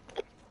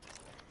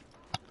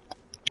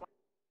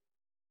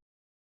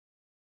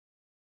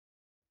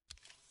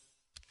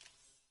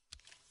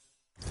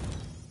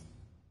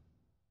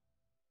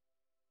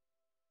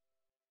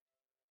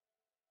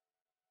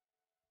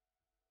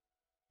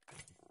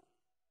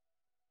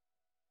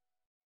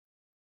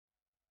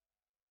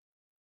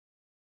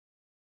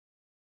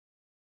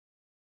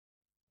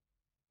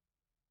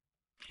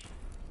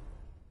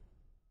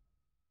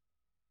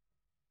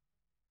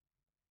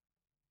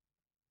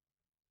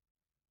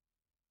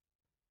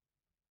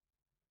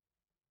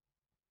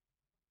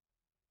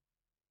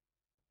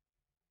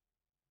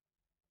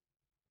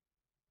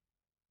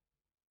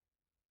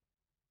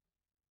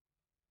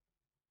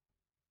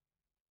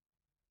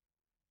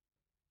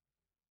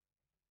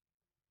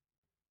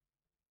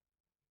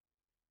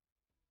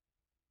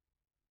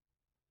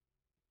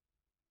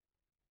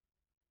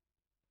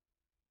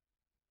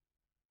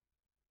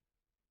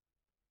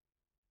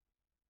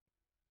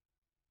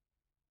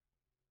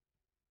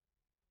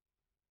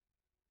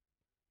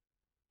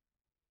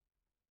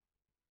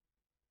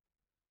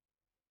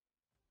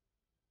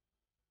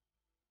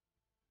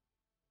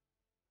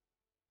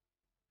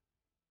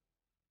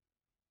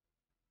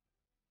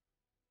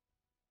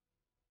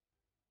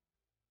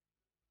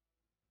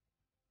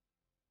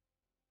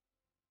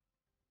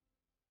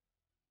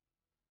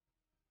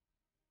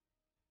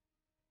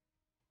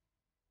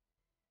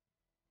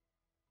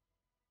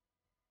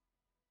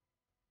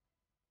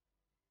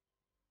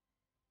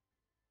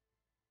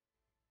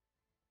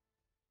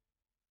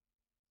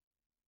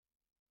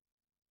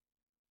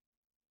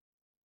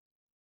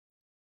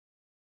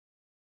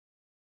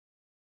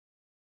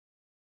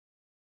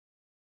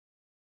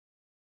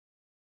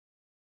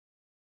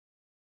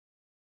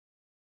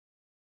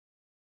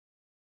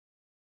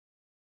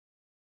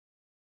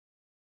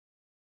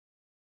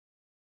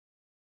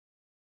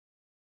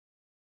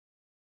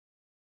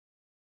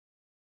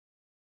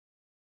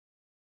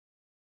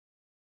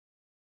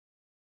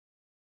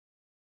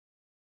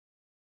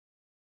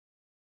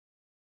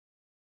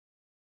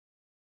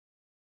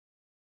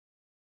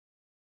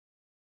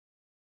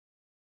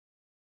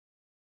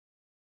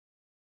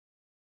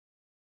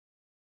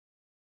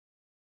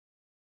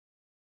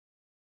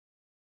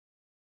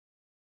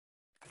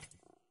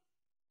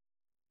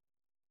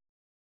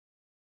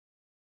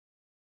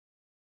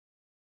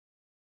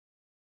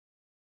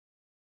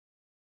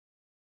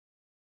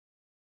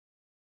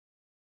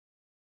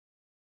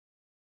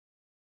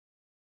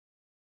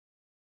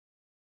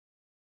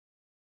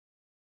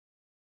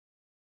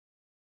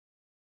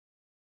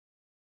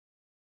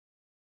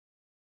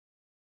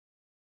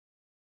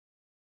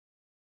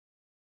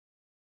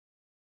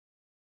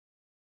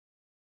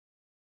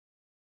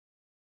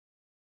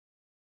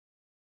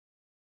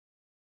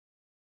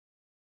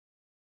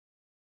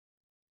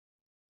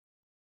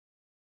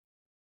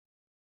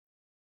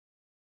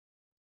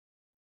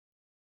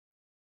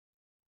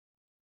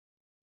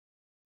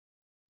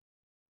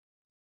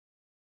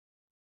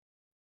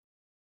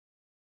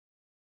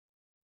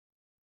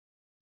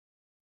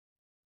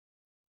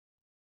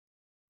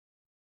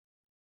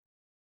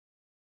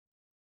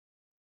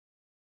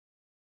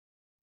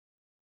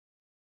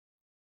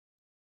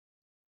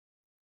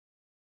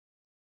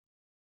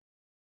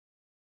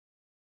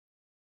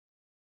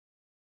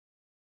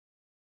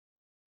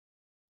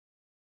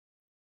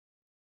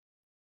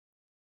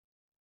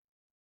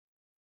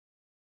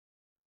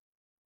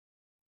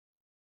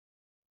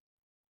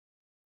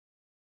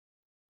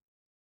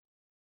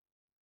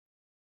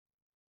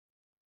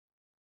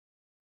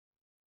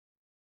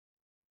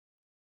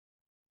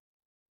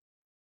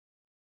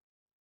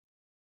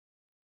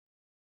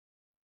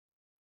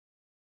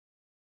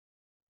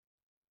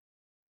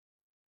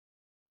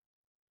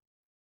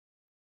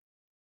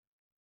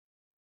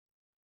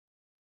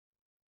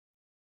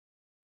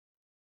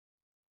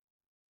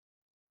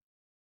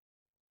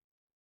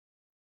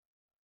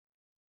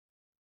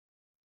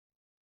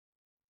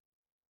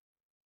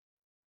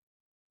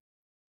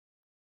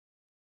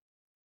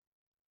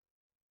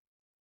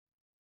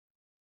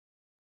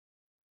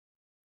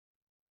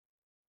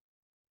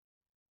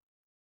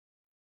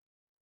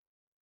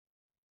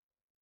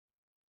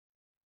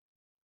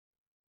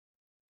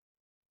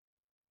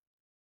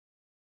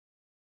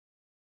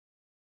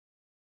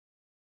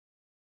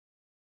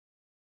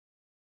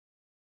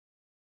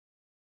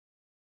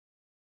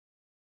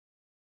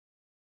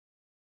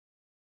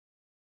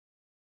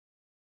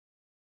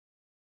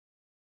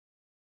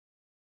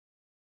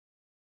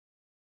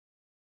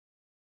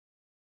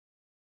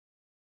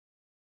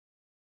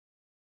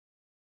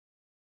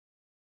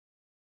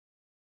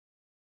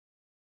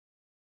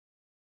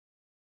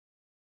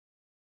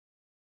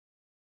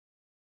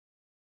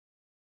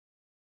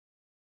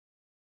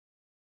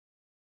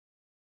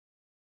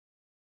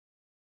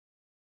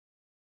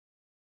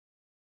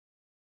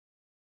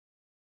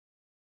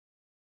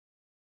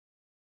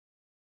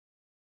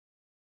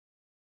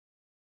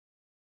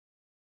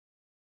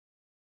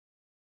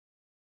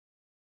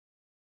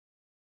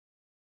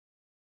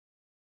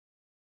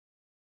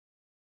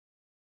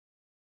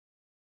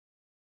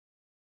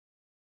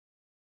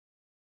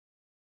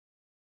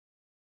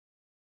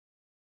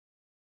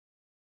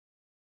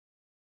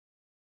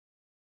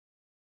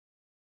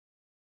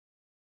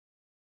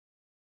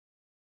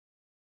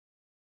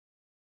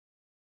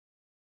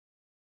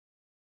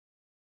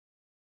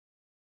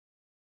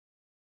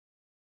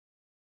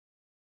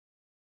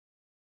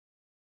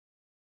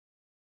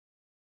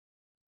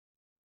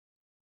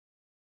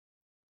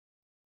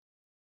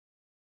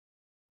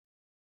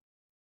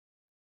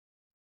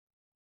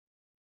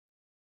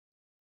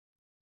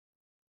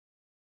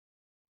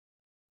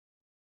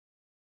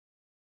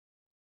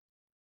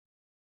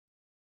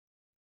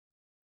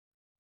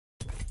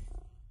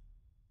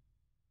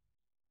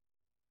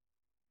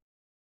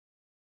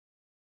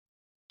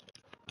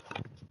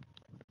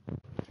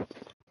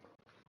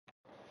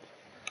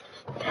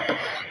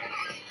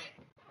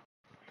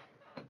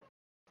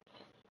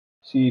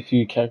 See if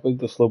you calculate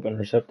the slope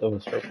intercept of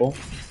a circle.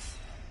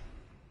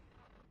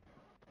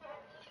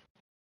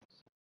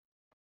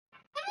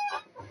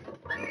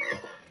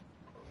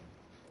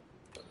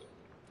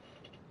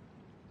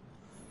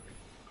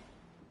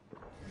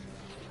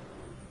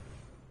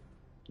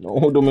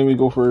 No, don't make me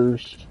go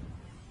first.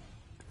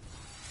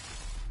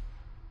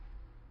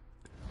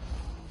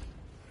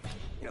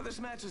 You know, this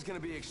match is gonna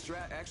be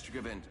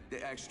extravagant.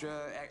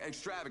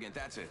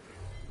 That's it.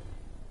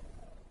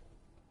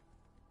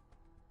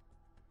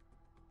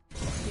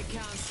 You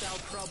can't spell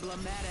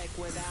problematic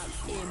without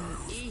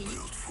M-E.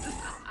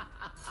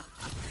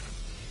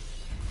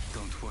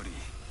 Don't worry.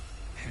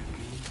 Help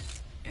me,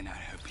 and I'll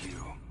help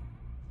you.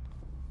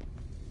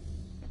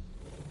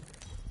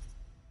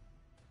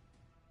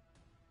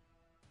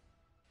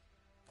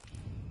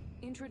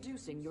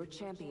 Introducing your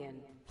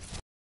champion.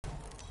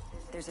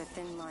 There's a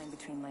thin line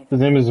between life His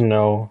name is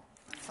No.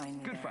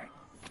 and Good fight.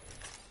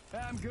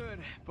 I'm good,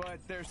 but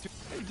there's two.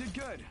 You did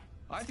good.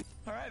 All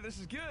right, this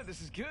is good.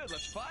 This is good.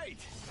 Let's fight.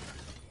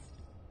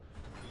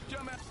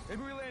 Jump out.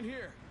 Maybe we land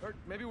here, or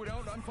maybe we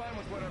don't. I'm fine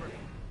with whatever.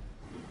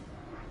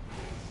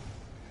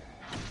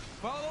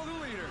 Follow the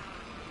leader.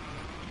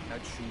 나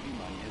준비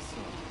많이 했어.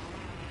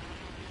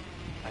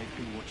 I've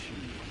been watching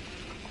you.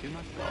 You're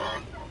not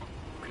bad.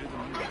 그래도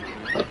넌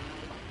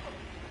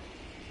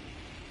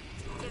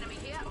Enemy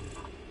here.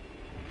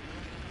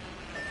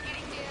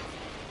 Getting there.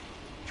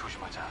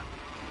 조심하자.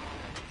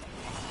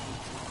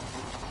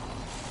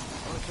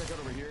 Let's check out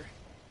over here.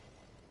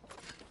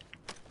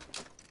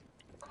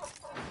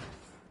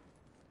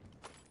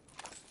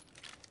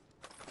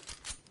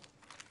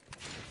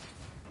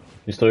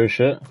 You stole your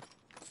shit?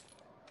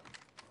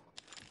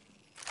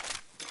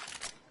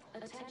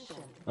 attention.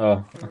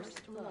 Oh.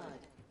 First blood.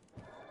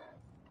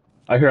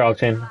 I hear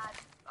Octane.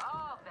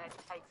 Oh, that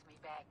takes me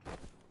back.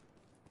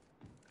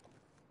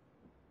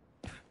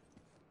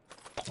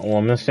 Well,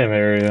 I'm in the same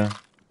area.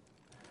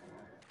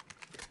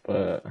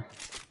 But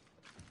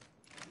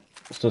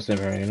still same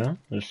area, you know?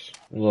 Just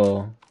a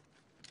little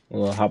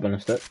hop and a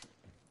step.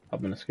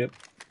 Hop and a skip.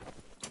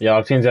 Yeah,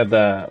 Octane's at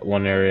that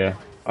one area.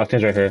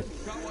 Octane's right here.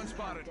 Got one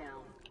spotted. Down.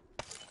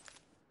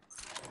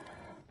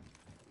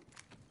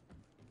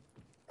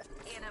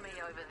 Enemy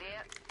over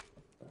there.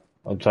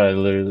 I'm sorry,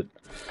 literally.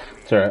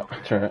 It's alright,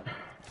 it's alright.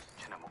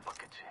 쟤는 못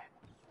받겠지.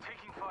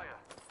 Taking fire.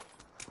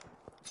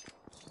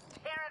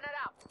 Tearing it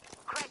up.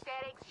 Crack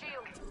that egg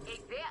shield.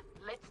 Egg there.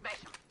 Let's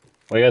smash him.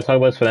 Why you gotta talk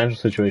about his financial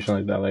situation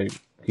like that? Like,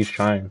 he's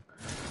trying.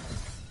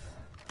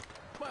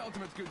 My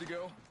ultimate's good to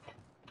go.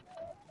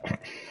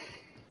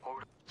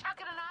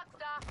 Chucking an arc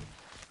star.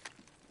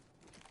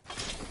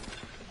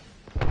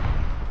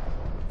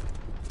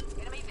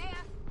 Enemy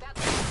there.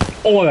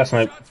 That's Oh, I got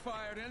sniped. Shots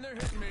fired, and they're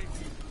hitting me.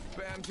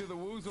 Bam to the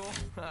woozle.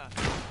 Ha.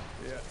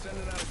 Yeah,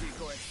 sending out a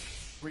decoy.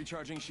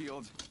 Recharging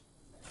shields.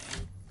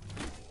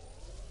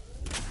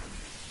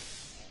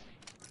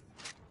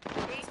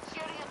 he's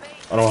shooting at me.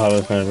 I don't have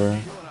a sniper.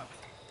 Healing up.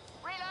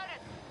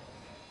 Reloaded.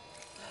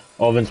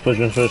 Oh, Vince, push.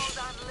 Balls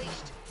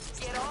unleashed.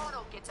 Get on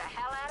or get the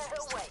hell out of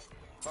her way.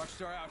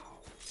 Arcstar out.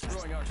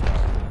 Throwing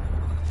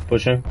Arcstar.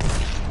 Pushing.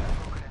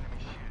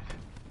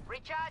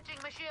 Recharging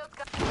my shields.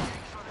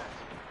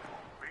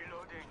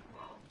 Reloading.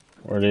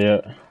 Where are they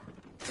at?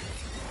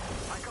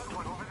 I got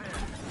one over there.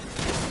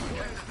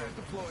 Gangsters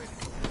deployed.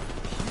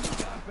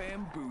 You got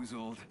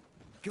bamboozled.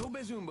 Go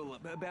bazoomba,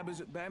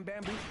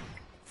 bamboo.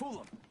 Fool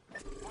them.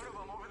 One of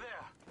them over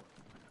there.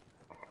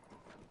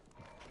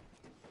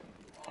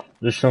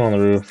 They're still on the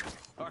roof.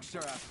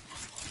 Arcstar out.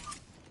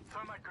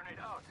 Thermite grenade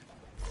out.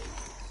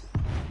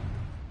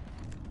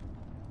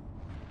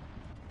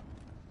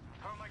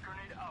 Thermite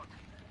grenade out.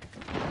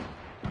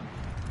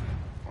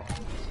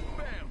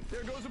 Bam!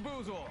 There goes a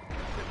boozle.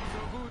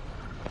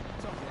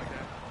 Something like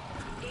that.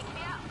 Egg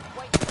here.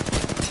 Wait.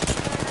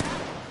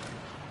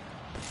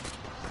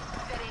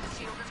 That egg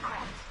shield is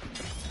cracked.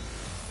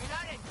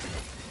 Reloaded.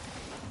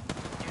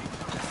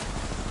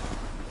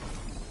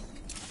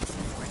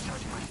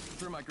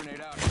 Thermite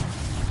grenade out.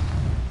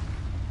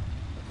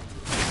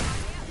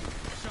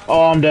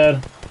 Oh, I'm dead.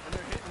 And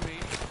they're hitting me.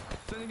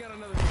 Sending out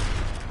another.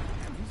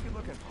 Damn, he's good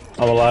looking.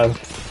 I'm alive. You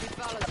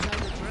fellas know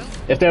the drill.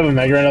 If they have a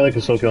mega right now, they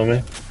can still kill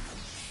me.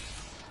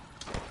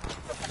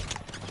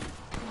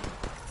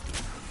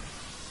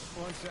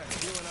 One sec,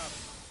 healing up.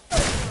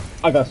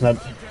 I got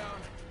sniped. Down.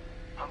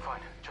 I'm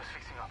fine. Just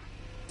fixing up.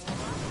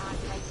 Hard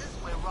cases.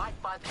 We're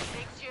right by the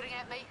thing shooting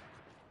at me.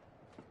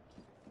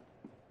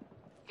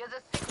 Here's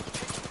a six.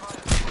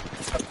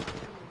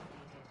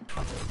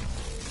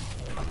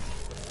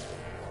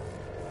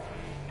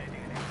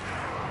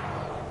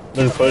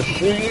 Then push.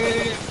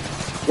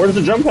 Where's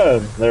the jump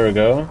pad? There we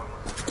go.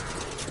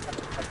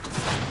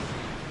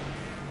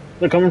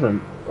 They're coming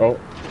from. Oh,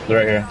 they're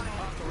right here.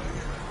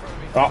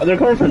 Oh, they're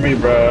coming from me,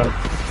 bro.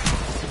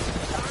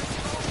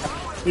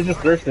 He's just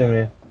thirsting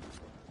me.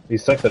 He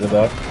sucks at it,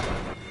 though.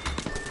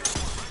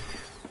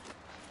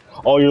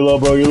 Oh, you're low,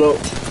 bro. You're low.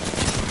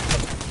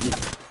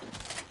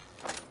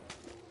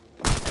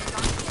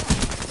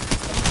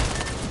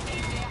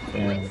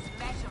 Damn.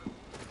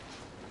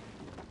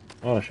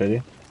 Oh,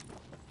 shitty.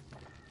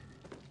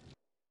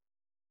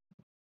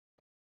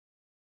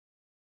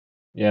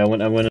 Yeah, I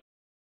went.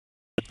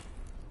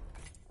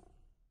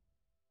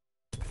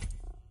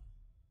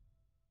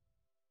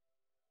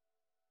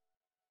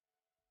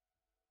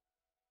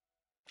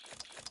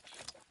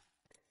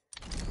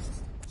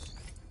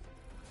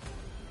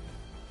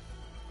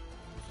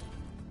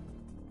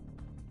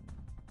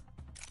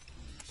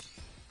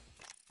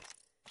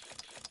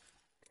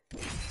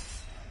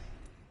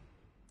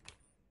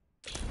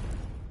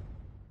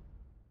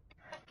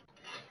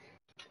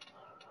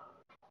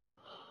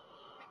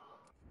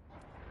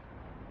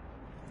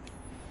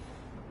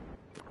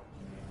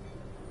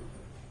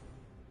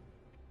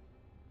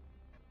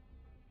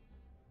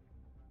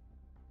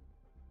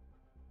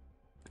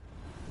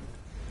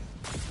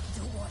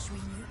 Don't watch me,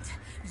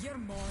 Newt. Your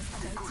mom's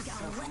about to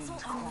get a little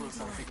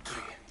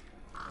unladylike.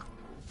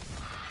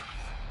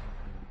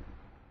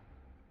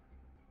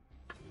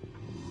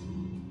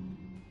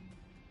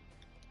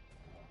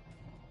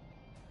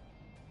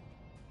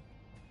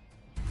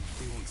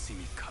 They won't see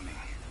me coming.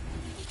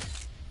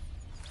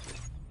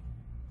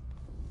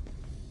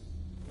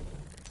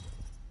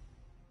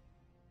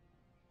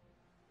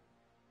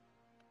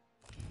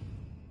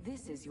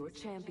 This is your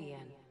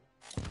champion.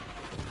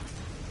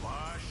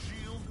 My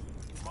shield,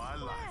 my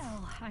life.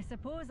 Well, I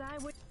suppose I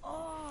would.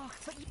 Oh,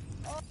 but you.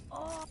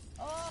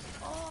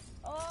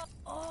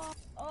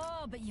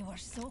 But you were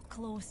so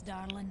close,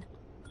 darling.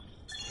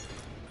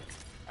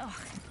 Oh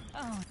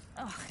no.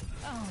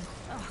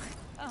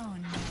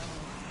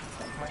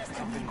 Just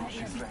a wee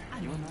bit of.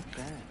 You're not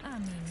bad.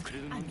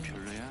 그래도 넌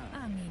별로야. I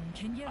mean,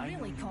 can you I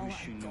really know you call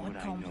wish it you a knew god what I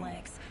know,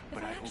 complex? If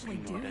but I I hope actually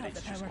you know do that have the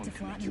it's just power to going to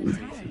make flatten you an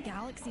entire crazy.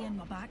 galaxy in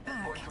my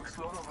backpack.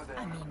 I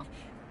mean,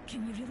 can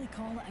you really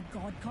call it a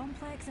god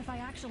complex if I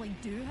actually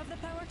do have the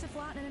power to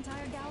flatten an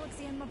entire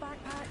galaxy in my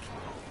backpack?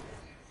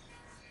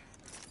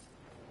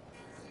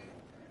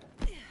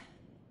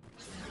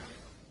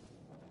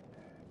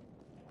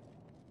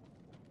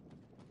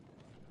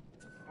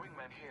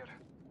 Wingman here.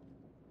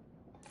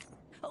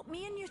 Oh,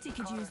 me and Newty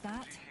could use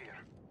that. Here.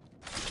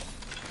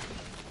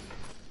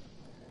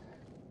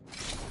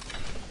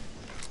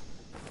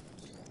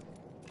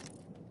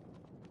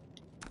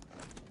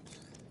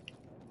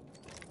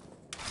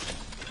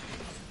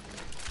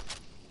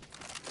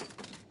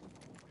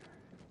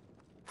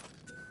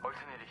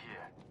 Alternative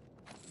here.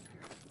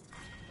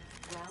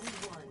 Round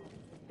 1.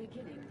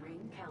 Beginning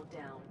ring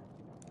countdown.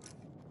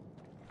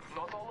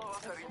 Not all of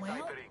us are inside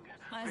Well, the ring.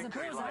 I Victory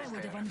suppose I lies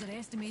would have there.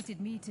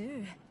 underestimated me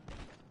too.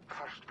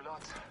 First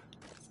blood.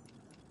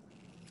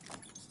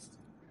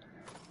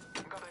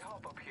 Gotta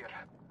hop up here.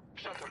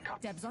 Shutter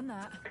cut. Dibs on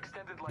that.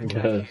 Extended light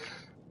Yes. here.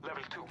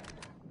 Level 2.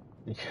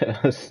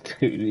 Yes,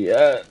 dude.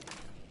 Yes.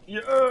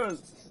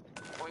 Yes.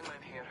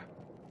 Wingman here.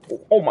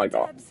 Oh my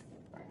god. Dibs.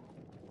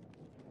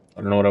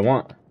 I don't know what I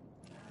want.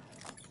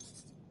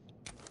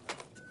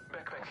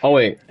 Backpack. Oh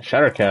wait,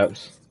 shatter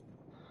caps.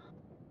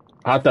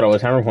 I thought it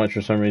was hammer punch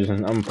for some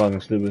reason. I'm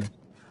fucking stupid.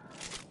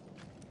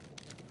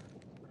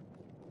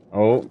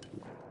 Oh.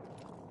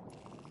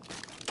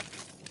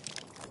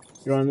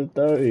 You're on the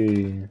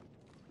 30.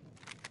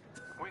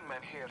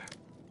 Wingman here.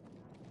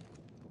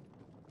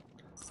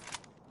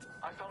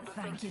 I found the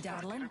Thank you,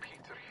 darling.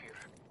 repeater here.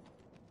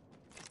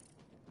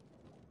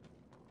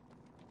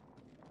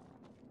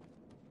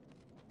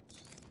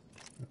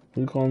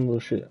 Who you calling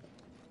little shit?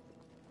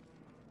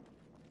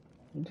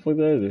 What the fuck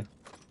did I do?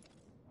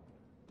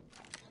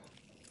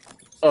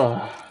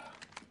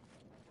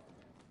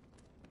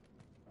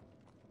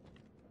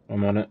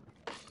 I'm on it.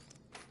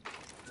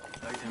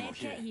 Item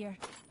Medkit here.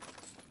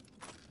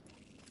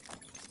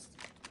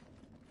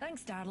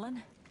 Thanks,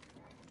 darling.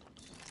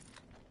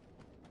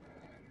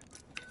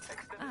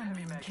 Extended I heavy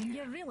mean, mag can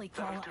here. you really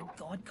call it a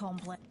god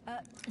complex?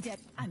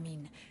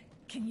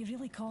 Can you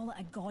really call it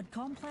a god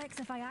complex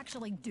if I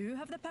actually do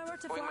have the power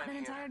to flatten an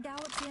entire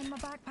galaxy in my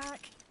backpack?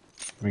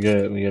 We get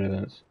it,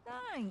 Vince.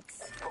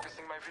 Thanks.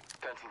 Focusing my vision.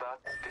 Cancel that.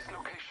 This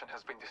location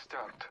has been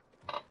disturbed.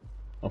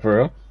 Oh, for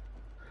real?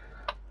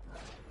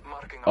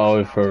 Marking Oh,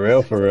 our for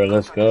surroundings. real,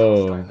 let's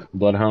go.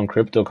 Bloodhound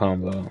crypto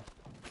combo.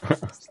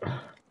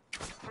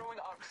 Throwing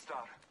arc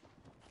star.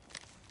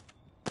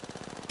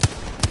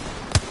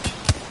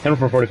 Hit him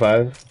for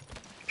 45.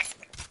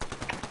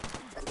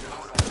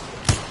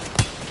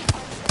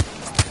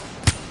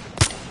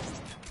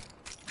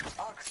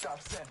 Arc star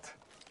sent.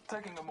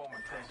 Taking a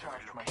moment to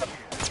recharge my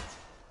shield.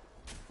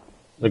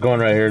 They're going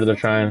right here, they're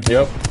trying.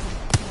 Yep.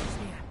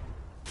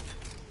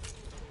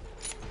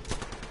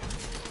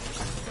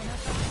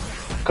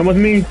 Come with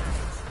me.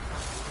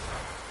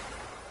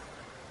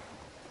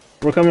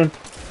 We're coming.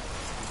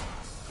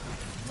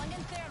 Slinging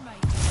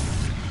thermite.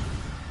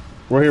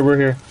 We're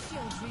here.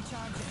 Shields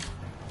recharging.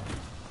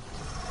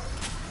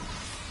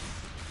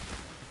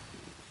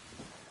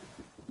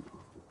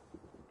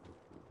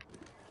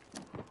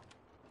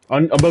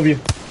 Above you.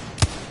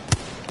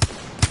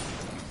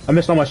 I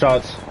missed all my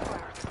shots.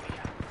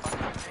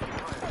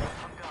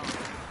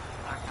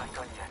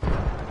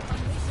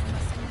 Unleashing my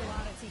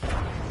singularity.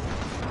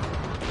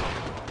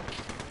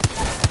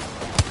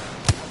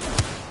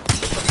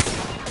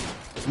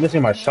 I'm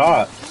missing my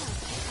shots.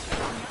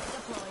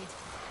 Deployed.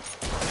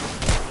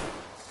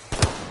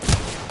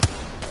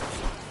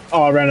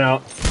 Oh, I ran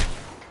out.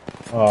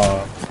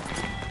 Oh.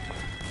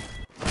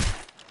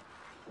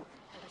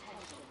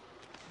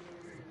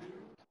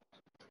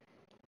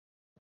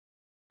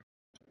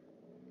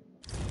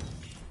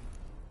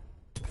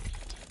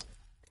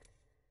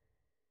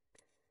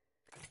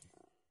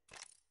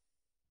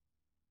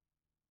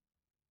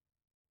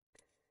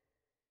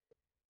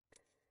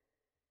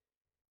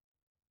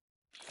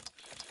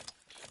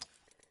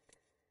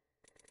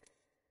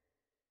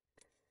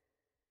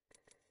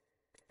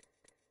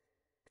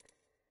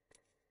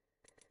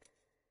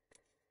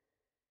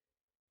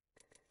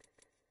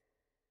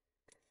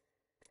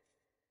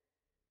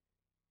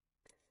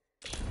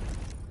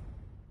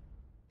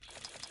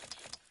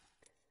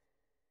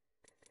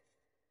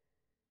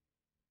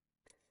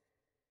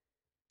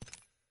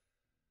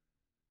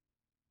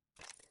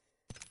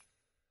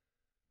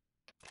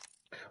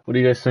 What do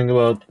you guys think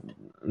about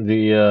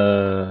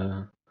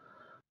the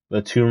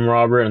tomb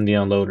robber and the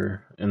unloader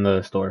in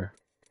the store?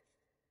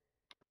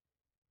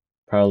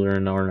 Prowler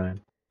and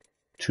R9.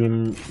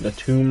 The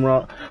tomb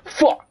rob.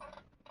 Fuck.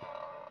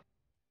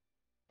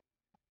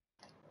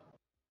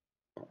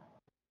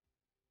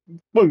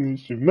 Fucking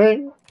shit,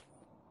 man.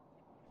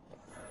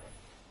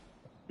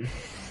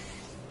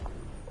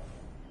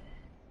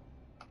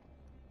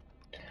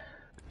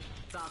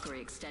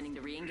 Valkyrie extending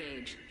to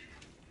re-engage.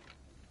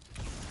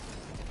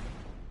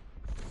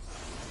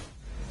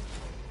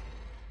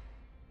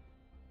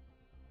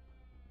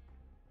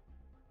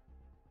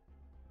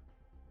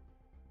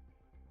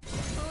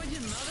 What would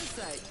your mother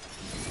say?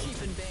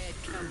 Keeping bad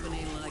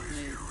company like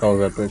me. That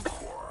was epic.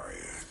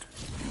 Quiet,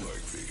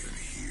 like they can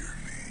hear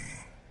me.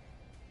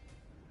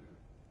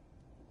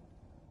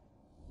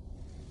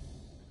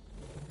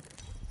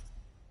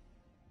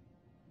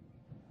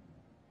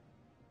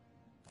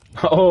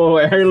 Oh,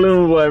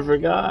 heirloom boy, I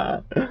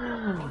forgot.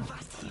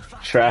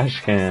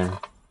 Trash can.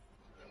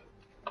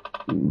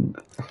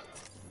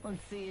 Let's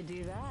see you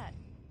do that.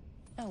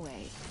 Oh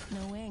wait,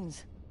 no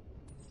wings.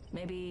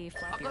 Maybe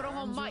flap I your got them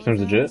on arms mic. really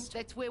Seems legit. fast?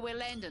 That's where we're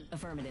landing.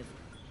 Affirmative.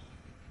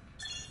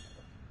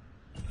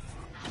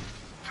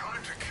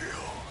 Time to kill.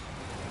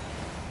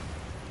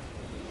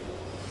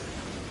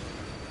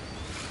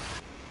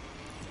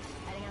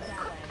 Heading out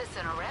that way.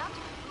 Listen around.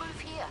 Move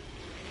here.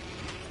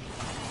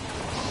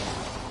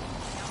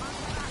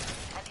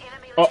 An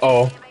enemy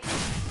Uh-oh.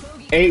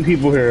 8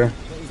 people here.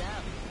 Wings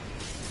out.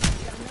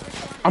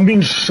 I'm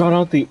being shot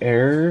out the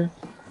air.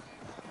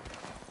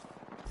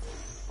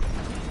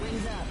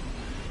 Wings up.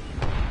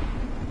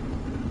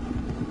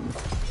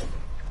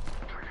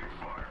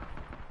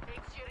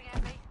 Keep shooting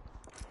at me.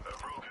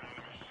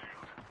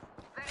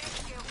 That is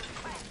shield is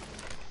cracked.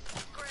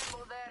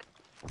 Scramble that.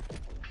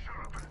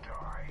 Shut up and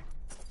die.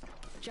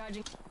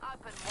 Charging.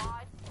 Open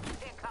wide.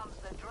 Here comes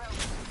the drill.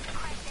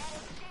 Crack that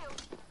in shield.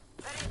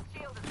 That in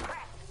shield is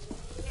cracked.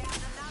 Down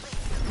another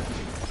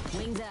shield.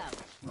 Wings out.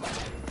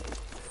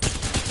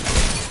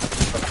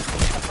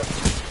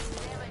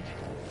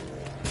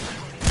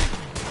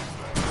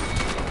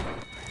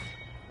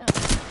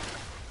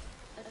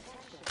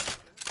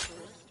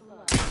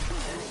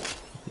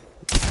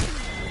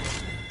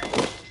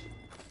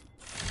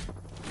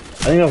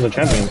 I think that was a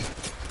champion.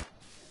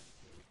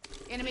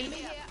 Enemy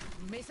here.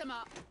 Mess him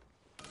up.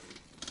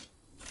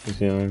 He's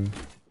healing.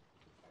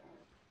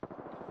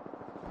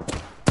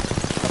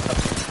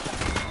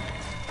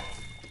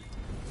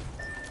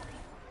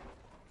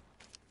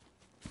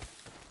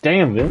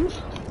 Damn, Vince.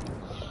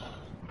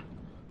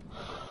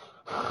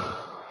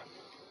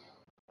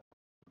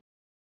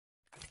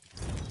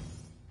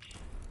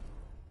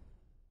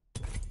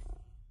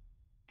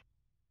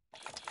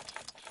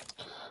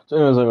 So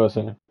anyways, like I was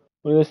saying,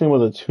 what do you guys think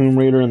about the Tomb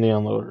Raider and the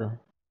Unloader?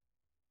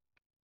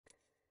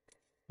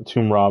 The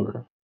Tomb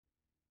Robber.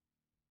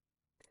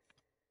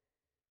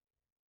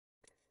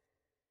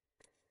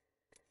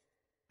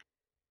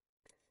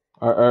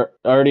 I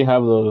already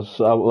have those.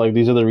 Like,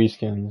 these are the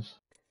reskins.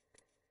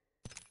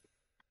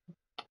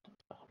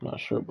 I'm not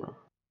sure, bro.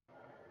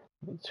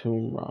 The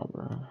Tomb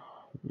Robber.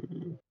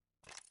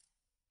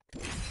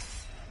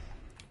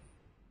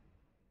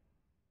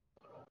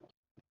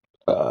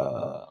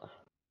 Uh,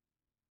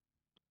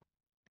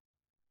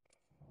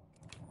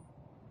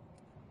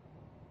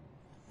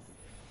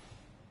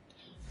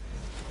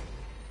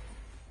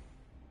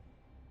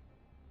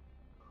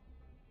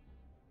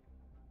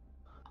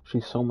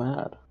 she's so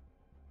mad.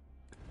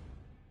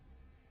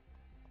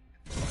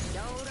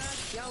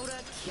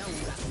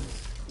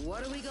 Yoda.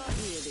 What do we got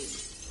here then?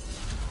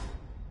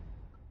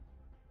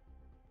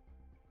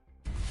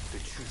 The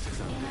truth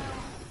is out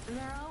there.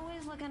 They're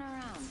always looking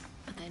around,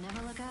 but they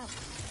never look up.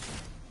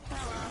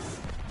 Fellas.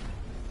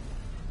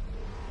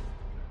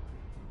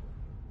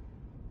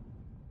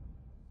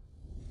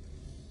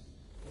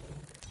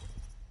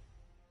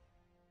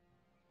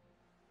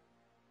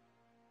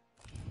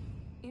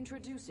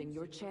 Introducing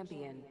your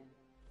champion.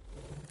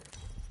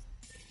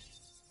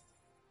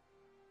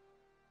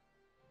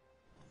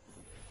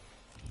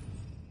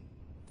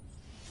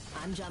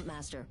 I'm Jump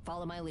Master.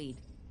 Follow my lead.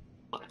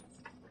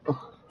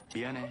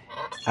 미안해.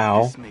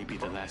 Ow. This may be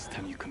the last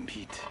time you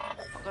compete.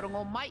 I got them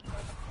on mic.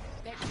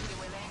 That's where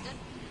we're landing.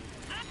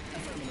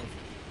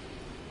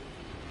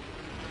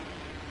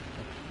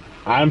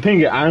 I'm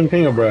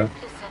pinging, bro.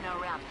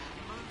 Pissing around.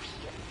 Move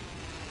here.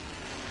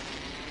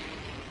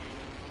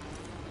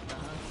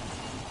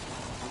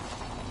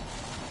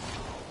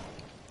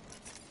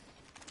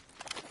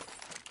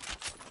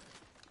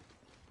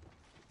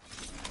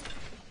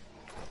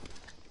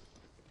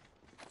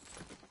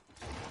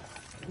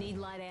 Need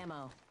light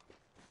ammo.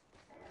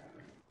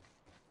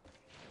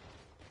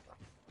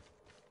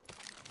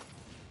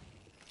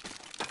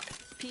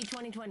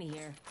 P2020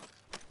 here.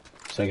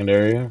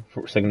 Secondary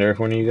for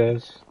one of you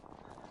guys.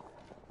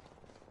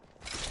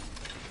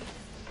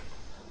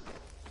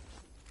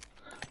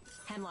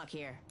 Hemlock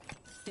here.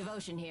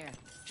 Devotion here.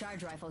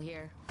 Charge rifle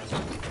here.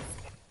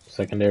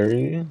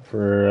 Secondary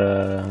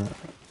for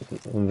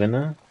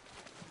Vinna.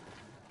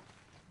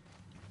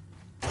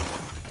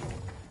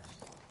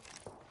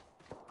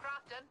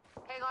 Crafton,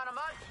 hang on a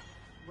moment.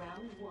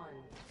 Round one.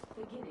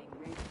 Beginning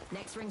ring.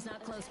 Next ring's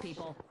not close,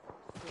 people.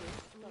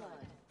 First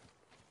blood.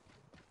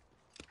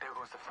 There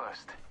goes the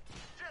first.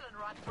 Drilling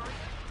right through.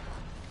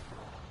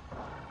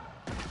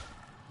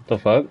 What the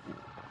fuck?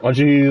 Why'd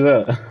you use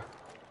that?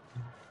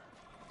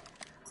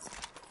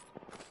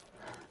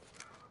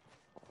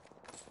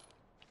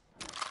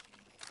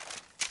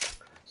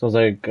 Sounds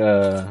like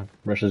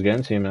Russia's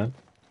getting to you, man.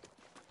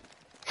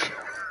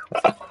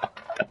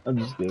 I'm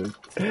just kidding.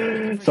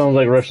 Sounds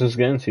like Russia's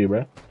getting to you,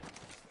 bro.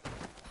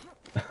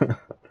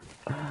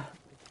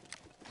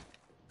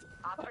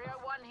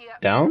 R301 here.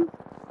 Down?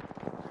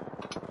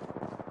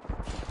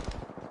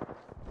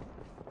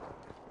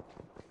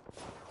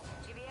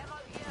 Give you ammo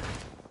here.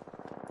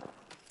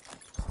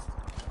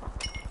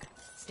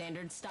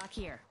 Standard stock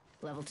here.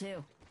 Level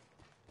 2.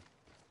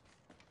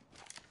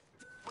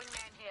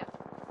 Wingman here.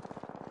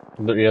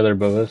 Yeah, they're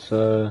above us,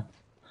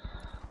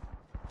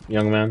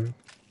 young man.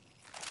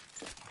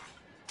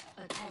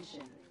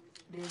 Attention.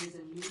 There is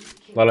a new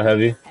A lot of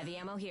heavy. Heavy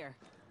ammo here.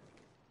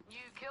 New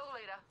kill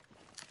leader.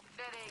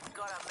 That ain't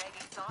got a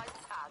Maggie-sized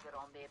target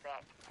on their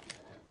back.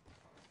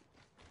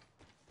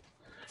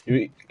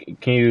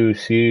 Can you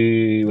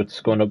see what's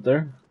going up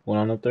there? Going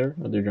on up there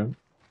with your drone?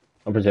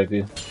 I'll protect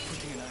you.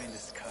 Keeping an eye in the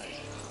sky.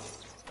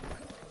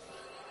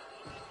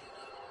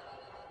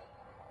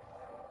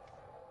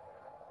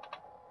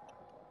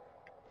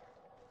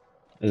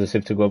 Is it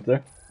safe to go up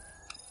there?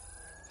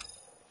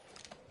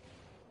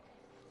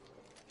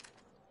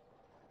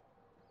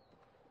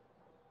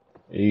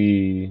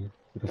 Hey,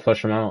 we can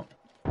flush them out.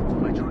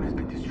 My drone has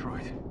been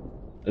destroyed.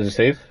 Is it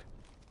safe?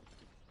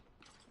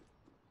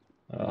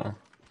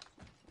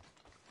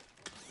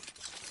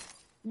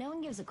 No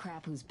one gives a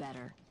crap who's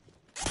better.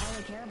 All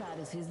they care about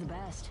is who's the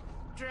best.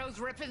 Drill's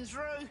ripping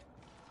through.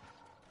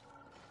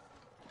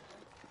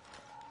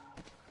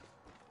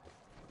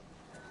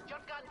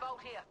 Shotgun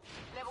bolt here.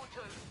 Level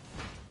 2.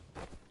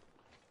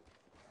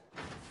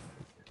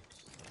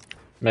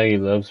 Maggie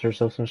loves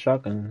herself some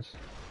shotguns.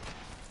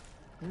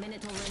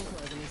 Minute till ring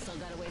close and we still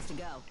got a ways to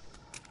go.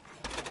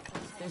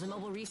 There's a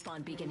mobile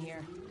respawn beacon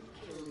here.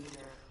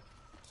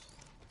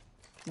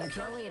 New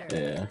kill leader.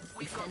 Yeah.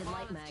 Extended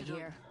light mag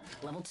here.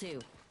 Level 2.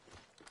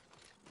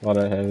 A lot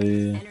of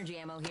heavy. Energy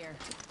ammo here.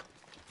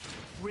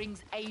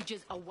 Rings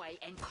ages away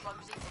and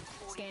closing in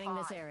 45. Scanning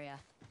this area.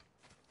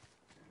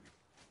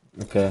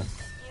 Okay. Get in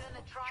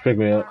the truck, Pick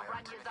me up.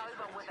 run yours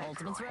over with a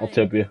Ultimate's I'll ready.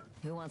 tip you.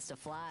 Who wants to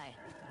fly?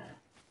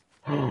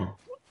 Oh,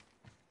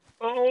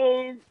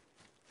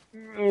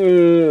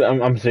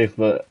 I'm safe,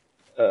 but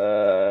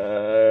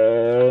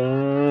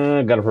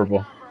got a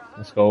purple.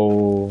 Let's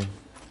go.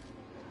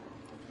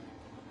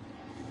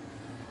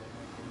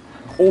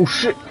 Oh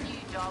shit! on you,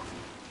 dog.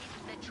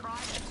 The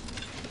trident.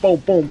 Boom,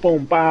 boom,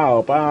 boom,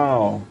 bow,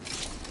 bow.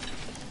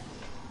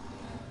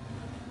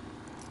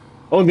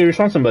 Oh, they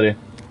respawned somebody.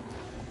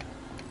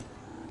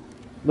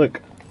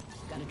 Look.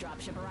 Got a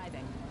dropship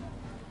arriving.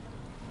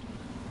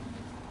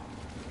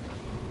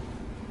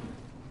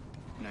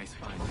 Nice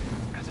find.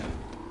 Gaza.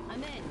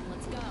 I'm in.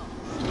 Let's go.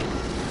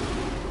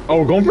 Oh,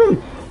 we're going for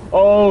him?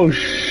 Oh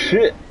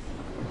shit!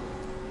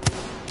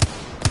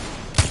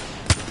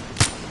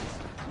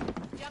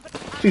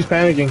 She's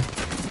panicking.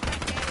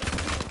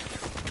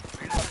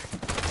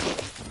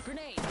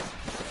 Grenade.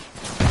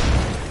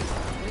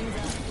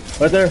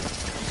 Right there.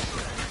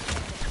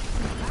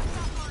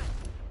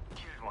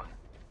 Killed one.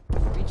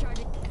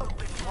 Recharging.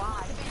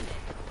 Wide.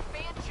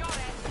 Being shot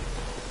at.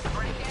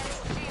 Bring down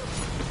his shield.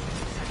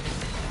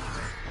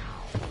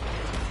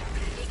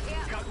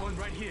 Got one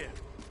right here.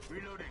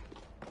 Reloading.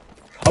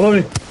 Follow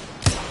me.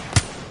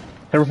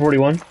 Number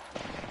 41.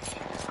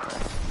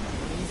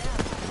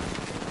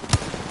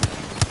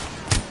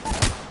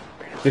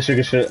 Good shit,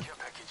 good shit.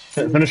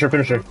 Finish her,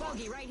 finish her.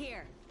 Bogey right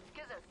here.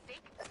 Gives a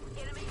stick.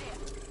 Enemy there.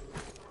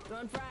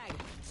 Throwing frag.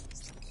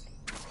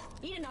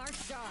 Eat an arc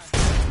star.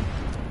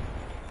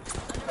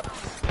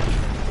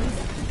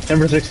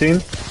 Number 16.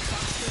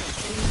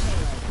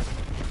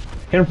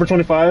 Hit him for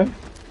 25.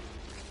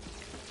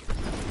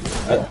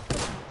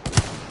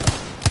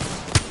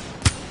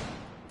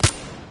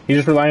 He's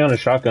just relying on his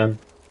shotgun.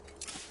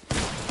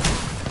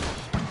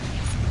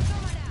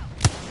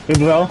 Good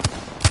bell.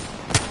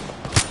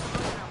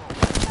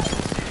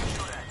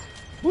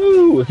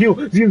 Woo!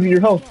 Heal! Use your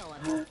health.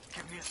 Give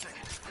me a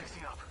second.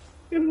 Fixing up.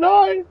 You're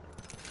dying.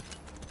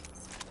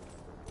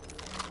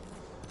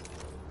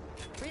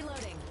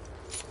 Reloading.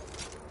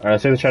 Alright,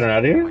 let's take the Trident out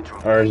of here?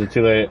 Or is it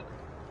too late?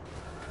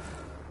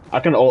 I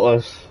can ult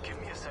us. Give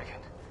me a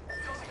second.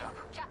 Fixing up.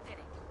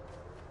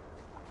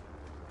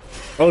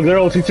 Oh, they're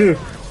ulti too.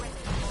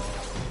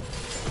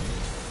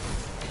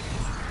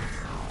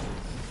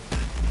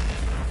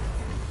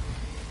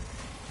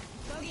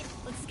 Bogey,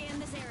 let's scan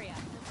this area.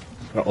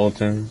 They're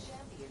ulting.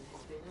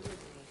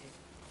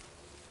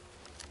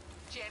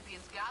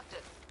 Champions got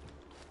it.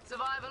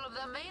 Survival of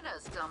the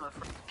meanest, I'm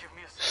afraid. Give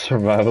me a second.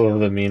 Survival of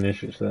the meanest,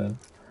 she said.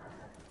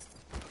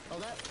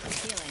 Hold up, I'm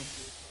healing.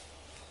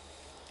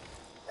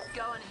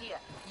 Go in here.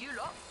 You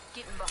lot,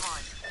 get in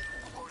behind.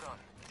 Hold on.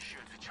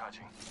 Shield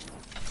recharging.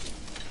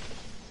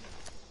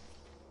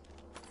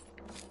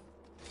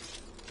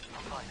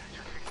 I'm fine.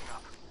 Just fixing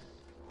up.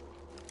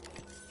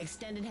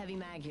 Extended heavy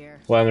mag here.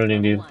 Why am I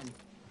doing Level these? 1.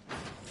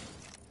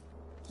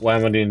 Why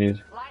am I doing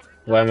these?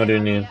 Why am I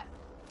doing these?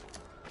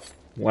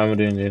 Why am I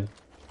doing these?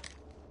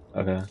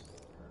 Okay.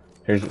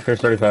 Here's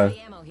 35.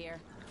 Heavy ammo here.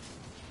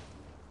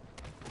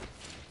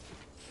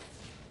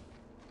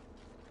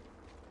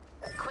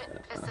 Quit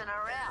pissing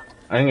around.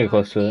 I can get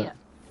close to it. Here.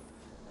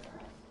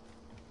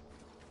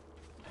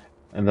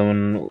 And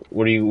then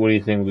what do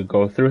you think, we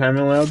go through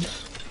Hammond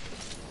Labs?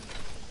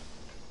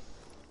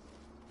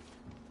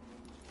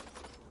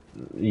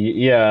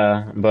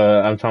 Yeah,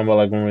 but I'm talking about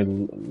like when we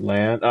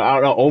land. I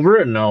don't know, over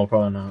it? No,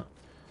 probably not.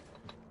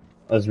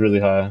 That's really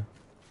high.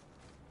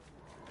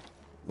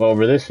 Well,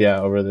 over this? Yeah,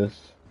 over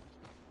this.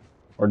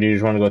 Or do you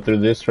just want to go through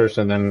this first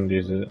and then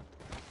use it?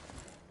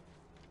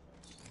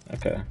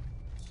 Okay.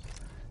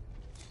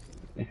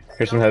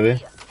 Here's some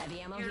heavy.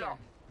 Heavy ammo You here. lot,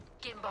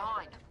 get in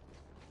behind.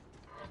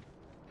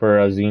 For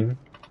Zine.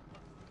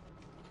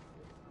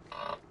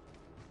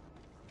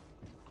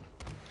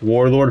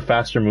 Warlord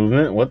faster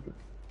movement? What?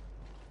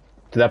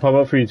 Did that pop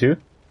up for you too?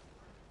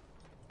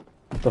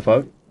 What the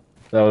fuck?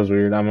 That was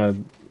weird. I'm gonna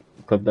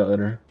clip that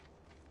later.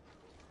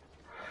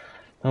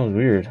 That was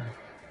weird.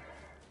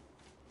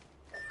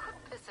 Quit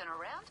pissing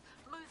around.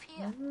 Move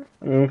here.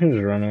 I mean, we can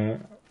just run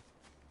it.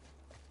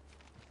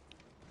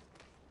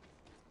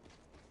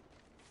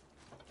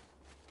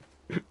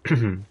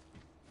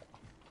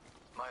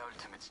 My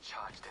ultimate's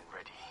charged and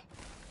ready.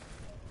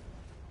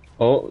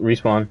 Oh,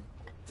 respawn.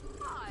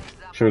 Eyes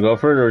up. Should we go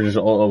for it or just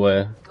ult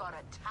away? Got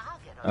a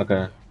target on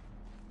Okay.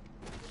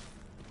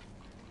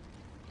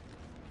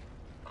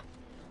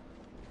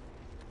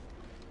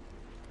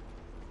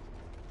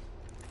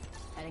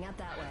 Heading out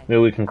that way.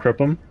 Maybe we can crip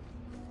him.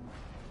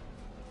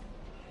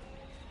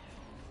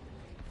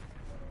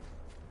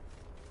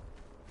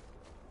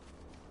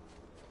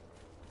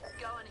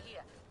 Go in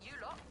here. You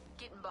lot,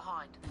 get in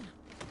behind.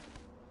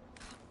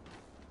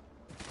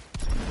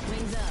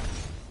 Wings up.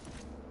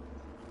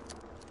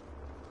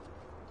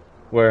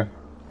 Where?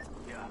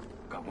 Yeah,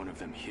 got one of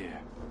them here.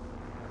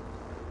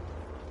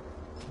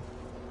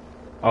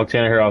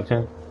 Octane here,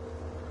 Octane.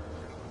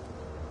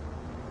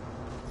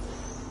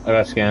 I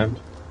got scanned.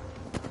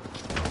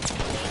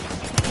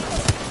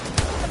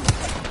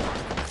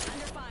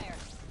 Under fire.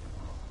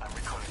 I'm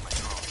recalling my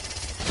drone.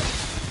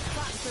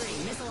 Spot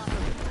 3. Missile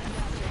operation. I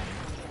got you.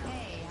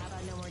 Hey, how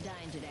about no more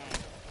dying today?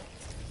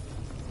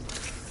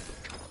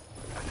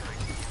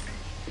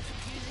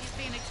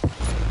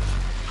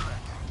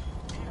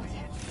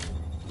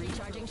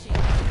 Recharging shield.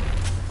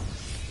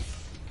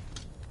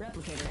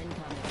 Replicator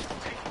incoming.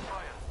 Taking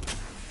fire.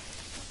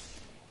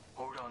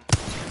 Hold on.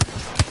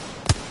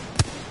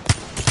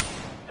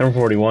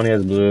 1041, he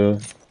has blue.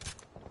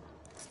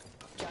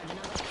 Charging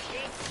up.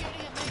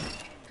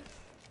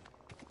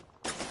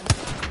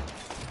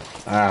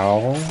 Ow.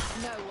 No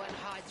one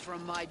hides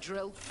from my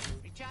drill.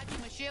 Recharging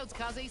my shields,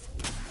 cuzzies.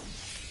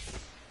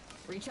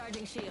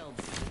 Recharging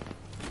shields.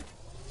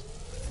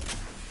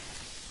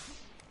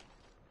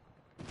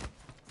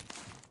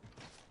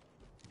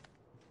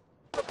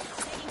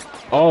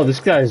 Oh, this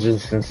guy's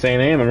just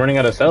insane aim. I'm running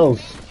out of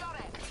cells.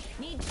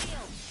 Need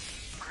shield.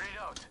 Grenade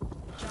out.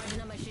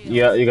 Charging up my shield.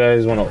 Yeah, you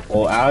guys want to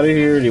ult out of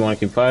here? Do you want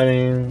to keep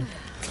fighting? Hold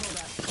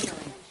up.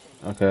 Healing.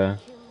 Okay.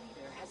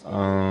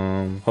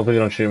 Hopefully they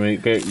don't shoot me.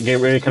 Get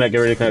ready to connect. Get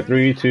ready to connect.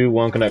 3, 2,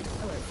 1, connect. Alert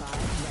 5.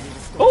 Ready to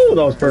score. Oh,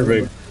 that was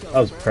perfect. That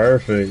was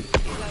perfect.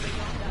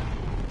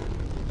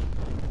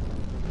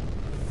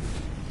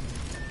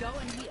 Go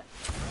in here.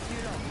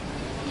 You lot,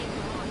 get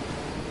behind.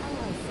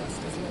 Allied Fist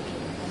is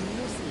located on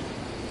your seat,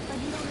 but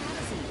you don't have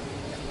a seat.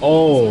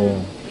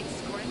 Oh. Big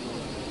scramble.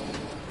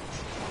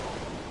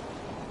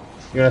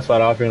 You're gonna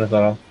slide off. You're gonna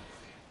slide off.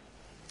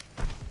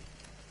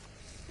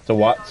 So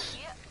Watts.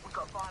 Here, we've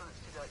got violence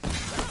to do.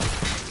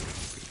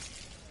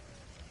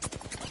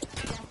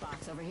 Death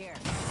box over here.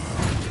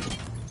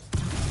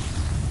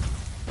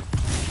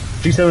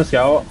 G7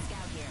 Scout. Scout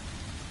here.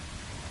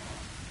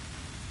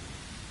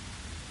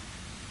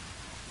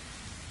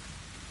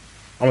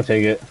 I'm gonna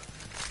take it.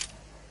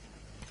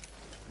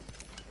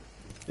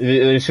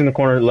 It's in the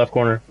corner, left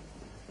corner.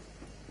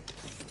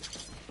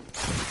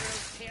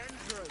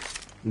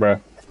 Bruh.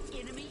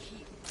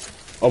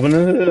 Open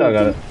it. I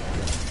got it.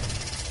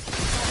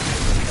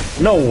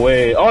 No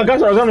way. Oh, I got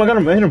him. I got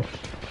him. I hit him.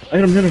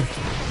 Hit him.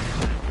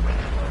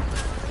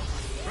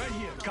 Right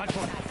here. Got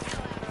one.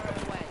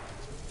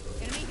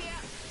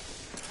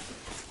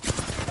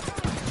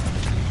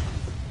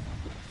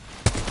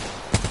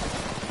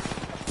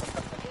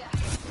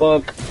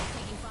 Fuck.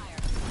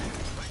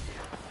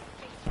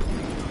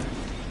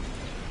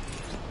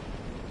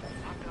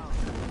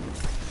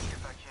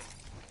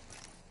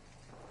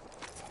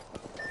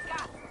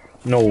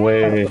 No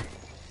way.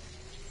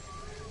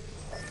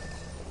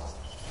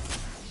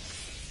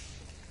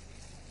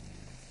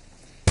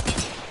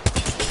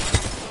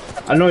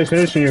 I know he's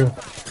finishing you.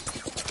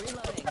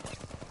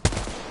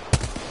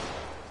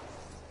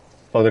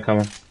 Oh, they're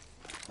coming.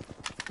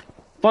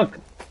 Fuck.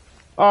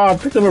 Oh, I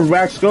picked up a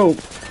rack scope.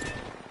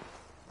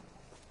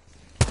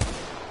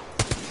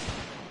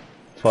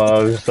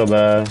 Fuck, this is so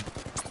bad.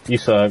 You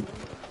suck.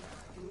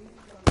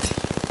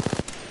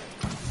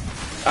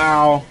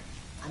 Ow.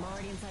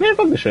 Man,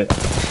 fuck this shit.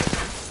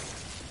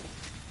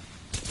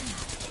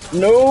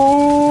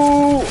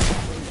 No.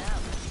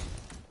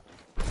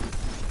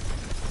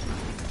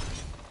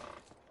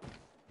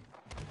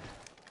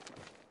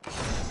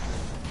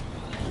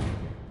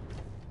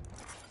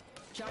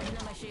 Charging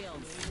on my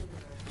shields.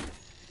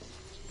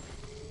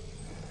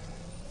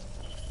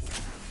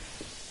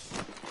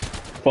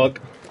 Fuck.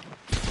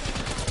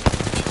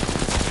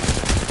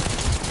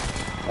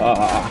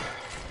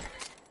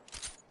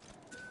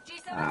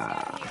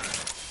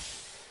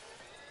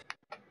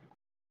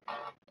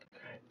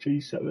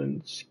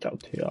 G7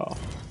 Scout here.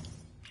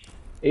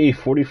 Hey,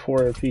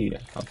 44 RP.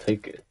 I'll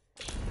take it.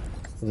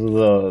 This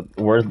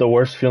is the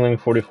worst feeling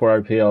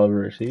 44 RP I'll ever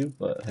receive,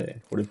 but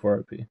hey,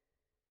 44 RP.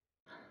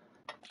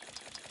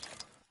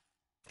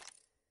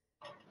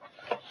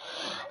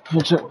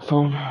 I'll check my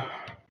phone.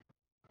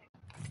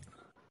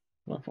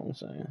 My phone's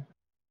saying.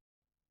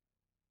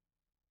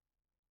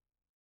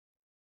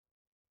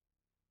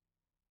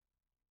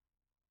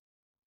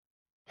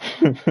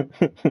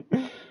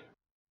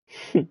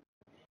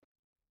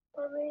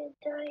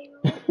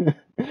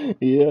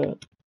 Yeah.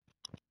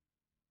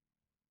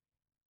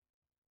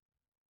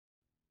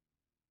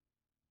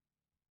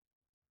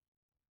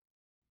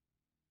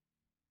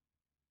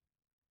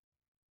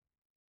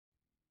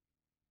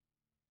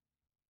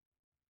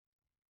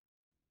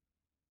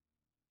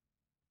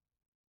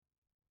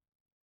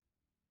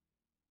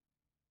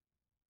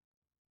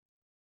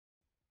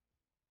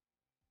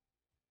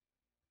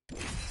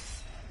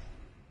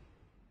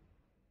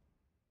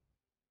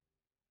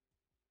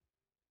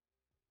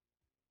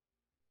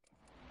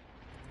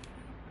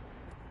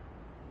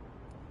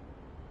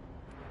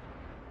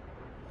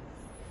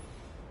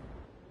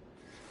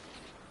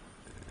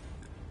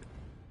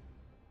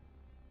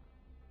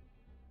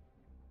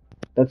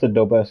 That's a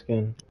dope ass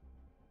skin.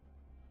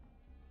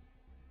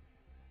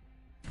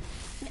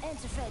 Ain't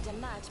afraid to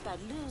match but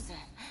losing.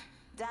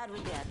 That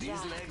would be a These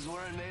job. legs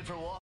weren't made for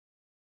walking.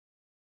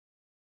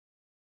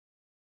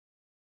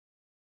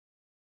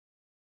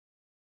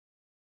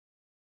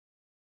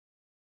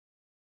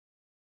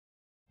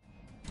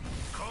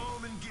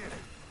 Come and get it.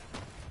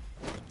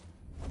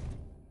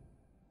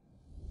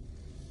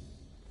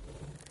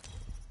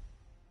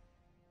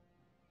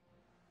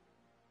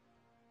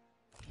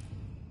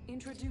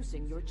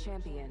 Introducing your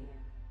champion.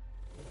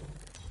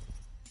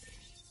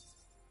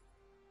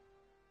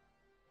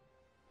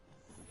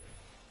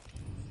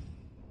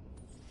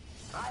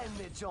 I am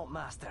the jump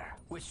master,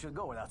 which should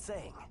go without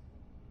saying.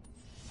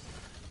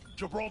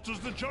 Gibraltar's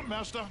the jump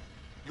master.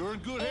 You're in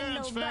good Ain't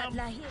hands, no fam.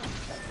 butler here.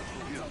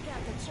 I take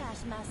out the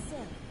trash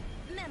myself.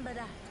 Remember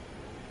that.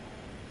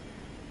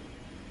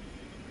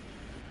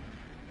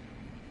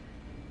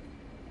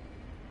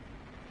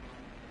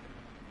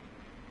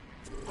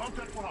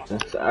 Contact with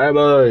us. Alright,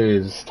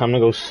 boys. Time to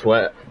go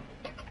sweat.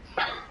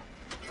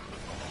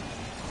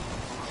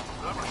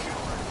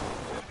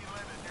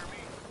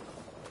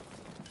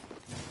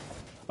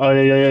 Oh,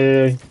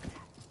 yeah. It's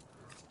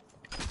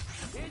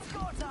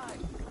go time.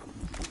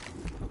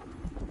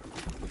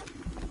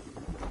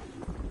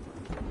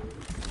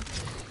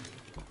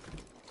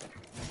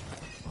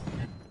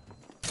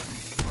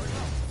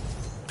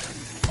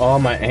 Oh,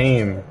 my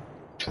aim.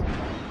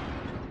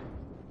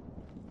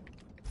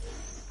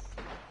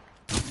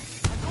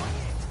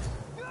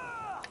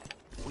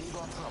 We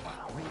got trouble,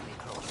 really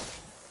close.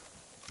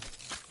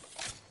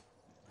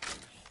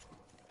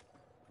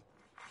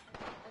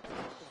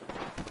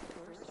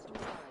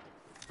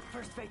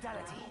 First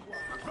fatality.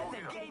 Let the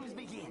games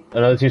begin.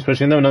 Another team's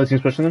pushing them.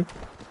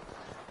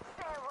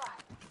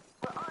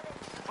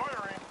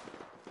 Firing.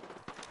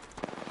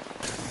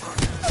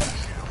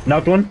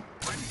 Knocked one.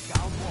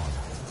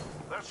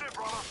 That's it,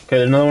 brother. Okay,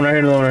 there's another one right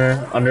here.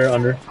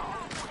 Under.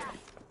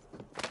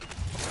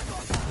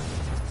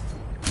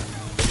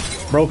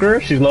 Broke her.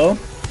 She's low.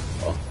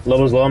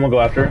 Level's low. I'm gonna go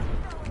after her.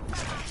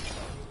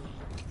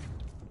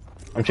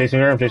 I'm chasing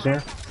her.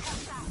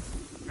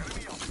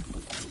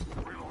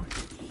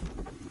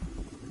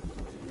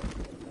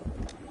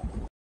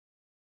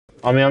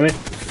 On me.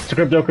 It's a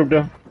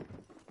crypto.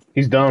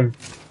 He's dumb.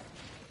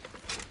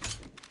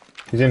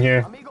 He's in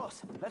here.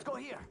 Amigos, let's go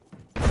here.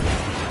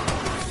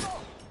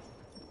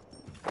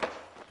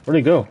 Where'd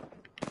he go?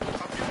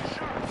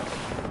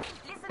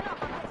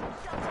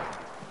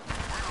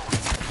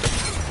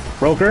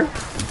 Broker?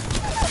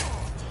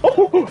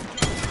 Oh,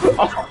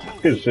 oh,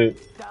 good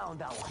shit. Down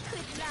that one.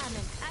 Quick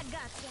diamond, I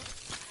got you.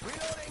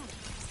 Reloading.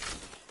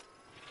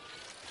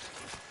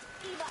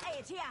 Eva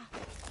 8 here.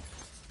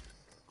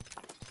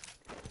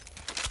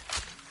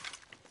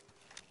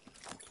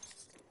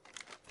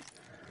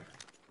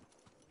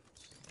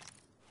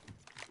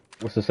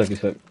 What's the sucky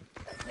suck?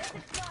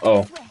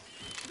 Oh.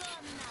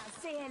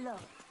 Say hello.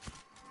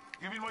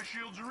 Giving my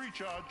shields a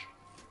recharge.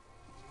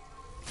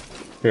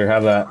 Here,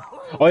 have that.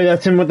 Oh yeah,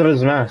 that's him with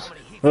his mask.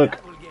 Look.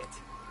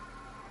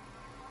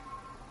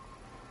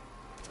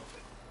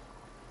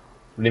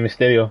 Rey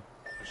Mysterio.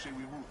 I say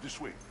we move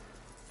this way.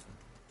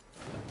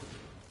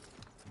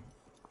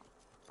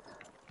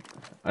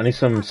 I need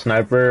some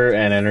sniper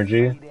and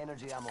energy. I need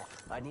energy ammo.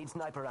 I need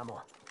sniper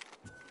ammo.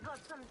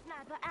 Got some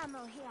sniper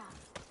ammo here.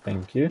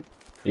 Thank you.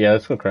 Yeah,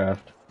 let's go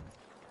craft.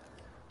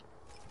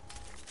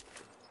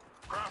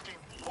 Crafting,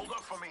 hold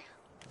up for me.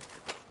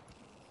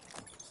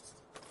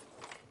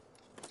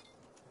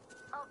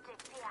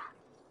 Optics here.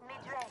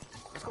 Mid-range.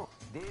 Let's go.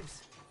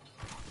 Dibs.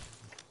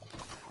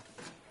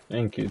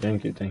 Thank you,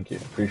 thank you, thank you.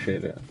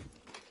 Appreciate it.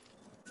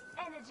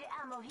 Energy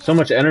ammo here. So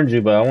much energy,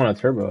 but I want a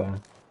turbo.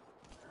 I'm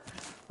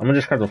gonna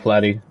just craft a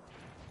flatty.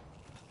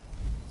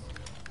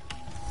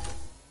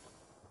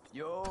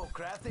 Yo,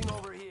 crafting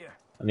over here.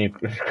 I need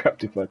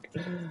crafty fuck.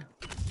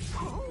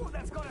 Ooh,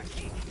 that's got a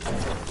kick.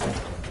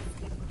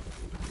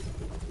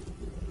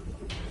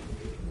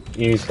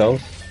 You need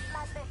cells?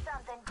 Must be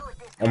something good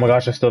this Oh my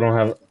gosh, I still don't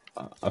have.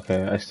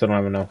 Okay, I still don't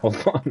have enough. Hold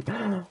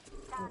on.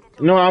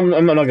 No, I'm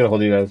not gonna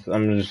hold you guys.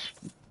 I'm gonna just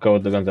go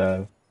with the guns I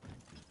have.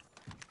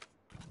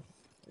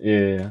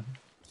 Yeah.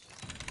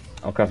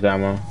 I'll craft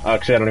ammo.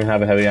 Actually, I don't even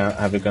have a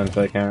heavy gun,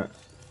 so I can't.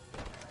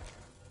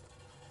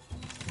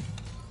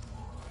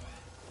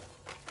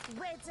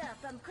 Wait up,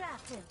 I'm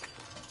crafting.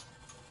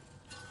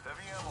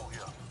 Heavy ammo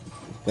here.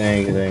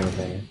 Thank you, thank you,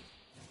 thank you.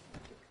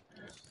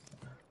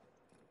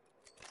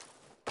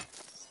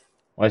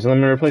 Why is it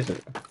letting me replace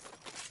it?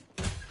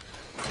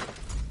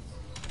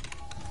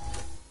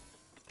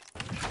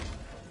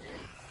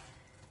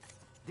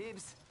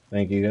 Dibs.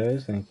 Thank you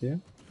guys, thank you.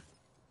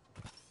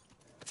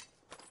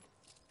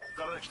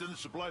 Got an extended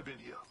supply bin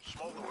here.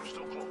 Small door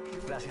still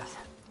closed. Gracias.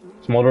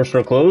 Small door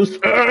store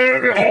closed.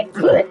 Heavy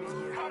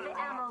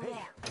ammo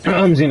here.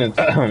 I'm Zenith.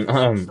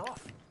 Off.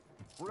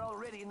 We're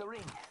already in the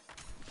ring.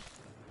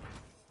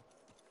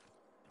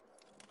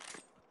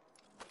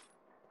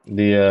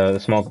 The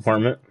small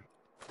compartment.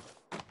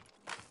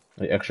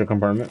 The extra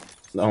compartment.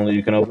 The only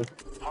you can open.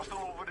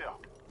 Hostile over there.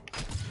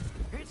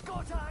 It's go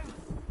time.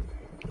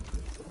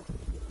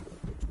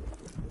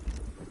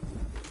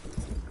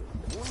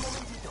 Un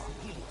momentito.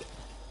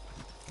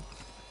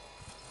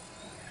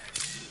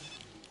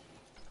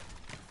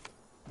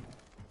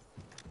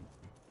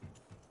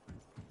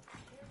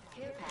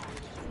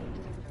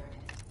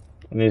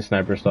 I need a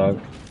sniper stock.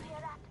 Hear that?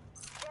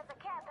 There's a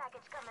care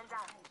package coming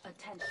down.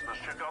 Attention. Let's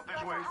check out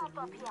this way. Help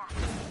up here.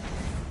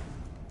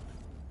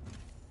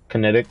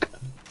 Kinetic.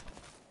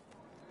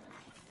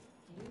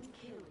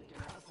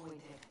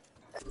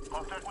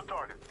 Contact with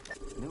target.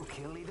 New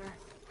kill leader?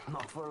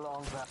 Not for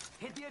long, but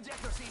hit the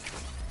ejector seat.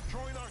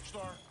 Throwing Arc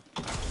Star.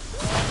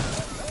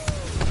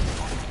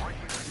 Right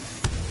here.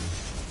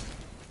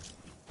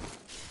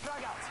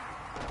 Drag out.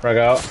 Frag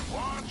out.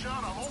 Watch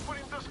out, I'm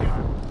opening this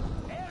guy.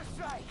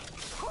 Airstrike.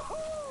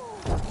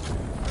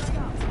 Woohoo! Drag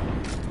out.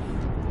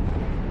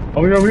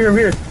 Over here, over here, over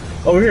here.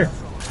 Over here.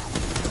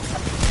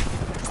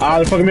 Ah,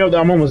 they're fucking me up.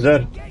 I'm almost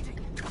dead. Engaging.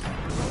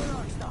 Throwing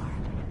Arc Star.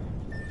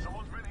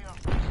 Someone's been here.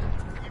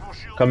 Evo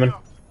shield Coming. here.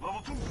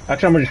 Level 2.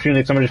 Actually, I'm just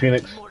Phoenix. I'm just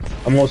Phoenix.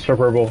 I'm almost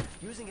purple.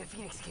 Using a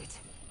Phoenix kit.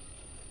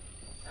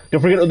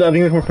 Don't forget the other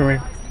thing from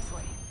here. Eyes this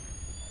way.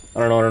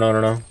 I don't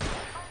know.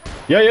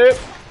 Yeah.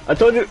 I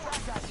told you.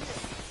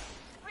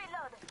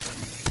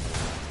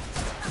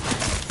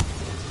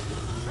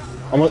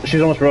 Reload.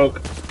 She's almost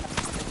broke.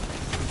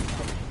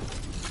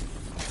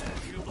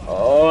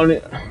 Oh,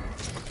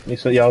 need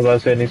some. Yeah, I was about to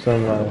say, need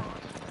some.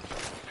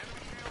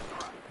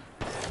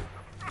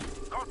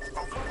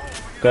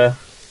 Okay.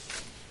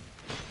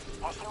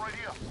 Hostile right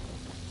here.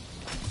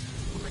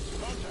 Making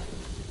contact.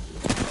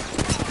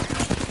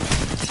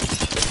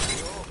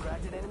 Oh,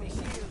 cracked an enemy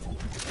shield.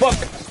 Fuck.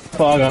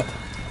 Fog up.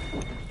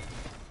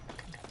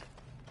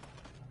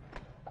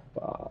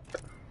 Fuck.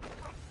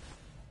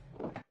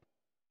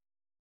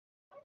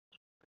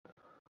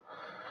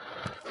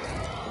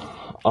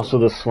 Also,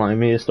 the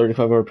slimiest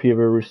 35 RP I've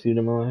ever received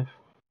in my life.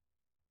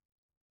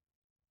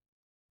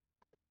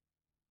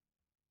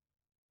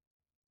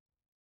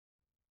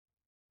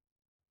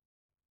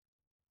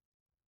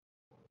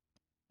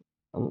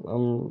 I'm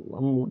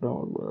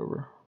done with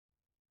whatever.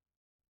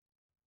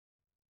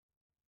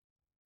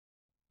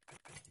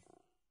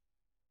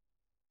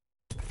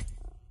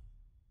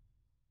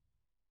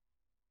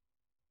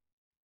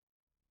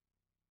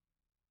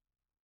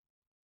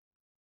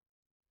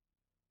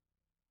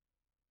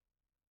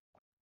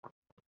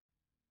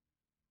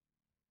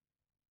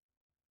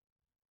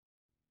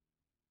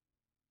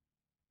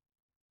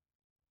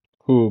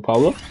 Who,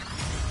 Pablo?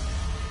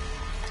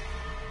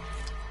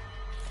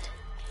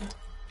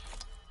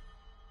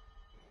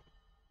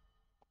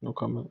 No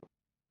comment.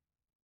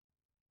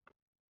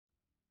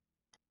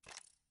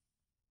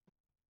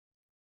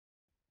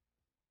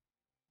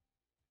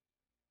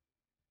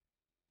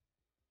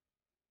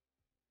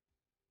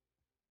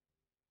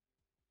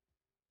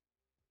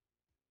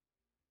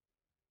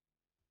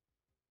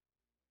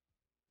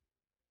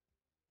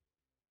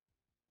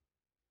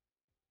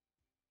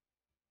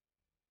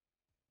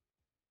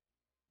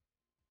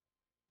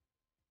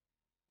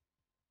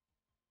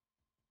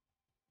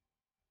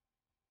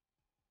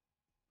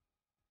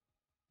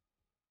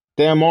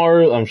 Damn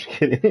early. I'm just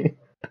kidding.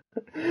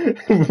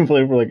 I've been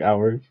playing for like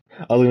hours.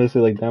 I was gonna say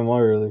like damn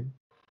early,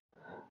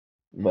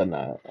 but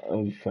nah. I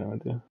was just playing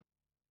with you.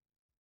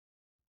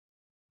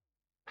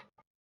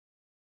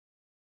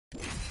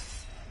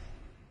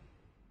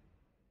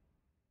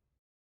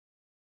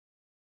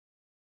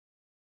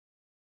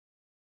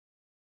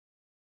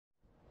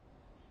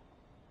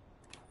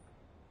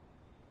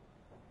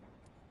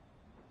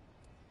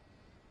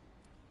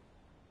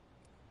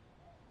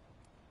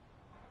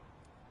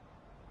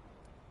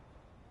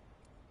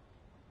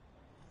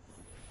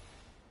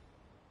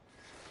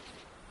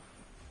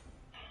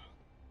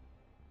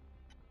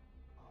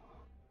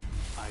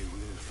 I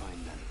will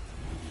find them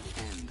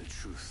and the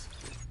truth.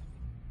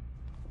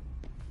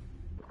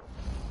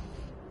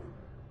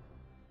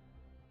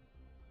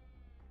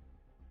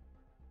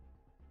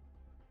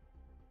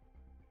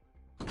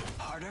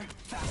 Harder,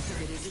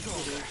 faster,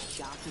 stronger.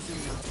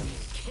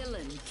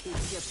 Killing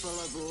keeps you full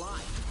of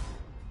life.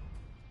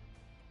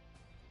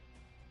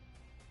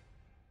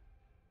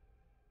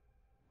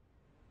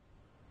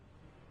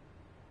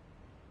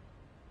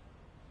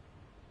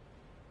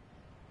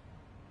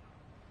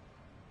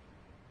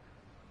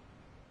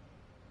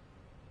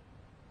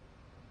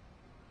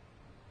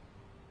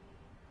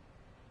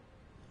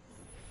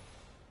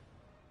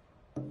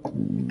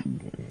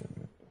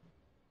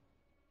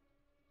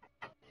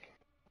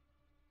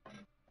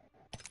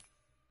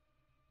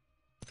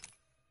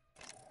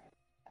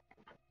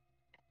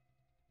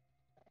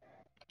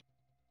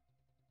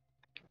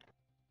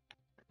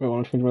 Wait, I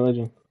want to change my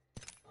legend.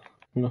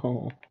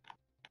 No.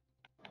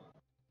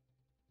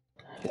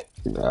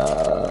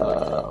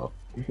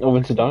 Oh,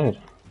 Vincent died.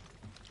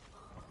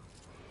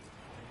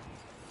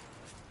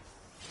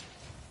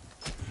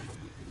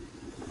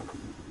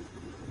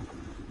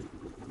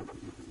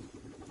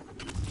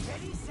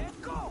 Ready,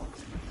 set, go!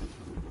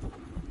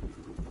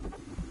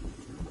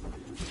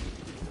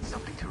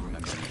 Something to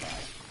remember me by.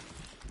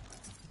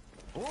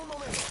 Un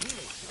momento,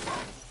 dile.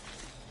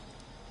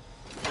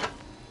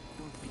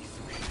 Don't be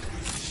so sure.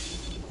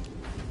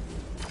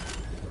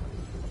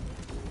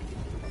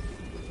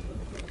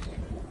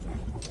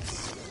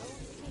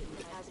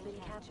 Has been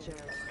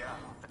captured.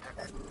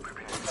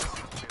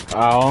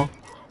 Ow.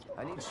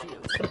 I need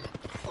shields. Enemy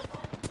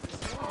there. That time, mate.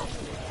 Grenade out.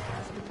 Faster,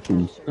 faster,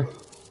 faster!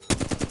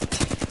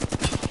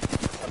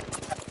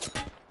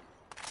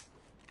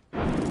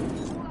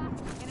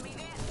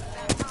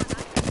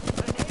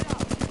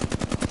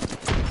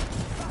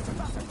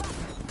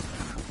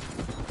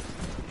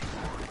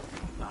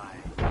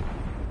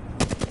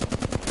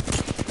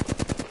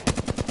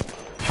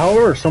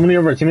 However, so many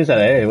of our teammates at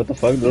A. What the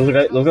fuck? Those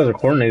guys are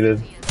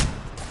coordinated.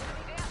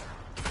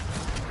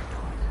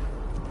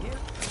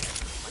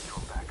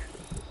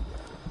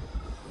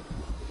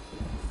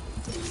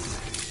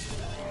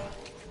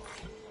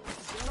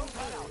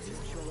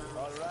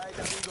 Alright,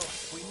 amigo.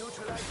 We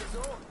neutralize the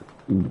zone.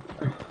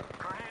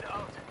 Grenade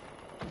out.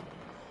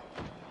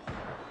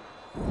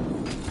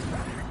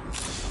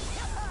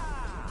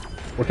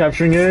 We're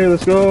capturing A.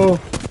 Let's go.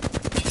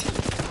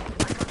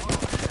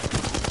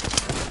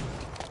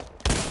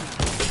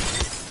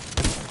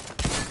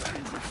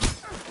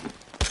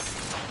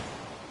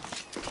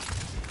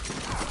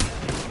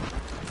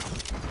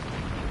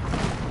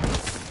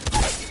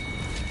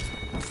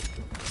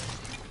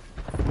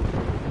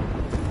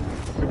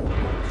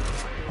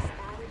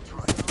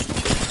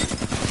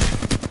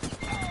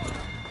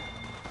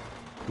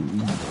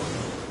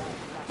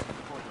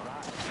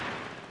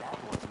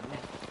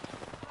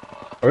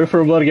 Are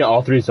we able to get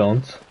all three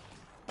zones?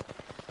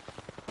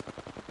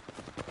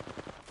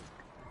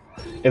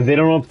 If they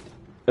don't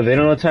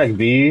attack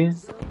B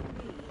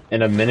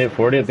in a minute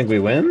 40, I think we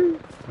win.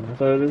 That's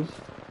what it is.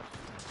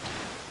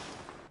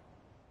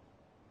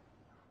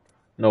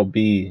 No,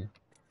 B.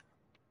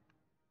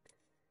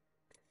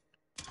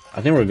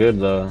 I think we're good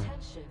though.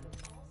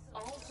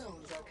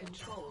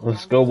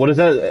 Let's go. What is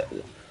that?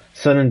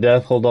 Sudden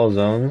death, hold all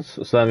zones.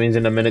 So that means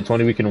in a minute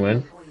 20 we can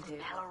win.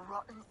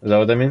 Is that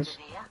what that means?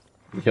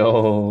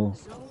 Yo.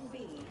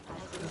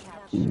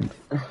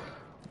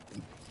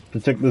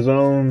 Protect the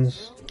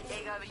zones.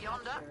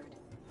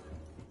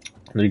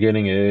 They're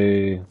getting A.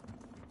 We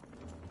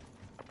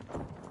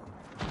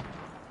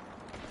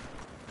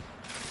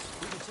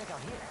can check out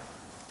here.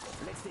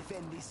 Let's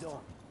defend this zone.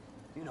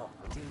 You know,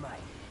 till my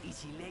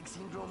itchy leg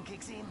syndrome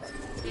kicks in.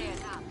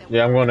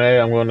 Yeah, I'm going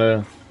A. I'm going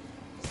to.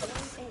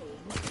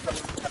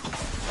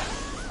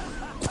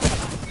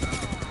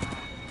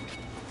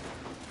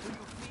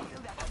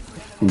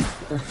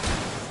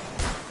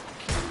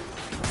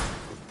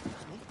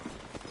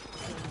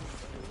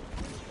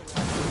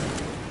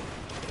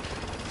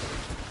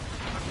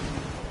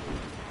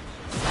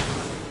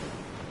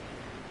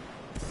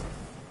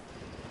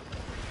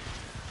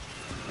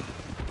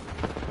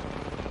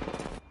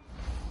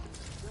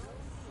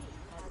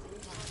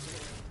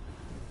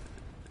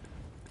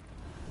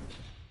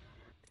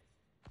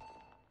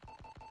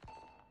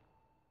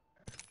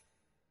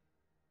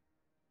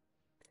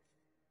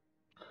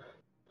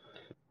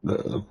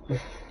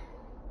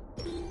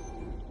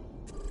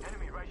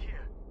 Enemy right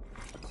here.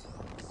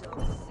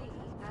 Zone C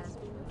has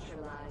been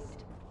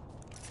neutralized.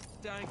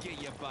 Don't get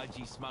your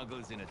budgie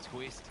smugglers in a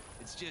twist.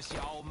 It's just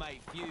your old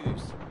mate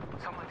Fuse.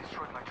 Someone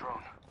destroyed my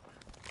drone.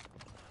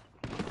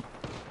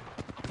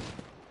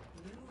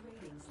 New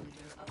ratings leader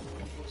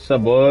updated. What's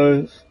up,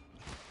 boys?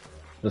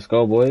 Let's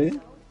go, boy.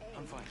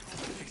 I'm fine.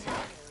 Fixing it.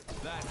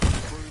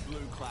 That's True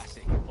Blue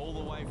Classic. All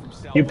the way from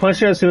South. You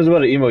punched her as soon as I was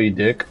about to emo, you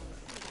dick.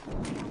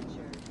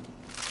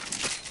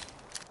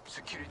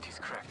 Security's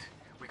cracked.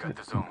 We got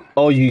the zone.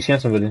 Oh, you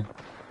sent somebody.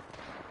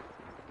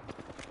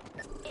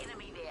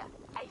 Enemy there.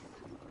 Ace.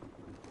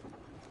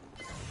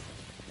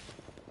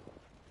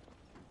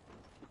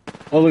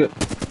 Oh, look at.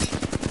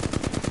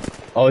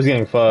 Oh, he's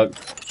getting fucked.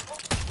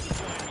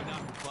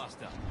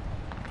 Cluster.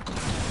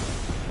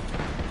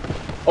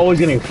 Oh, he's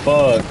getting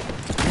fucked.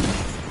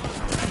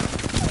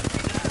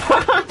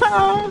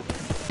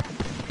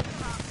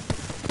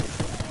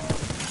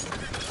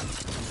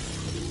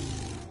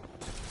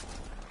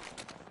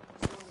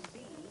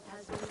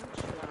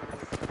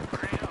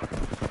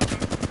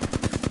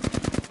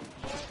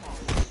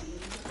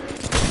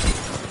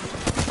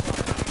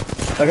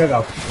 That guy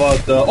got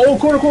fucked up. Oh,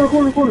 corner.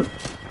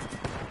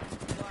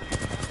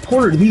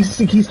 Corner.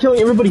 He's killing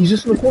everybody. He's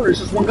just in the corner. It's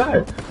just one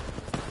guy.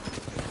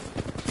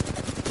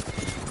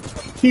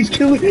 He's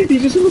just in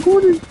the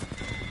corner.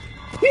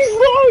 He's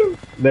low.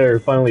 There,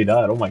 finally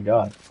died. Oh my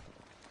god.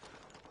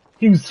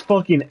 He was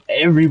fucking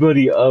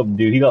everybody up,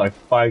 dude. He got like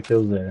 5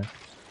 kills there.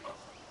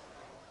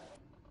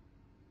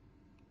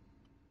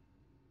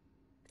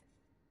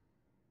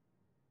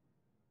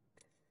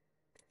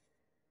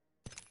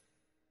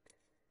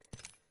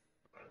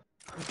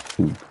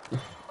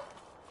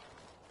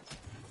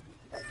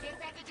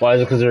 Why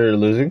is it? Because they're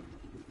losing?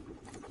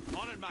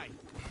 On it, mate.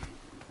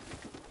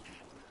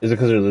 Is it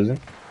because they're losing?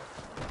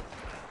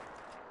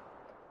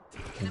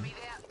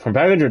 From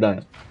package or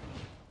dying?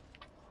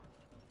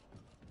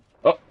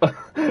 Oh,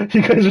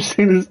 you guys are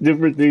saying this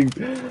different things.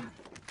 Got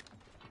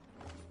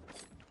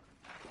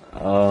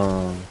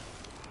an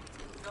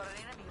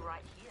enemy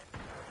right here.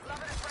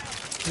 Love it,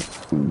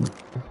 friend.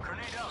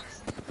 Grenade out.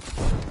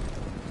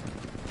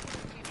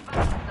 You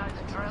fucking know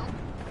the drill.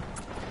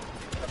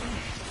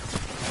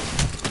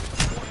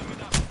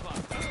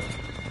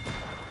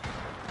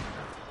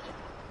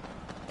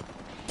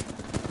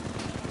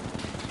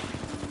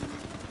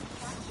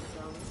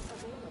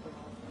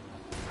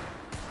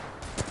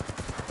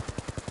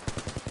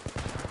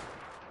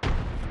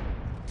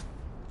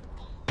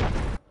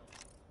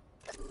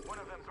 One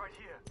of them's right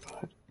here.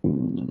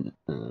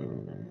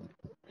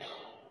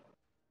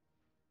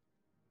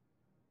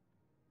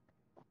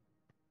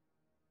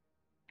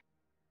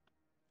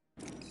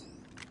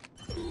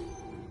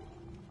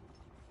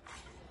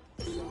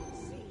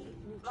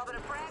 Love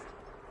it, friend.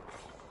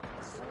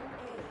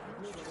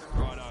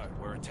 Righto,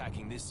 we're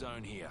attacking this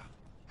zone here.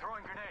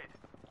 Throwing grenade.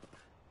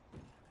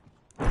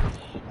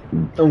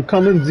 I'm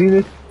coming,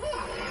 Zenith.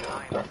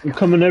 I'm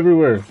coming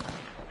everywhere.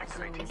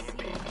 Activating EMP.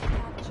 EMP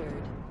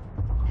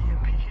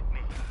hit me.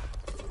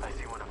 I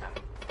see one of them.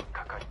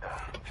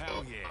 Kakaita.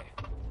 Hell yeah.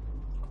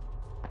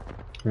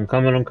 I'm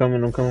coming. Train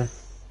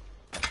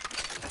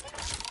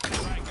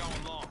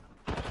going long.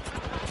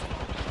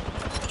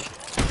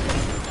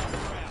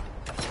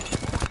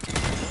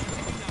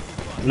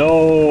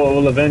 No, I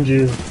will avenge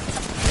you.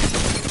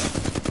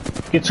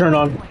 Get turned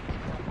on.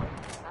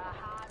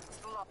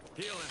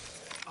 Healing.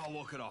 I'll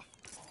walk it off.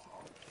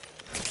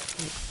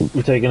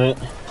 We're taking it.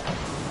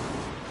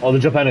 Oh, the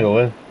Japan go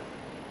away.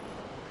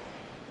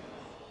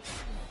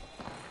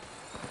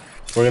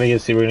 We're gonna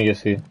get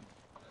C.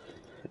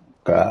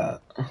 God.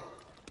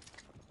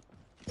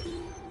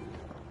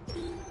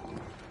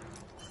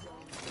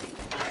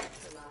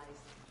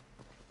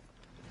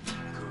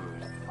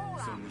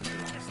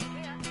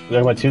 You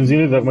like my tunes,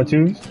 Zenith? You like my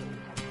tunes?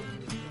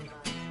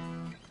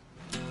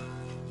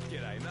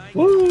 G'day, mate.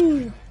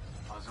 Woo!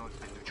 Our zone's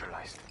been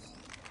neutralized.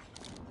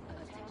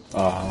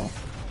 Oh.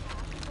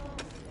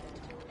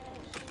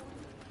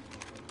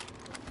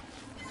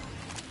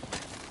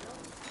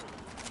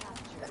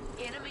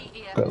 Enemy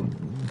here. Go.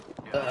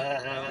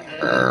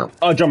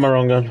 I dropped my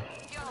wrong gun.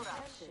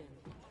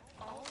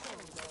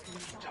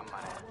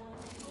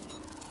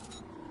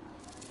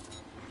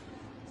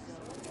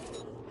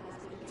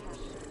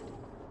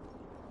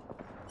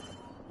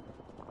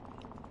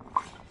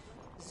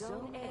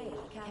 Zone A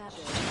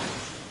captured.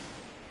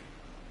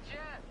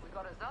 Yeah, we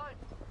got a zone.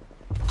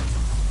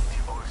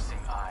 Divorcing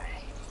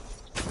eye.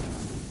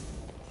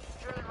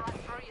 Drilling right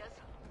through us.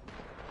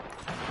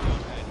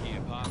 Head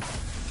here, pal.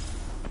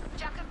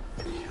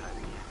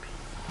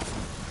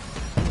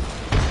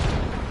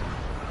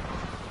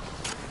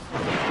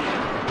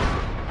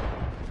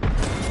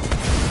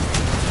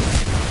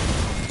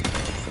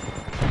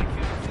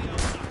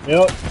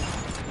 Yep.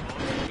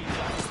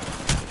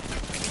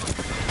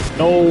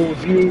 No,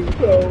 you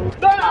no.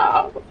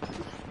 No!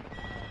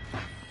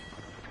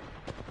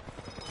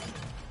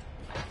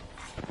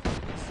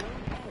 Zone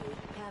A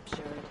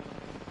captured.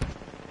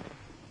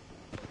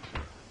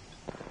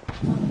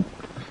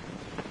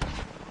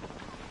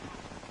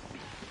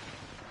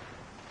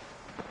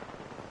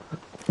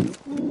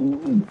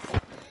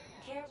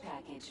 Care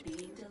package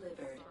being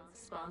delivered.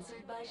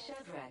 Sponsored by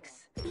Chevrex.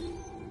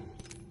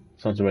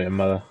 Sounds like your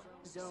mother.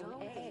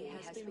 Zone A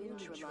has been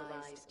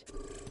neutralized.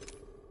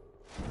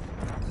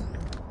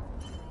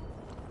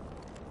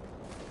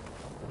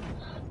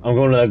 I'm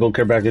going to that gold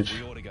care package.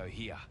 We ought to go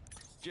here.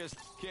 Just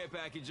care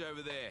package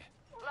over there.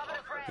 Loving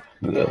a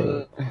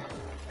friend.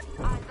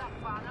 Eyes up,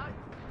 Fano.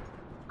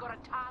 Got a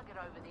target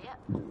over there.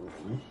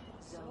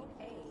 Zone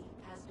A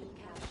has been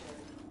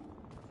captured.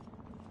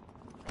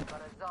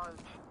 Got a zone.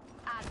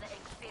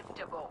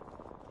 Unacceptable.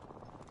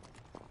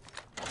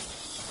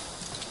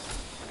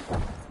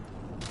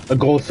 A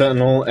gold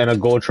sentinel and a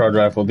gold charge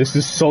rifle. This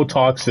is so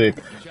toxic.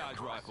 Charge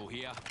rifle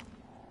here.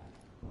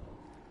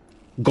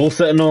 Gold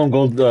sentinel and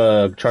gold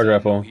charge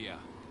rifle. Here.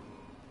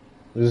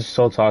 This is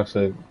so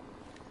toxic.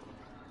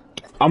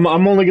 I'm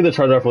only get the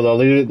charge rifle though. I'll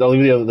leave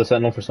the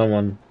sentinel for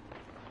someone.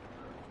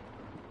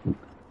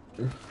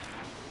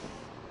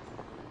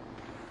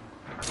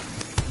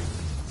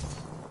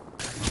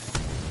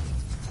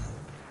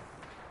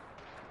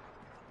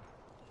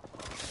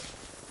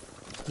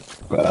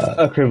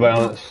 Okay,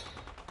 violence.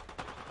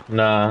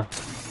 Nah.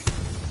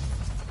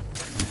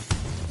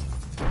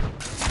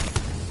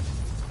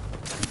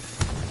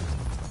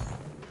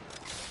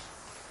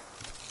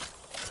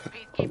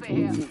 Keep it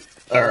here.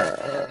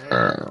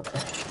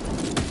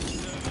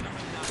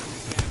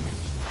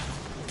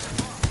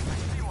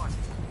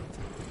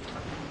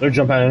 They're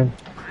jumping at him.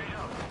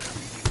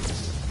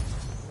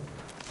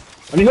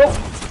 I need help!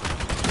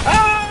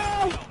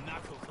 Ah!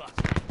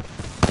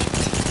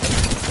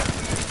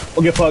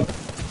 Oh, get fucked.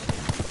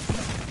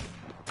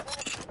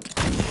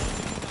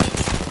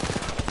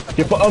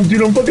 Get fucked.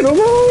 Dude, I'm fucking over!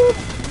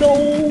 No!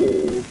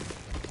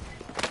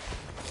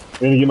 I'm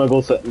gonna get my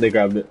gold set. They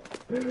grabbed it.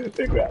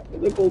 They grabbed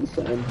it. The gold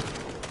sand.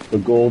 The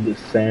gold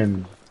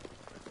sand.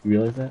 You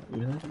realize that? You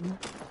realize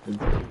that? The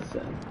gold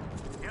sand.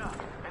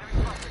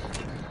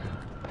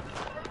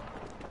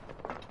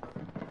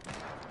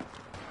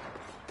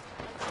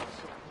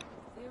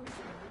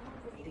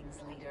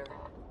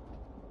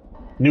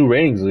 New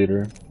ratings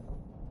leader.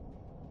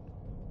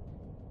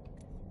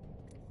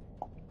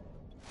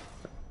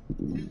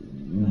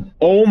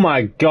 Oh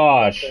my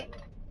gosh.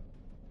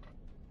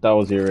 That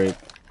was your rape.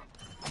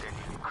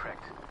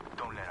 Correct.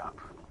 Don't let up.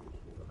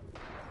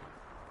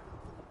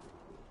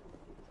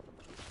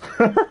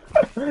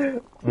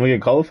 I'm gonna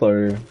get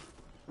cauliflower here.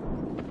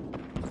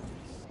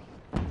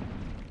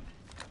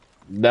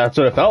 That's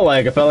what it felt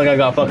like. It felt like I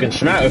got fucking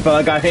smacked. It felt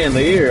like I hit in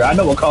the ear. I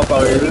know what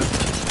cauliflower is.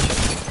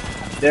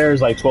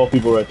 There's like 12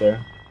 people right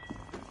there.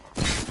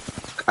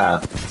 Ah,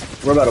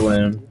 we're about to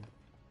win.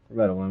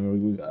 We're about to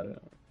win. We got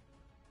it.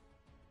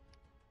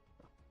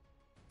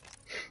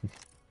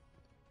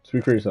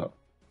 Speak for yourself.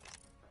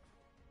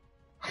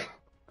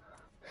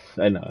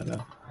 I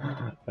know.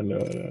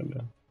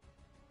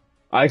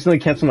 I accidentally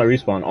canceled my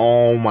respawn.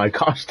 Oh my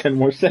gosh, 10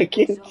 more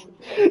seconds.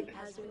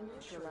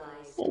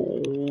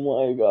 Oh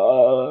my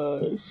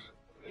gosh.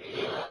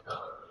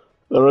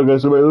 Alright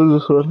guys, somebody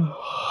lose this one.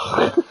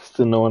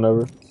 Still no one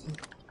ever.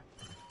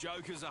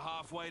 Jokers are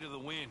halfway to the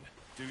win.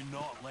 Do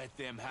not let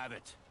them have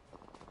it.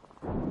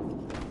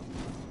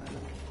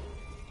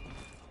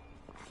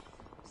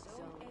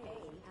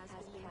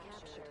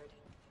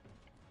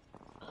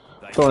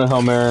 Throwing a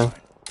Hail Mary.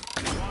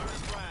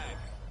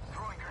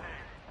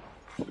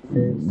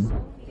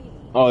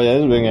 Oh yeah, this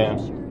is a big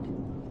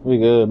game. We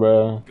good,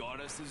 bro. Got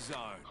us a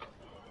zone.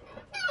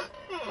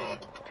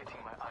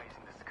 Getting my eyes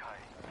in the sky.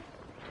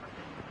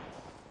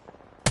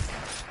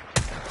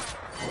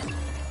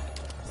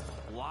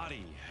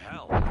 Bloody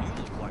hell. You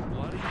look like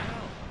bloody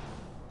hell.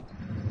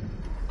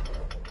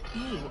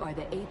 You are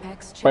the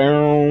Apex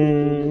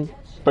Boom,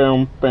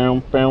 boom, boom,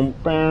 boom,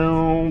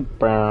 boom,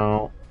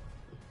 boom,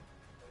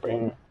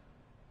 boom.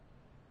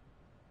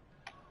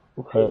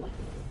 Okay.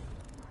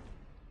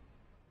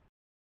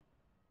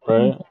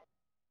 Right.